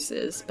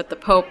excuses, but the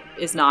Pope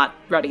is not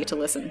ready to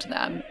listen to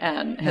them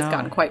and has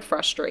gotten quite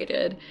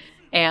frustrated.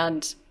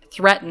 And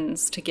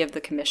threatens to give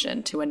the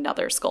commission to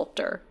another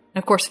sculptor.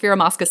 And of course,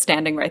 Fieramosca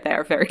standing right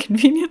there very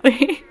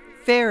conveniently.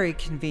 Very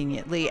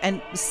conveniently.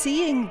 And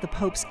seeing the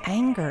Pope's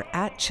anger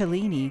at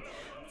Cellini,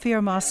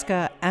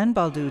 Fieramosca and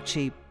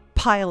Balducci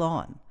pile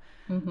on.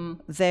 Mm-hmm.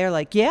 They're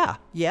like, yeah,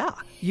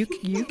 you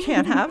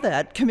can't have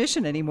that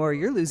commission anymore.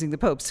 You're losing the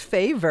Pope's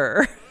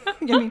favor.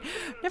 I mean,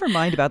 never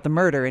mind about the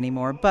murder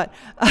anymore. But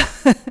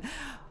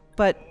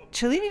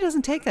Cellini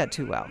doesn't take that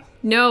too well.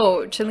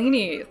 No,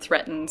 Cellini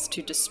threatens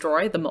to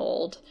destroy the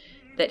mold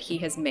that he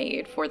has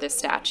made for this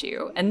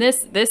statue. And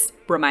this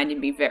reminded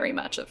me very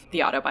much of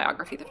the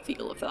autobiography, the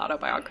feel of the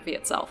autobiography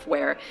itself,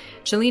 where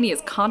Cellini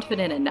is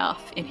confident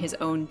enough in his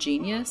own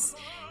genius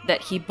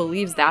that he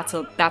believes that's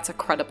a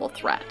credible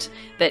threat,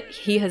 that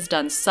he has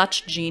done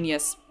such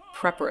genius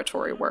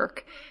preparatory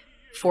work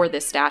for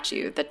this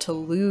statue that to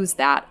lose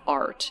that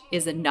art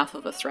is enough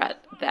of a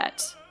threat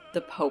that the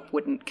Pope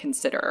wouldn't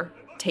consider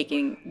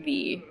taking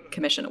the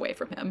commission away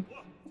from him.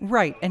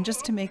 Right, and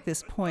just to make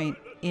this point,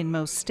 in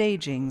most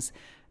stagings,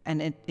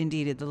 and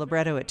indeed in the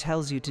libretto it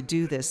tells you to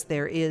do this,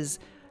 there is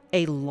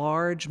a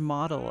large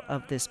model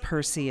of this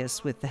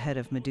Perseus with the head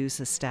of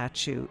Medusa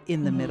statue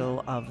in the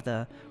middle of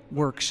the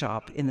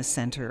workshop in the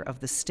center of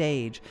the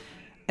stage.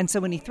 And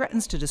so when he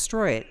threatens to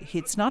destroy it,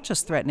 it's not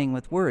just threatening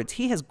with words.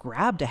 He has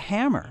grabbed a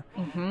hammer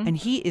and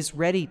he is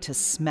ready to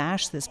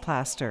smash this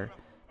plaster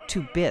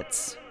to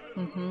bits.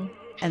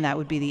 And that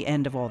would be the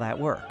end of all that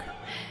work.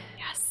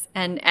 Yes,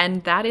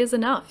 and that is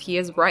enough. He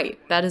is right.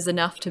 That is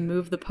enough to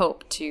move the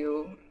Pope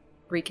to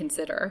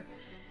reconsider.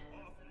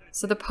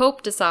 So the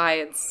Pope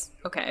decides,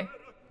 okay,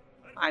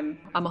 I'm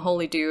a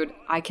holy dude.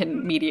 I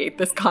can mediate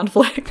this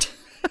conflict.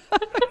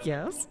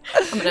 Yes.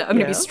 I'm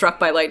gonna be struck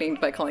by lightning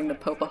by calling the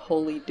Pope a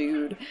holy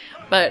dude.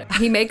 But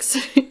he makes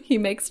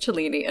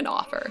Cellini an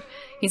offer.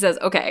 He says,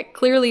 okay,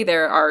 clearly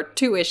there are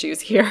two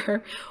issues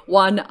here.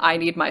 One, I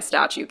need my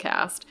statue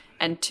cast.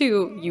 And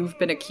two, you've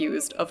been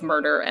accused of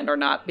murder and are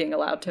not being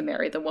allowed to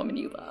marry the woman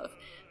you love.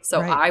 So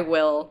right. I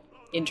will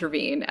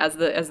intervene as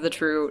the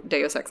true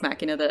Deus Ex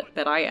Machina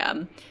that I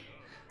am.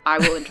 I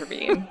will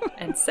intervene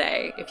and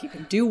say, if you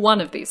can do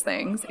one of these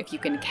things, if you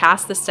can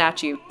cast the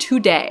statue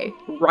today,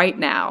 right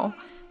now,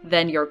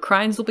 then your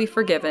crimes will be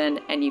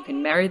forgiven and you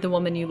can marry the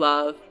woman you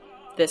love.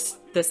 This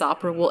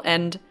opera will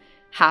end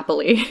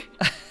happily.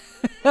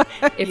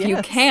 If you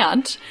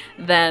can't,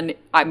 then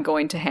I'm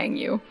going to hang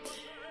you.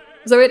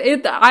 So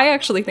I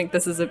actually think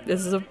this is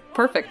a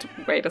perfect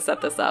way to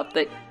set this up,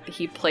 that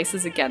he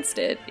places against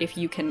it. If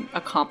you can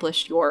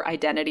accomplish your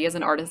identity as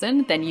an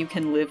artisan, then you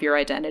can live your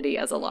identity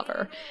as a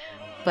lover.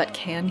 But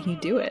can he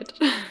do it?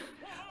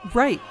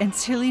 Right. And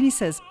Cellini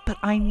says, but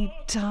I need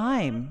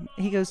time.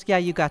 He goes, yeah,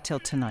 you got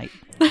till tonight,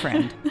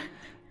 friend.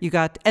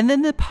 And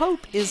then the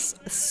Pope is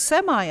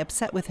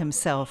semi-upset with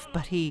himself,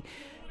 but he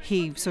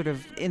sort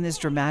of, in this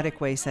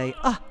dramatic way, say,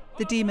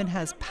 the demon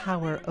has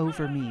power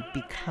over me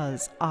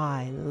because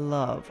I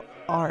love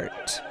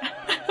art.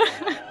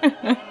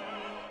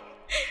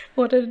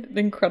 What an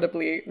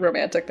incredibly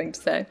romantic thing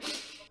to say.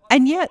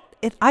 And yet,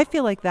 I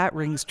feel like that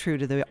rings true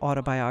to the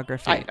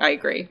autobiography. I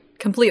agree.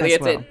 Completely.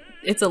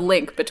 It's a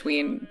link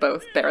between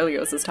both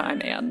Berlioz's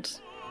time and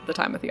the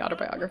time of the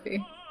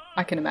autobiography.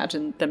 I can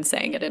imagine them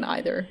saying it in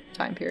either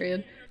time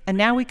period. And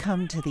now we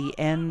come to the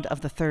end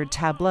of the third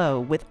tableau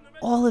with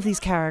all of these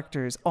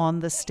characters on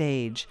the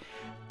stage.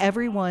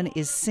 Everyone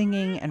is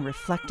singing and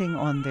reflecting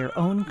on their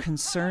own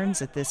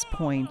concerns at this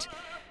point.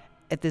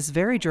 At this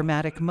very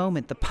dramatic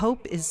moment, the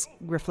Pope is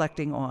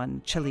reflecting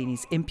on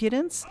Cellini's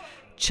impudence.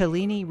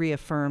 Cellini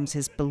reaffirms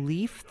his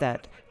belief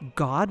that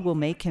God will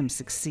make him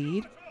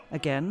succeed.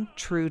 Again,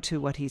 true to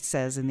what he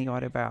says in the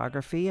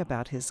autobiography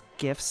about his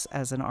gifts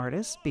as an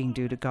artist being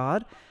due to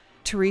God.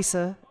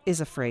 Teresa is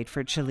afraid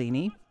for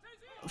Cellini.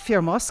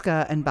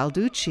 Fieramosca and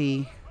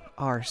Balducci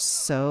are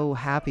so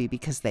happy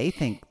because they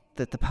think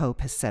that the Pope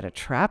has set a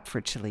trap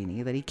for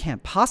Cellini, that he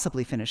can't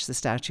possibly finish the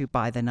statue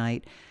by the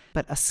night.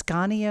 But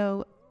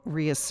Ascanio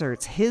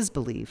reasserts his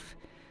belief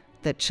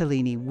that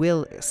Cellini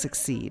will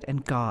succeed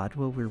and God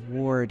will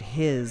reward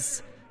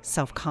his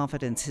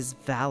self-confidence, his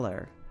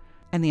valor.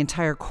 And the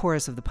entire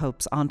chorus of the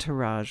Pope's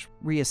entourage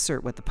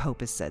reassert what the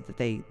Pope has said, that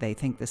they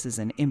think this is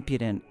an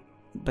impudent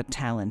but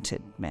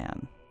talented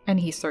man.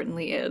 And he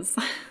certainly is.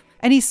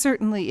 And he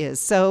certainly is.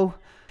 So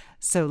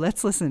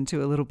let's listen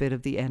to a little bit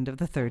of the end of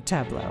the third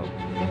tableau.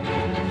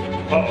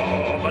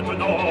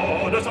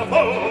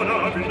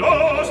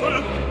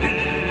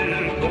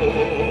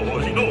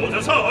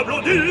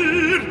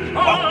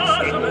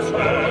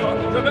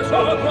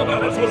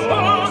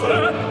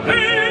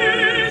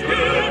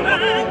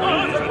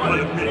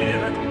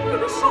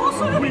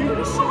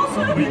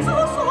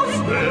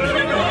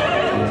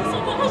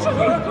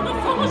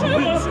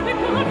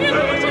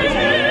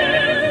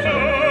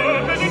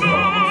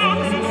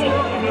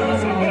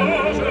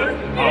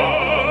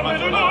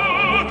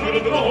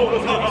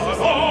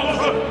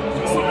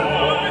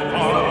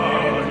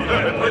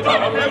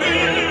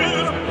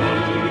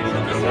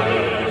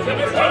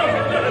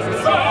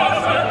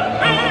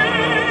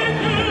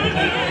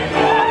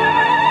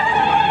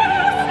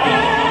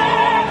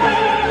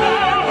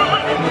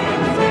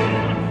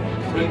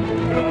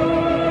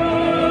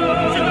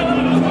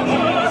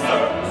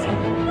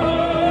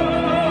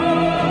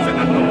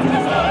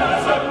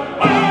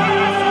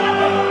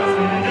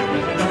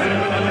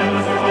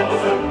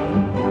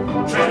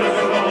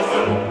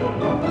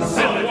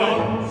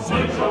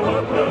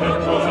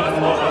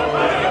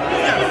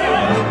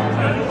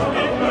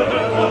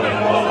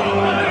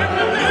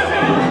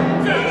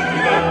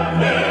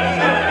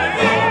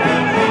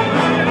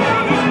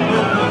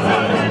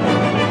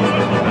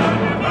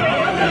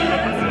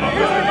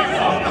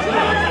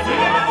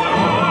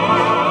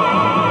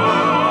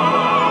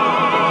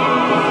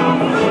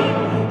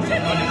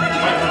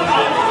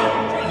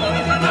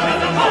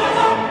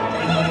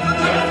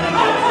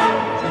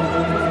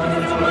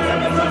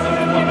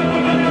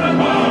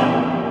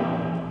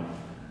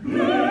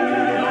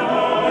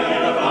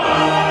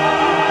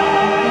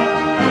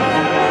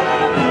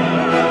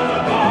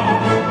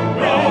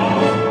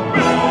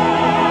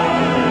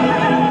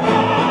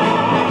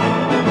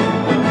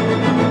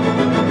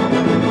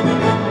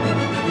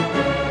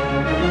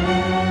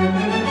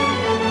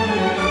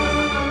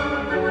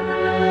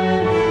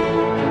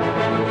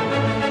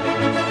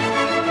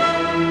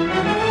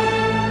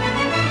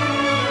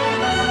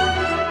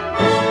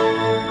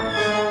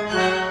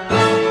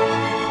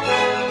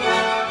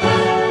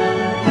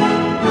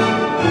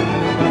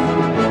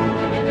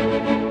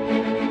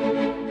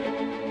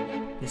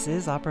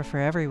 Opera for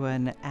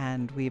Everyone,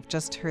 and we've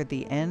just heard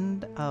the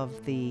end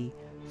of the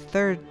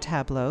third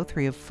tableau,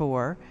 3 of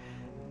 4,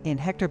 in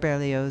Hector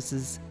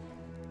Berlioz's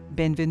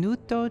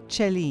Benvenuto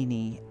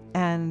Cellini.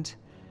 And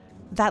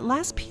that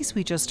last piece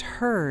we just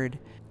heard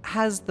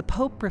has the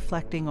Pope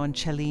reflecting on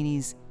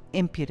Cellini's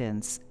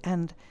impudence.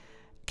 And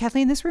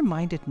Kathleen, this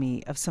reminded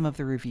me of some of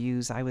the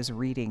reviews I was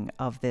reading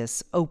of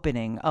this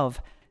opening of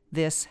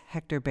this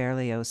Hector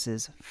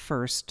Berlioz's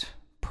first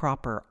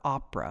proper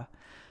opera.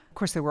 Of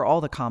course, there were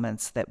all the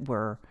comments that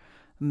were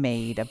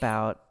made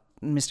about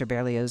Mr.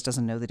 Berlioz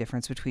doesn't know the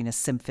difference between a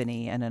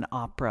symphony and an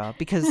opera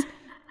because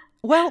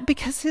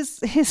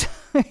his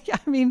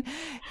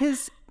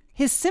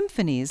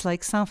symphonies,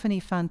 like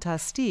Symphonie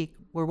Fantastique,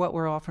 were what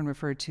were often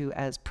referred to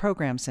as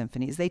program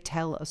symphonies. They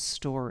tell a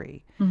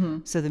story.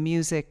 Mm-hmm. So the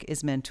music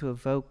is meant to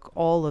evoke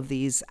all of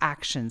these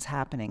actions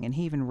happening, and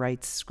he even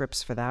writes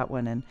scripts for that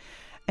one.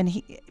 And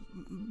he,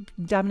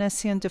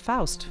 Damnation de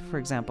Faust, for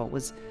example,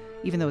 was,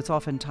 even though it's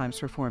oftentimes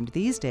performed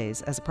these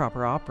days as a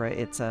proper opera,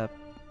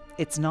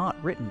 it's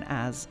not written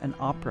as an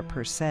opera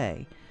per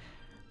se.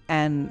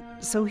 And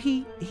so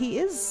he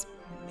is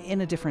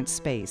in a different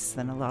space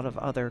than a lot of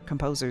other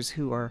composers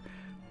who are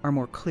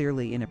more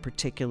clearly in a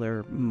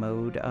particular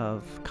mode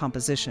of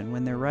composition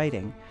when they're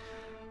writing.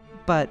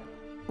 But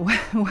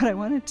what I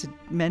wanted to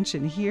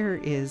mention here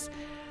is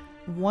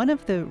one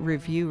of the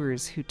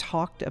reviewers who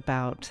talked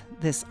about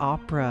this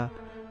opera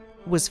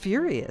was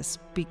furious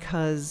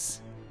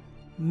because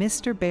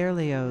Mr.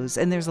 Berlioz,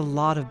 and there's a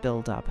lot of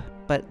build-up,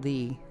 but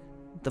the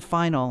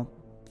final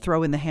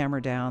throw in the hammer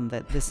down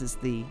that this is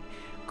the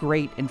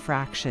great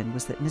infraction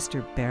was that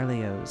Mr.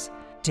 Berlioz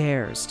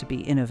dares to be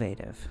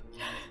innovative.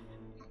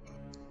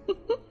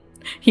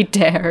 He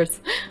dares.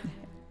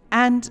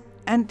 And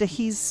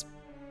he's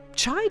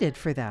chided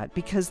for that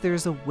because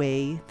there's a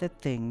way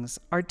that things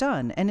are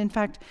done. And in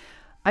fact,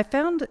 I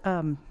found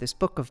this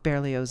book of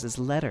Berlioz's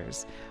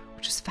letters,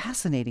 which is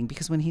fascinating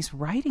because when he's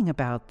writing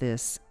about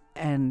this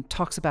and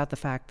talks about the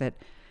fact that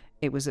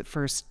it was at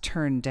first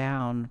turned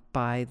down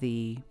by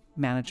the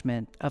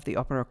management of the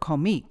Opéra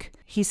Comique,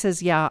 he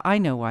says, yeah, I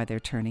know why they're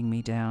turning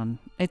me down.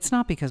 It's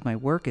not because my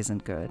work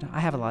isn't good. I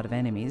have a lot of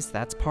enemies.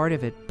 That's part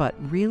of it. But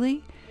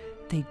really,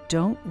 they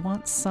don't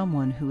want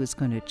someone who is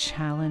going to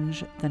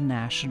challenge the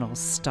national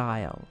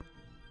style.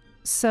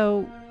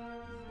 So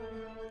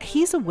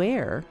he's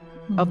aware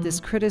of this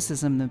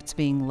criticism that's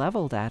being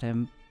leveled at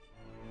him.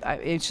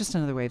 It's just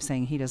another way of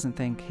saying he doesn't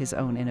think his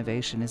own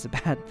innovation is a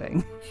bad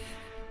thing.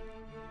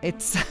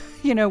 It's,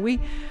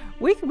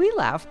 we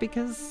laugh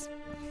because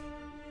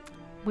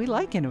we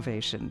like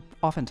innovation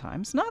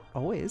oftentimes, not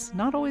always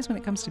when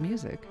it comes to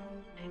music.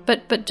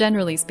 But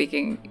generally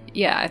speaking,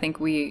 yeah, I think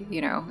we,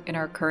 in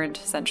our current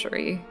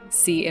century,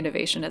 see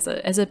innovation as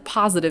a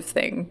positive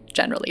thing.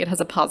 Generally, it has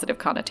a positive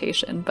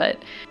connotation. But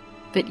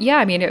yeah,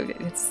 I mean,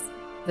 it's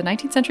the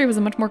 19th century was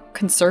a much more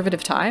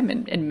conservative time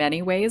in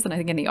many ways, and I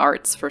think in the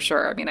arts for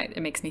sure. I mean,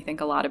 it makes me think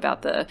a lot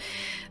about the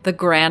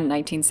grand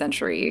 19th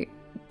century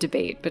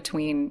debate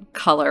between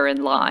color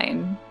and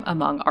line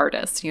among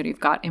artists. You've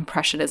got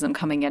Impressionism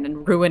coming in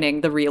and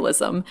ruining the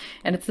realism,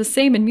 and it's the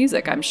same in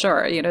music. I'm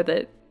sure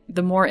that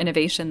the more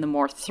innovation, the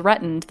more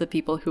threatened the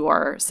people who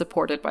are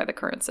supported by the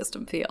current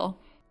system feel.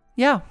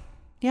 Yeah.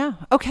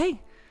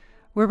 Okay,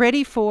 we're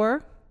ready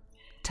for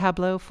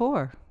Tableau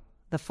 4,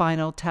 the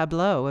final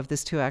tableau of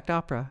this 2-act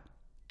opera.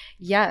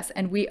 Yes,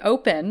 and we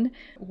open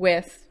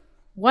with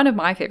one of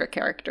my favorite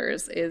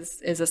characters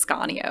is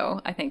Ascanio.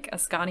 I think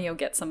Ascanio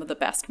gets some of the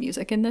best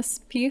music in this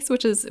piece,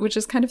 which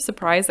is kind of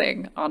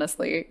surprising,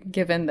 honestly,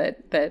 given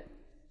that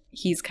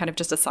he's kind of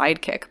just a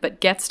sidekick,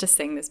 but gets to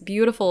sing this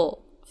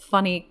beautiful,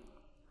 funny,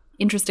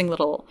 interesting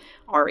little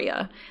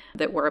aria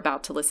that we're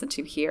about to listen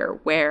to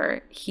here,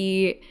 where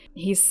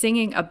he's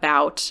singing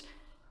about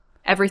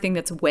everything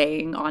that's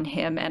weighing on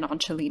him and on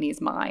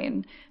Cellini's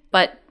mind,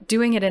 but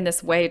doing it in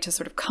this way to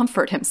sort of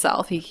comfort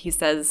himself. He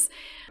says,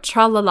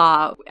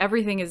 tra-la-la,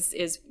 everything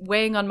is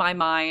weighing on my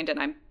mind and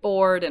I'm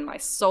bored and my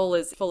soul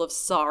is full of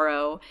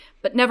sorrow,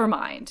 but never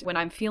mind. When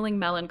I'm feeling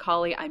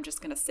melancholy, I'm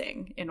just going to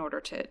sing in order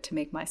to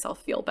make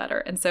myself feel better.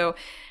 And so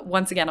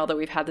once again, although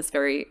we've had this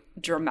very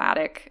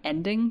dramatic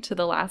ending to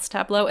the last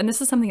tableau, and this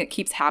is something that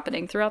keeps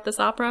happening throughout this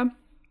opera,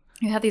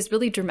 you have these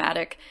really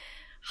dramatic,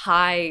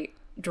 high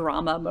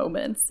drama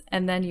moments,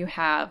 and then you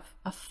have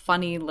a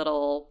funny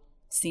little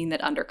scene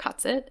that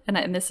undercuts it.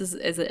 And this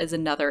is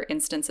another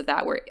instance of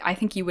that, where I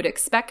think you would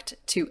expect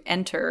to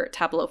enter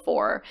Tableau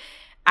 4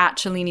 at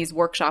Cellini's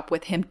workshop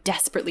with him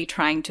desperately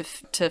trying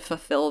to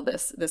fulfill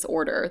this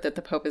order that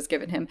the Pope has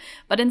given him.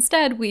 But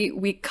instead,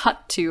 we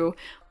cut to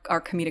our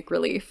comedic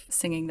relief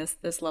singing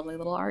this lovely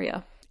little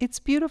aria. It's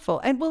beautiful.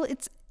 And well,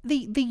 it's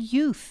the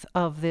youth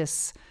of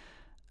this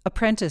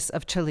apprentice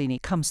of Cellini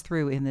comes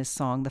through in this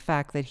song, the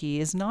fact that he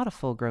is not a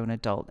full-grown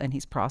adult and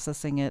he's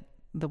processing it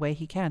the way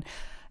he can.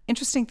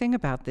 Interesting thing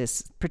about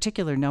this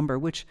particular number,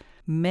 which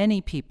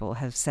many people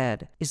have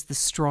said is the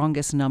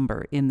strongest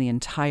number in the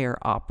entire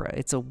opera.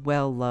 It's a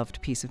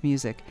well-loved piece of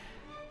music.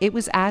 It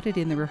was added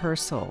in the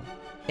rehearsal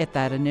at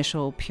that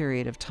initial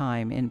period of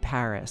time in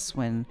Paris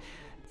when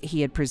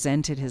he had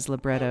presented his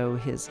libretto,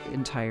 his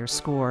entire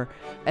score,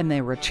 and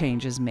there were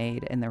changes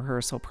made in the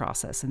rehearsal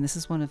process. And this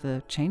is one of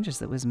the changes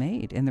that was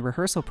made in the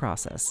rehearsal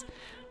process.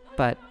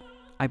 But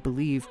I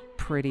believe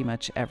pretty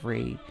much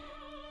every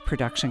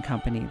production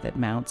company that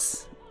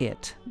mounts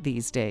it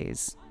these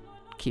days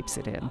keeps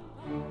it in.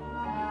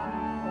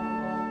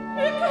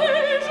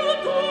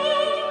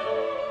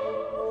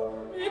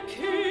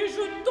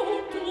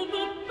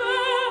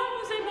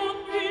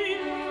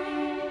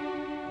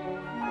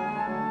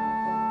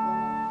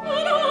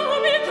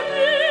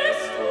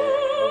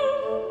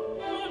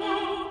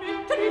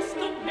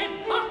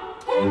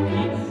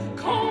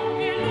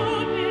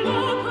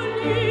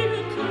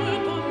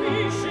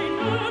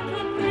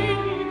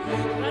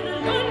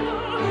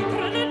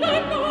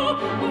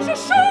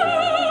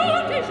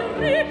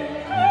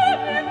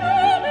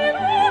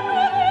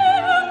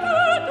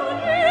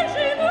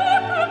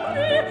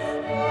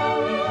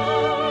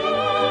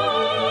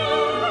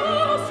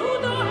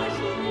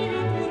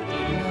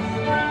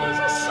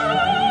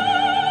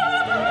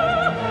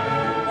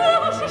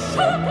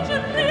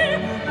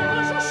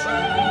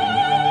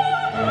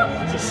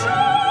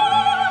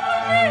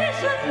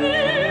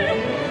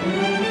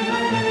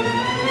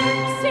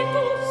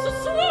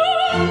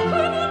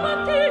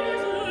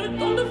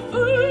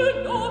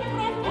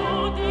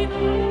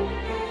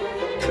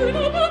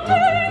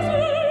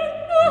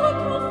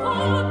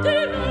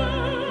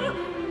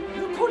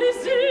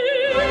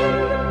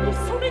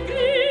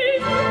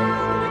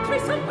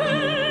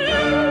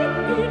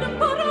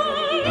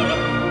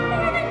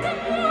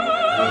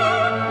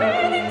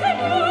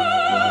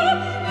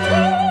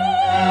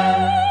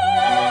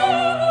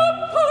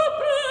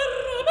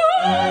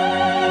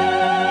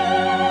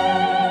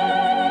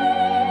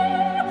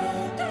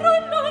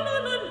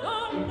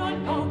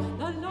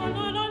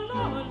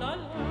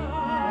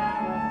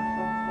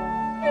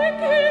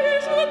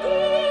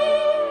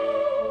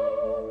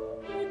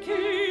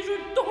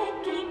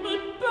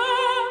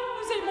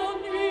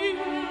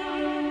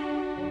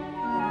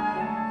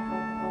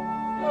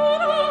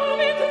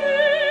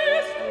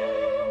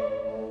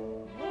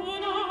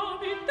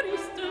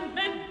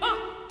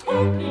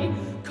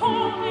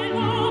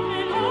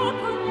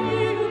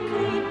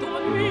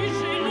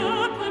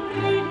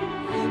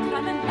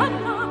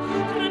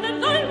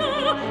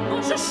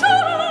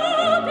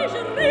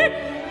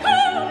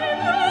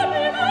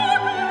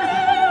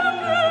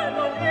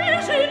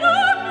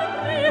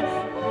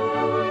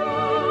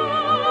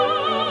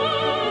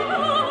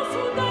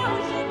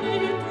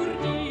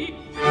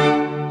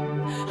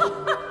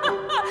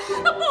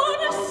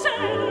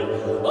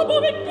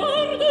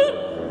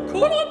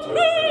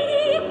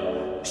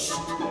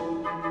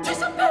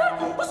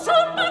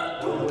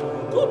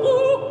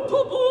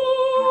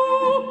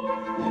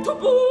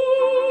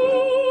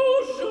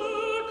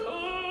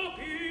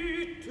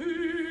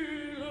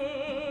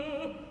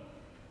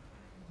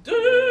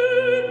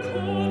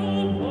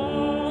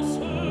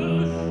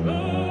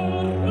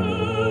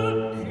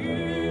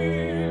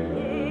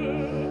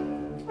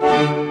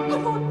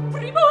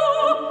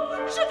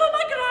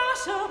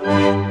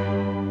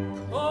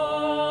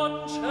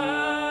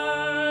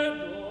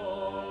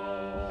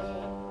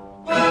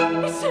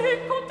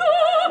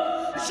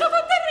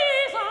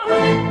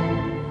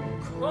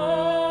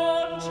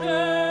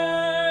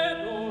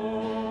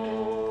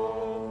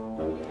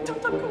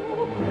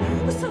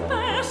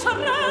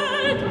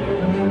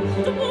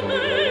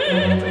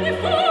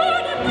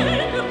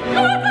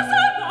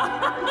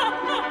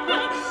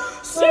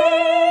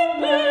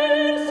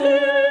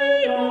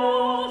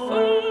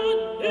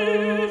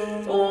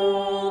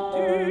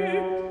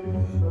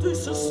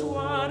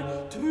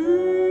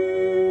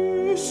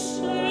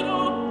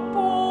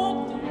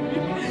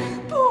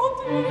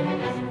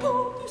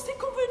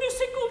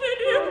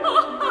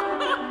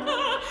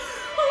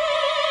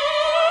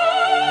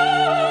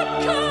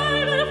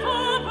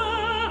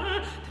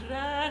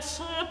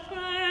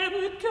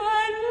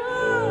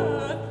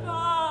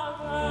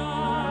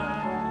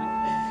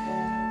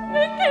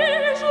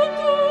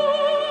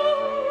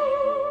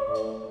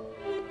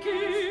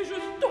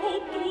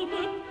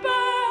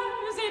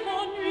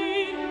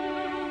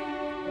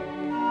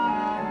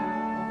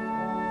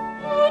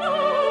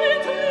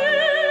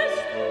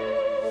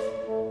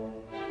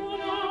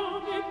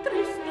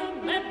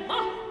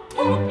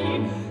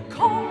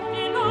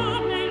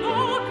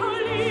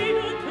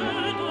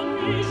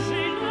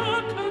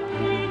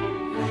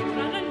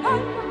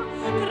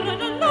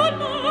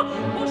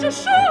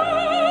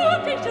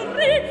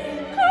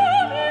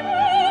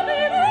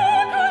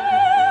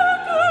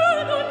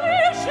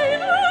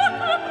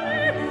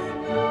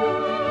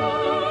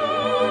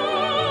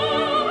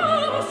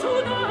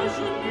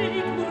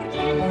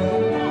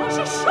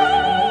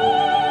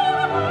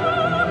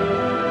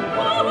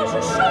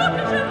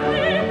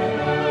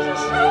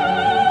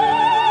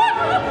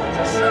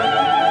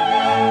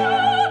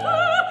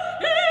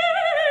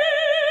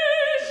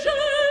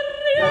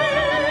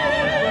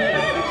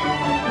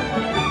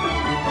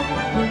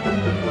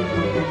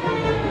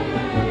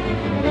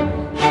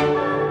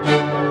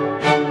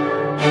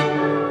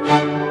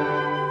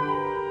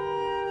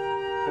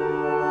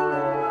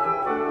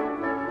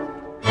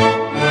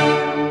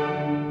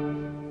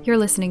 You're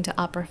listening to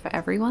Opera for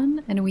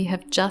Everyone, and we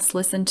have just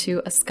listened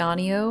to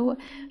Ascanio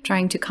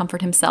trying to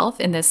comfort himself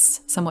in this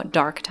somewhat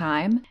dark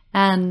time.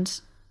 And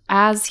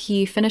as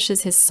he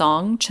finishes his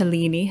song,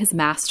 Cellini, his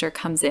master,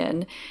 comes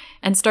in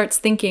and starts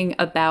thinking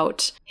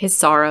about his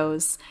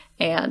sorrows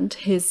and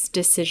his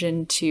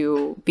decision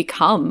to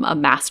become a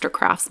master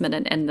craftsman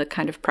and the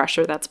kind of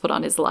pressure that's put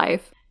on his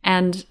life.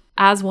 And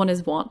as one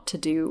is wont to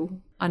do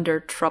under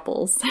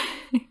troubles,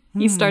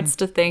 he starts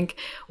to think,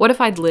 what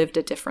if I'd lived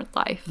a different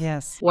life?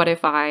 Yes. What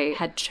if I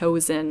had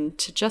chosen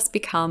to just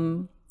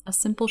become a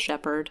simple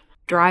shepherd,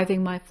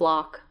 driving my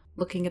flock,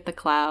 looking at the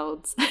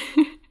clouds?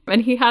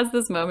 And he has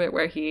this moment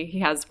where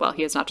he has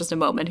not just a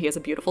moment, he has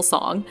a beautiful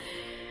song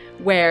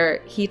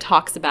where he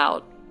talks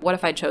about, what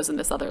if I'd chosen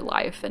this other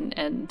life?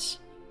 And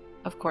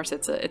of course,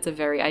 it's a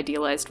very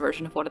idealized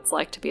version of what it's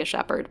like to be a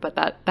shepherd, but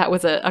that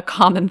was a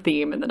common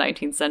theme in the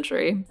 19th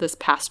century, this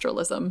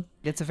pastoralism.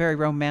 It's a very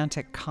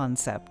romantic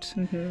concept,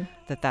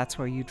 that's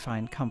where you'd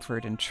find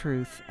comfort and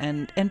truth.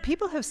 And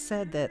people have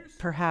said that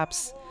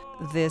perhaps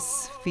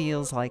this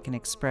feels like an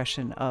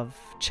expression of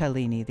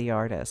Cellini, the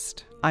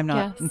artist. I'm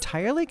not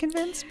entirely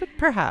convinced, but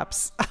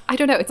perhaps. I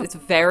don't know. It's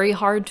very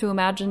hard to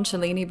imagine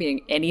Cellini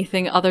being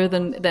anything other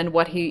than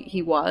what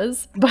he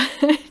was, but...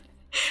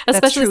 Especially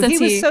That's true. Since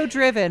he was so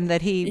driven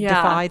that he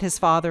defied his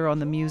father on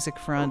the music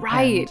front.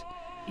 Right.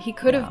 He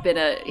could have been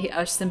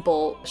a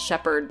simple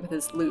shepherd with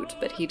his lute,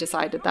 but he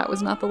decided that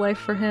was not the life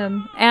for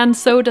him. And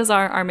so does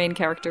our main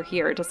character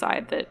here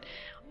decide that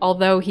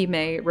although he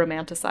may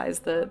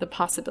romanticize the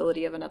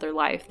possibility of another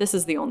life, this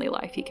is the only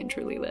life he can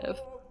truly live.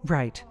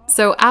 Right.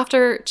 So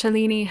after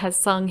Cellini has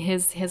sung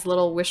his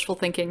little wishful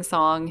thinking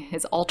song,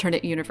 his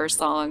alternate universe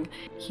song,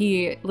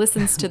 he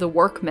listens to the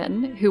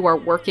workmen who are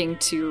working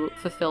to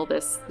fulfill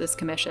this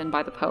commission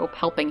by the Pope,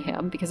 helping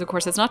him. Because, of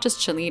course, it's not just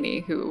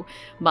Cellini who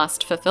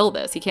must fulfill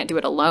this. He can't do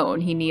it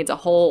alone. He needs a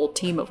whole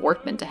team of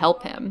workmen to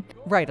help him.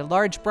 Right. A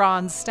large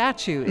bronze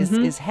statue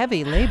is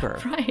heavy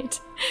labor. Right.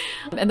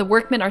 And the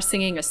workmen are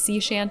singing a sea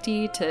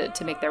shanty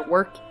to make their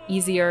work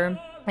easier.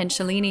 And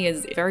Cellini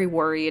is very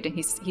worried, and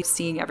he's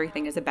seeing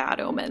everything as a bad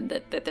omen,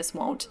 that this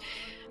won't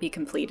be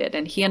completed.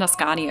 And he and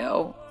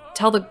Ascanio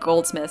tell the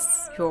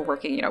goldsmiths who are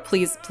working,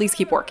 please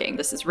keep working.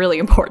 This is really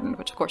important,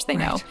 which of course they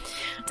know.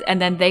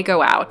 And then they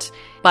go out.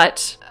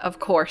 But of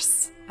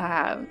course,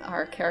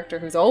 our character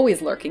who's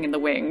always lurking in the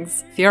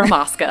wings,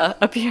 Fieramosca,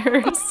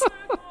 appears.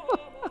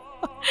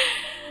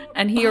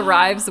 And he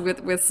arrives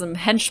with some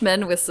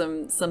henchmen, with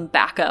some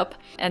backup,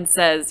 and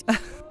says...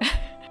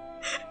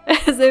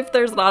 As if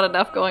there's not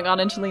enough going on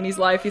in Cellini's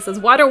life, he says,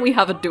 why don't we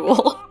have a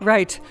duel?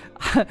 Right.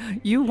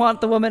 You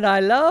want the woman I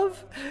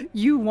love?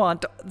 You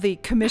want the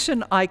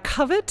commission I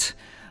covet?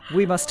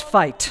 We must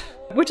fight.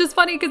 Which is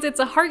funny because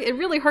it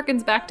really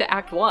harkens back to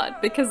Act 1,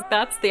 because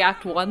that's the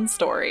Act 1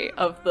 story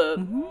of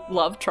the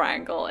love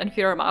triangle. And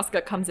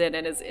Fieramosca comes in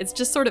and it's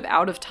just sort of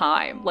out of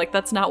time. Like,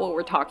 that's not what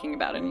we're talking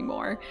about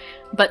anymore.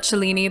 But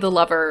Cellini, the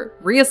lover,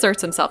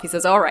 reasserts himself. He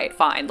says, all right,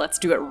 fine, let's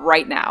do it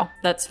right now.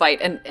 Let's fight.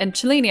 And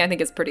Cellini, I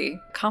think, is pretty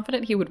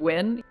confident he would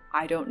win.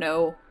 I don't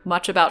know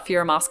much about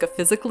Fieramosca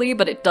physically,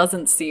 but it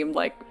doesn't seem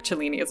like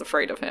Cellini is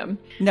afraid of him.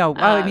 No,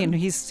 I mean,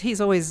 he's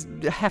always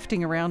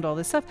hefting around all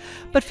this stuff.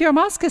 But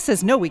Fieramosca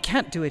says, no, we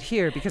can't do it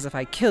here, because if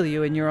I kill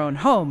you in your own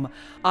home,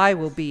 I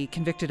will be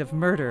convicted of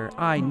murder.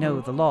 I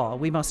know the law.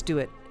 We must do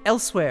it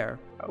elsewhere.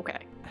 Okay.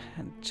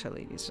 And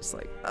Cellini's just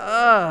like,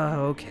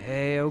 oh,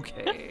 okay.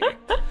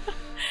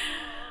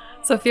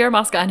 So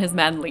Fieramosca and his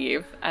men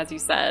leave, as you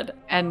said.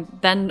 And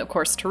then, of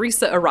course,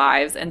 Teresa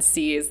arrives and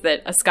sees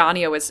that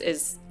Ascanio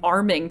is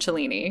arming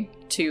Cellini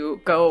to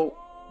go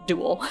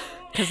duel.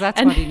 Because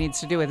that's what he needs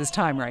to do with his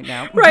time right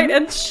now. Right,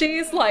 and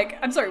she's like,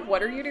 I'm sorry,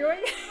 what are you doing?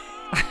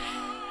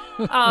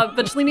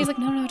 But Cellini's like,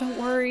 no, don't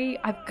worry.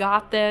 I've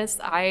got this.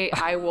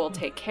 I will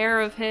take care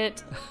of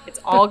it. It's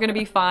all going to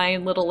be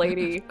fine, little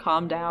lady.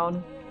 Calm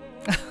down.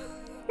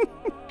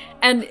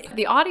 And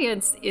the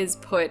audience is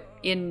put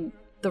in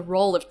the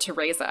role of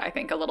Teresa, I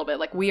think, a little bit.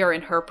 Like, we are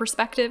in her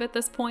perspective at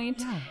this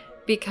point,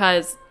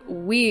 because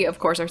we, of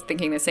course, are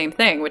thinking the same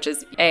thing, which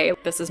is, A,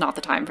 this is not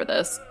the time for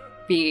this.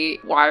 B,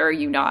 why are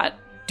you not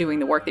doing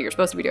the work that you're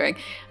supposed to be doing?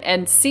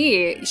 And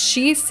C,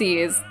 she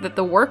sees that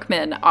the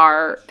workmen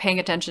are paying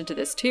attention to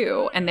this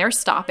too, and they're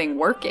stopping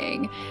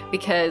working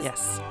because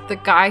the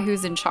guy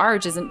who's in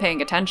charge isn't paying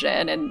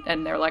attention,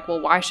 and they're like, well,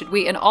 why should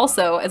we? And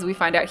also, as we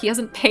find out, he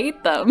hasn't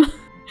paid them.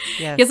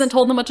 Yes. He hasn't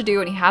told them what to do,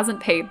 and he hasn't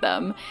paid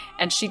them.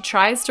 And she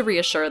tries to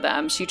reassure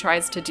them. She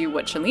tries to do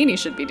what Cellini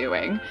should be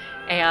doing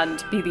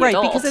and be the adult.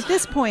 Right, because at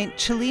this point,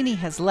 Cellini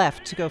has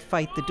left to go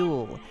fight the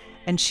duel.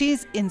 And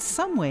she's, in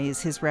some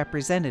ways, his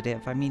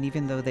representative. I mean,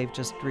 even though they've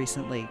just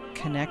recently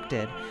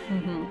connected.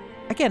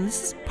 Again,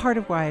 this is part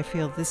of why I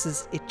feel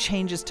it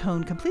changes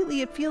tone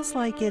completely. It feels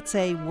like it's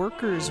a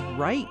workers'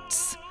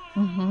 rights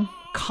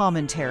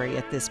commentary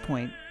at this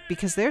point.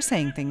 Because they're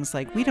saying things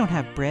like, we don't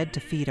have bread to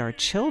feed our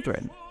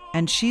children.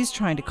 And she's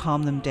trying to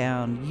calm them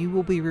down. You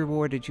will be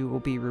rewarded, you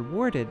will be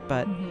rewarded.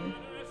 But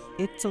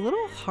it's a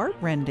little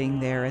heartrending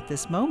there at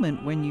this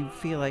moment when you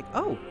feel like,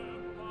 oh,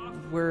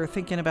 we're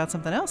thinking about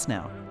something else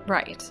now.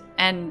 Right.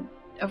 And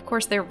of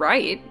course they're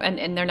right,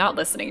 and they're not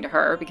listening to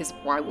her, because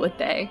why would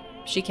they?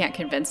 She can't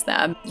convince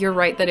them. You're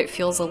right that it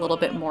feels a little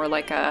bit more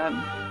like a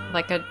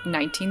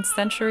 19th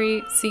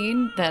century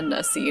scene than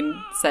a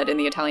scene set in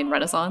the Italian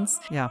Renaissance.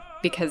 Yeah.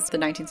 Because the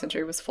 19th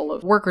century was full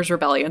of workers'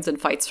 rebellions and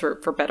fights for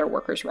better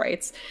workers'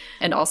 rights,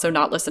 and also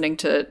not listening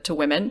to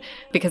women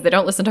because they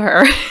don't listen to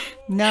her.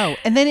 No.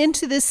 And then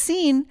into this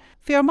scene,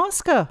 Fiera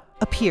Mosca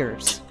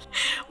appears.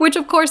 Which,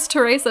 of course,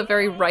 Teresa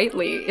very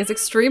rightly is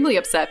extremely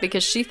upset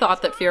because she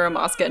thought that Fiera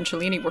Mosca and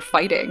Cellini were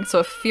fighting. So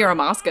if Fiera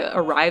Mosca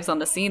arrives on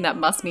the scene, that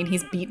must mean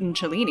he's beaten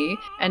Cellini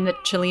and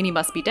that Cellini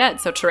must be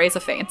dead. So Teresa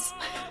faints.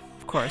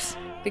 Of course.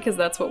 Because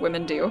that's what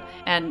women do.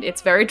 And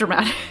it's very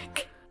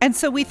dramatic. And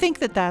so we think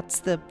that that's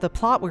the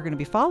plot we're going to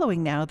be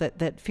following now,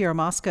 that Fiera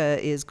Mosca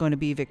is going to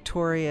be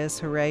victorious,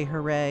 hooray,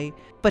 hooray.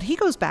 But he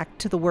goes back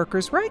to the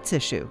workers' rights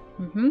issue.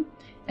 Mm-hmm.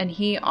 And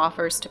he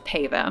offers to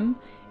pay them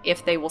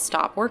if they will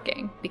stop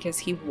working, because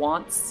he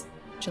wants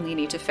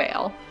Cellini to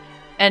fail.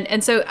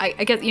 And so I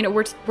guess,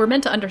 we're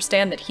meant to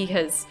understand that he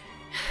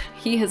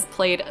has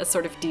played a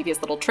sort of devious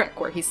little trick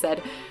where he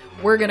said,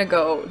 we're going to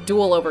go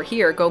duel over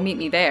here, go meet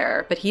me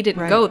there. But he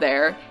didn't go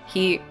there.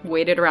 He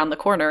waited around the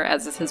corner,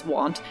 as is his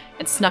wont,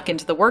 and snuck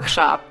into the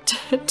workshop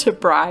to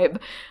bribe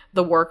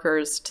the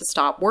workers to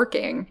stop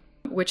working,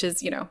 which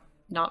is,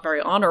 not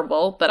very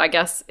honorable, but I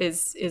guess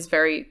is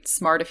very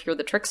smart if you're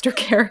the trickster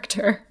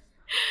character.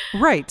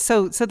 Right.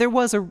 So there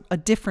was a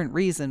different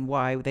reason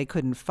why they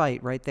couldn't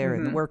fight right there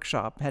in the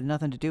workshop. It had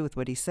nothing to do with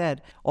what he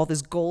said. All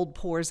this gold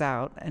pours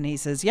out and he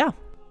says, yeah,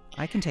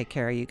 I can take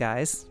care of you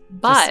guys.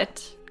 But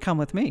just come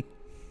with me.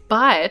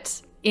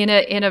 But in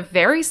a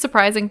very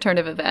surprising turn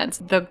of events,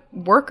 the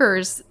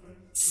workers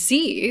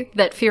see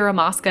that Fiera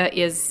Mosca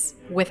is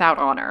without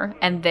honor,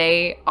 and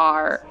they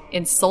are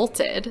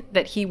insulted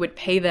that he would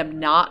pay them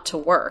not to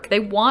work.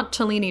 They want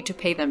Cellini to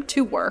pay them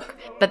to work,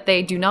 but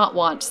they do not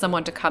want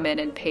someone to come in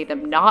and pay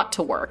them not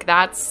to work.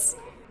 That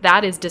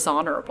is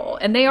dishonorable.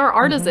 And they are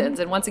artisans.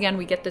 And once again,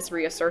 we get this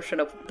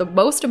reassertion of the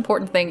most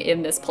important thing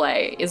in this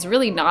play is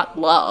really not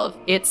love.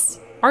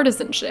 It's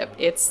artisanship.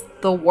 It's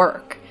the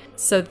work.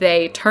 So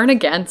they turn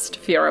against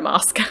Fiera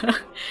Mosca.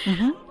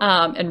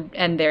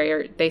 And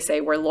they say,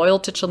 we're loyal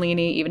to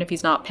Cellini, even if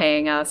he's not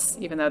paying us,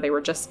 even though they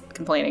were just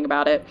complaining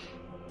about it.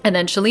 And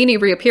then Cellini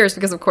reappears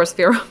because, of course,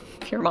 Fiera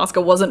Mosca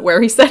wasn't where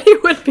he said he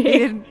would be. He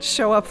didn't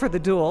show up for the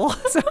duel,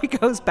 so he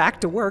goes back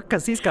to work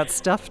because he's got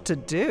stuff to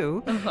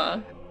do.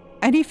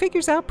 And he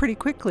figures out pretty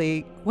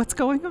quickly what's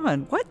going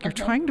on. What? You're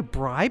trying to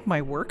bribe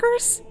my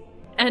workers?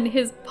 And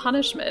his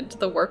punishment,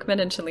 the workmen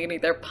and Cellini,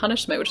 their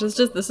punishment, which is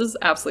this is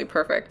absolutely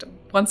perfect.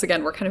 Once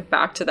again, we're kind of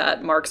back to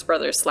that Marx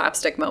Brothers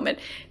slapstick moment.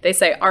 They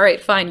say, all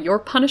right, fine, your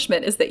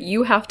punishment is that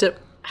you have to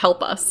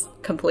help us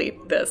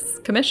complete this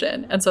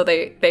commission. And so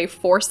they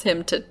force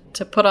him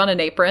to put on an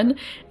apron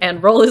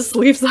and roll his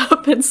sleeves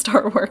up and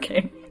start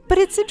working. But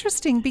it's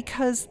interesting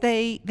because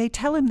they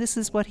tell him this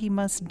is what he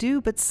must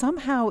do, but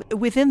somehow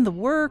within the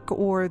work,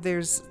 or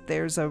there's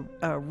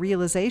a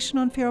realization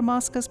on Fiera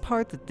Mosca's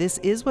part that this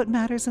is what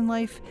matters in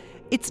life.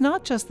 It's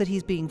not just that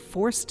he's being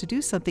forced to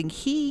do something.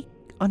 He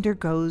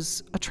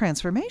undergoes a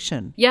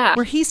transformation. Yeah.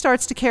 Where he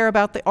starts to care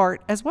about the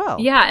art as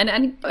well. Yeah,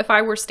 and if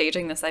I were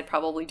staging this, I'd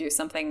probably do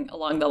something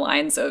along the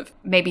lines of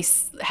maybe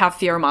have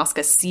Fiera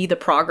Mosca see the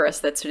progress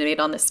that's been made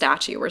on the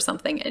statue or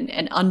something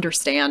and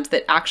understand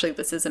that actually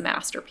this is a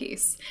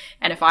masterpiece.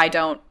 And if I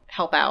don't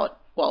help out,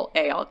 well,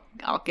 A,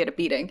 I'll get a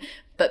beating,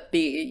 but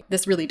B,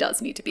 this really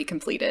does need to be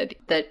completed.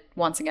 That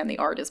once again, the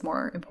art is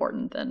more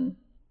important than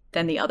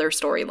the other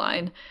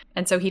storyline.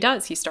 And so he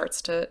does. He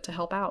starts to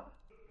help out.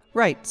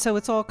 Right. So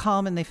it's all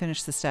calm and they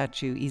finish the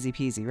statue easy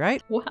peasy,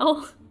 right?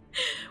 Well,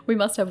 we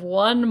must have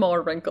one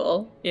more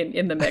wrinkle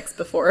in the mix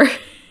before.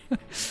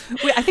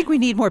 I think we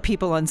need more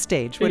people on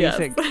stage. What do you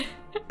think?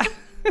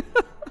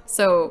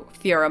 So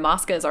Fiera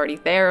Mosca is already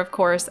there, of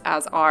course,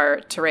 as are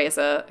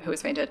Teresa, who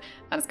has fainted,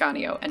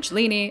 Ascanio, and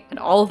Cellini, and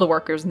all of the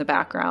workers in the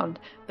background.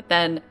 But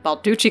then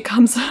Balducci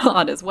comes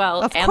on as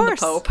well, of and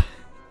course. The Pope.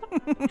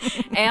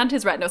 And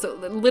his retinue. So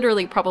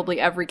literally probably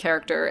every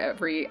character,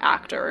 every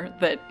actor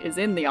that is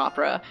in the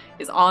opera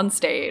is on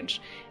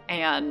stage,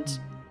 and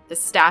the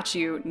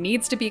statue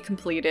needs to be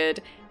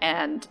completed,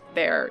 and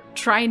they're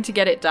trying to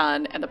get it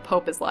done, and the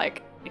Pope is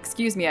like,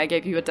 excuse me, I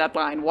gave you a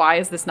deadline. Why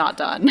is this not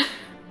done?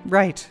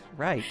 Right.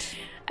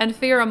 And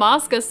Fiera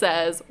Mosca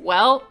says,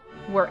 well,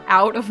 we're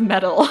out of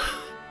metal.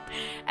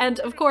 And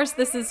of course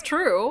this is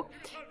true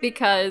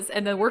because,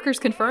 and the workers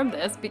confirm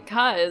this,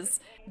 because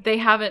they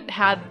haven't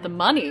had the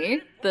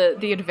money.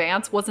 The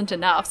advance wasn't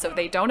enough, so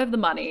they don't have the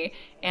money,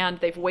 and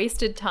they've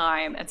wasted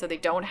time, and so they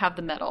don't have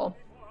the metal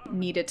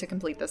needed to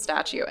complete the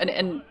statue.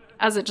 And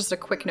as just a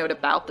quick note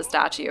about the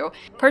statue,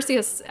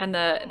 Perseus and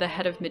the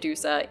head of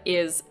Medusa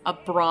is a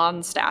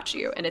bronze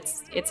statue, and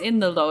it's in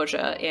the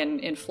Loggia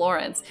in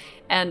Florence,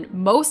 and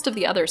most of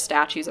the other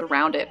statues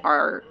around it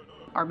are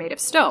made of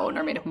stone,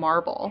 are made of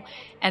marble.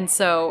 And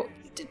so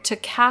to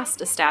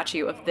cast a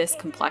statue of this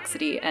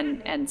complexity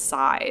and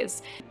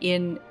size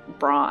in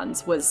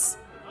bronze was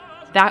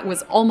that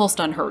was almost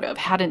unheard of,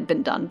 hadn't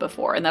been done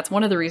before. And that's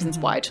one of the reasons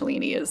why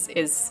Cellini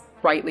is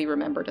rightly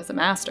remembered as a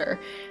master,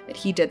 that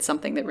he did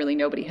something that really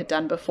nobody had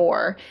done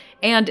before.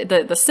 And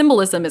the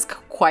symbolism is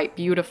quite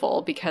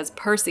beautiful, because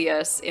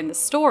Perseus, in the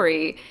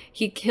story,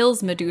 he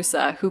kills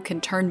Medusa, who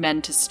can turn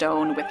men to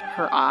stone with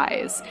her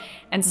eyes.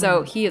 And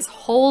so he is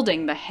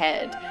holding the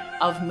head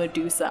of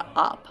Medusa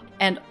up.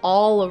 And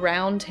all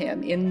around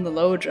him in the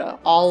loggia,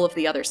 all of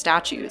the other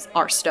statues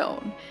are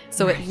stone.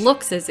 So it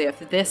looks as if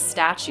this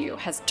statue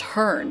has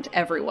turned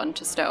everyone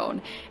to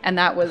stone. And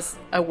that was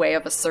a way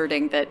of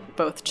asserting that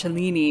both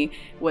Cellini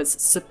was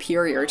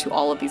superior to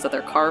all of these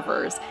other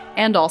carvers,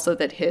 and also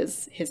that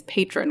his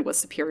patron was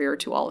superior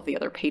to all of the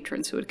other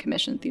patrons who had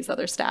commissioned these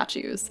other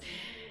statues.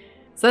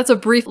 So that's a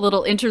brief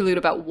little interlude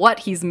about what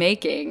he's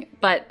making,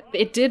 but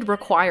it did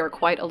require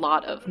quite a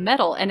lot of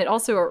metal, and it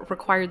also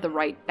required the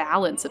right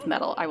balance of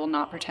metal. I will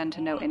not pretend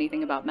to know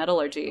anything about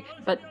metallurgy,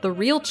 but the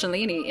real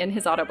Cellini, in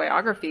his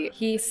autobiography,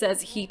 he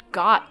says he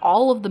got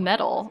all of the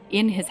metal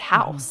in his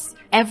house,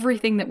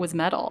 everything that was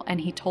metal,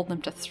 and he told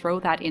them to throw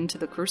that into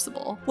the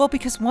crucible. Well,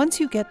 because once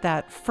you get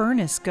that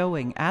furnace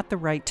going at the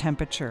right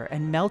temperature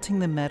and melting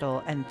the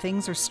metal and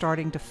things are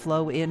starting to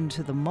flow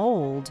into the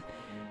mold,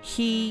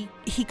 he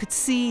could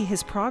see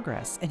his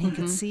progress, and he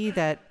could see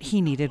that he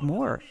needed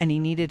more, and he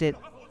needed it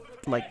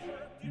like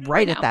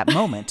right at that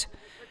moment.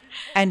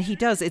 And he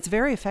does. It's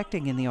very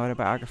affecting in the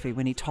autobiography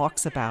when he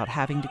talks about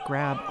having to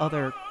grab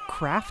other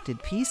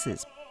crafted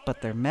pieces,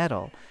 but they're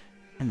metal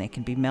and they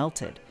can be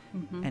melted,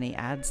 and he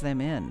adds them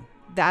in.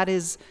 That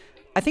is,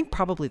 I think,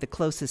 probably the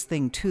closest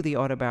thing to the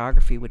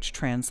autobiography, which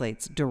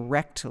translates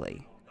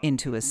directly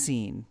into a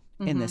scene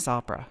in this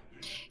opera.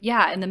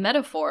 Yeah, and the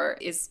metaphor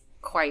is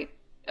quite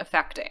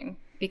affecting,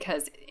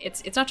 because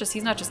it's not just,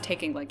 he's not just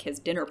taking like his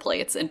dinner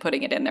plates and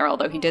putting it in there,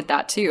 although he did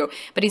that too,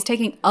 but he's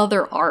taking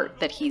other art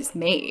that he's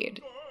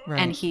made,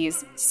 and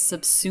he's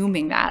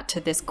subsuming that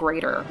to this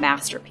greater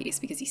masterpiece,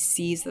 because he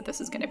sees that this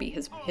is going to be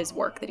his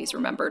work that he's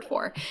remembered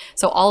for.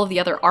 So all of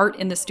the other art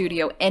in the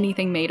studio,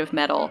 anything made of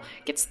metal,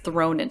 gets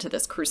thrown into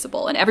this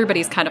crucible, and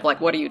everybody's kind of like,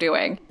 what are you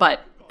doing?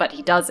 But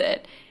he does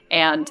it,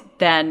 and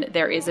then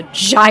there is a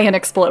giant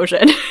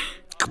explosion.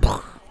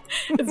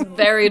 It's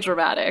very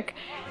dramatic.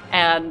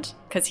 And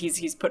because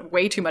he's put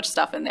way too much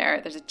stuff in there,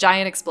 there's a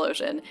giant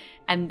explosion,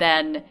 and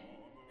then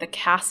the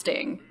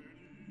casting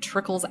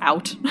trickles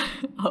out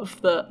of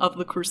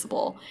the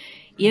crucible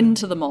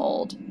into the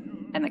mold,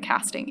 and the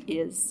casting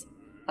is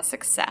a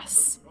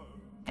success.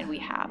 And we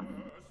have,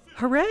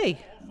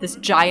 hooray, this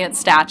giant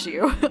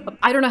statue.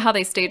 I don't know how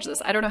they stage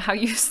this. I don't know how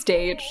you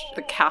stage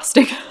the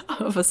casting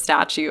of a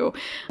statue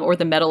or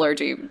the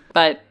metallurgy,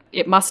 but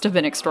it must have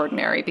been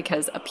extraordinary,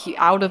 because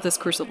out of this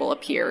crucible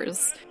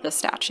appears the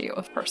statue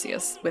of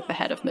Perseus with the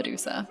head of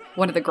Medusa,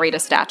 one of the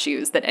greatest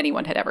statues that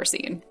anyone had ever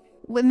seen.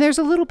 When there's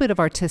a little bit of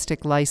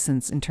artistic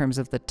license in terms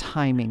of the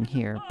timing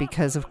here,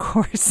 because, of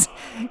course,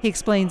 he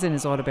explains in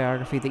his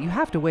autobiography that you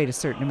have to wait a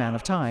certain amount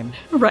of time.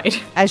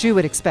 Right. As you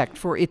would expect,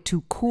 for it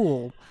to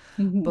cool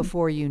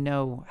before you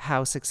know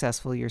how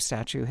successful your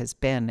statue has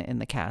been in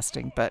the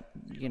casting. But,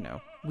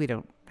 we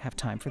don't have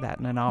time for that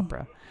in an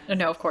opera.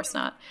 No, of course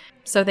not.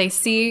 So they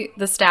see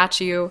the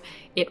statue,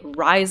 it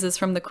rises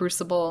from the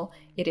crucible,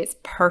 it is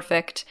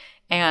perfect,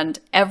 and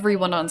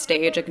everyone on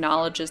stage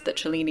acknowledges that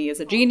Cellini is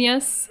a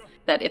genius,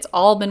 that it's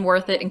all been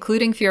worth it,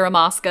 including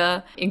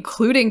Fieramosca,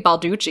 including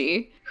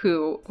Balducci,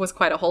 who was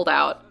quite a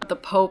holdout. The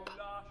Pope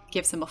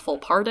gives him a full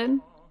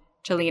pardon.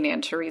 Cellini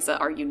and Teresa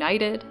are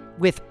united.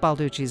 With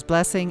Balducci's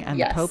blessing and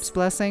the Pope's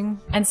blessing.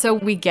 And so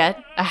we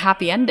get a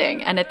happy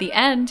ending. And at the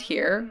end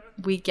here,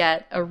 we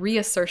get a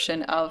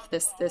reassertion of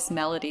this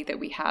melody that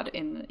we had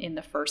in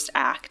the first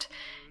act.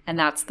 And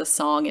that's the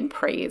song in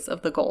praise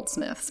of the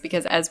goldsmiths.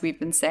 Because as we've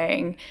been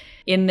saying,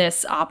 in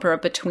this opera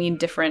between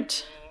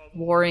different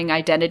warring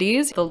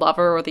identities, the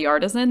lover or the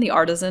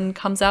artisan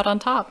comes out on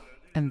top.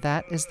 And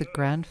that is the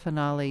grand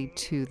finale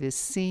to this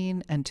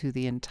scene and to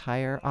the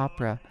entire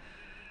opera.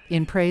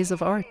 In praise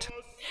of art.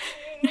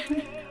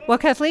 Well,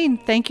 Kathleen,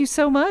 thank you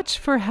so much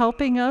for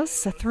helping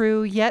us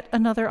through yet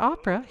another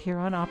opera here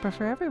on Opera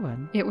for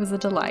Everyone. It was a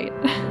delight.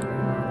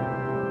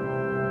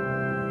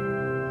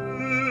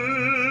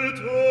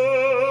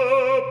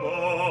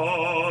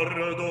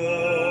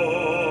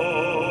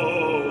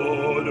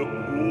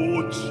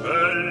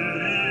 Sorry.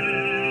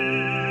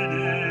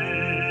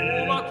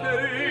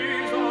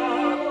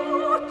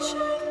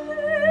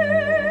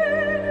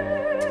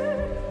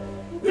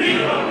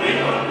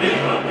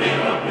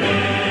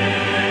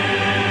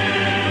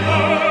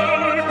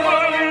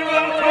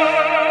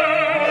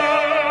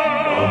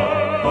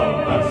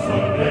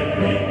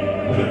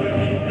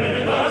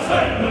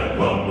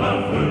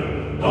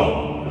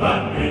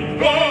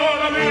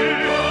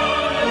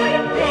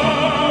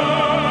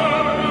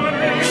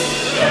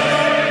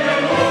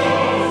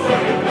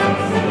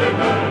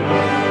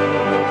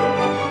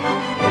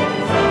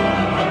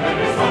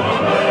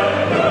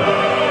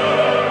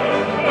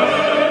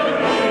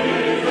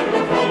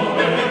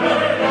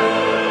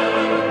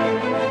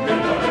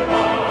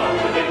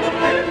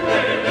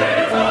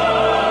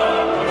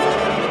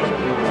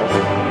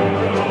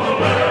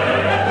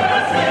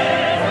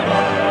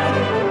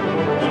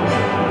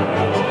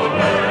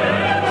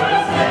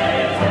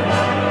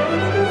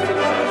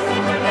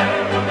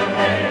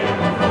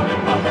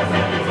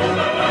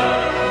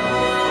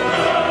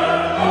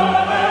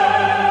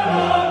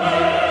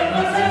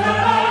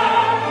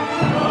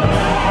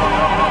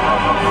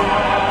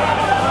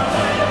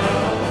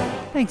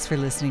 Thanks for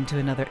listening to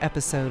another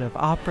episode of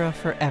Opera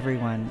for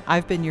Everyone.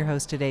 I've been your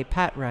host today,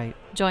 Pat Wright.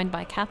 Joined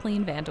by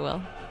Kathleen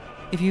Vanderwill.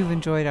 If you've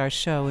enjoyed our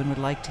show and would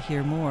like to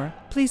hear more,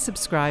 please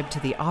subscribe to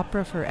the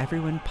Opera for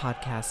Everyone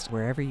podcast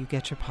wherever you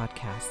get your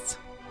podcasts.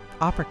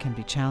 Opera can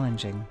be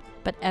challenging.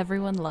 But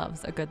everyone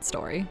loves a good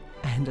story.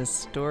 And a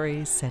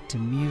story set to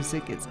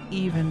music is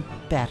even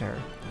better.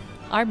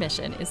 Our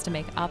mission is to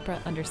make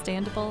opera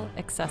understandable,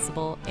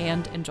 accessible,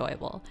 and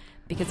enjoyable,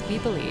 because we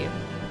believe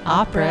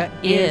opera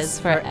is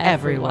for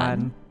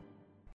everyone.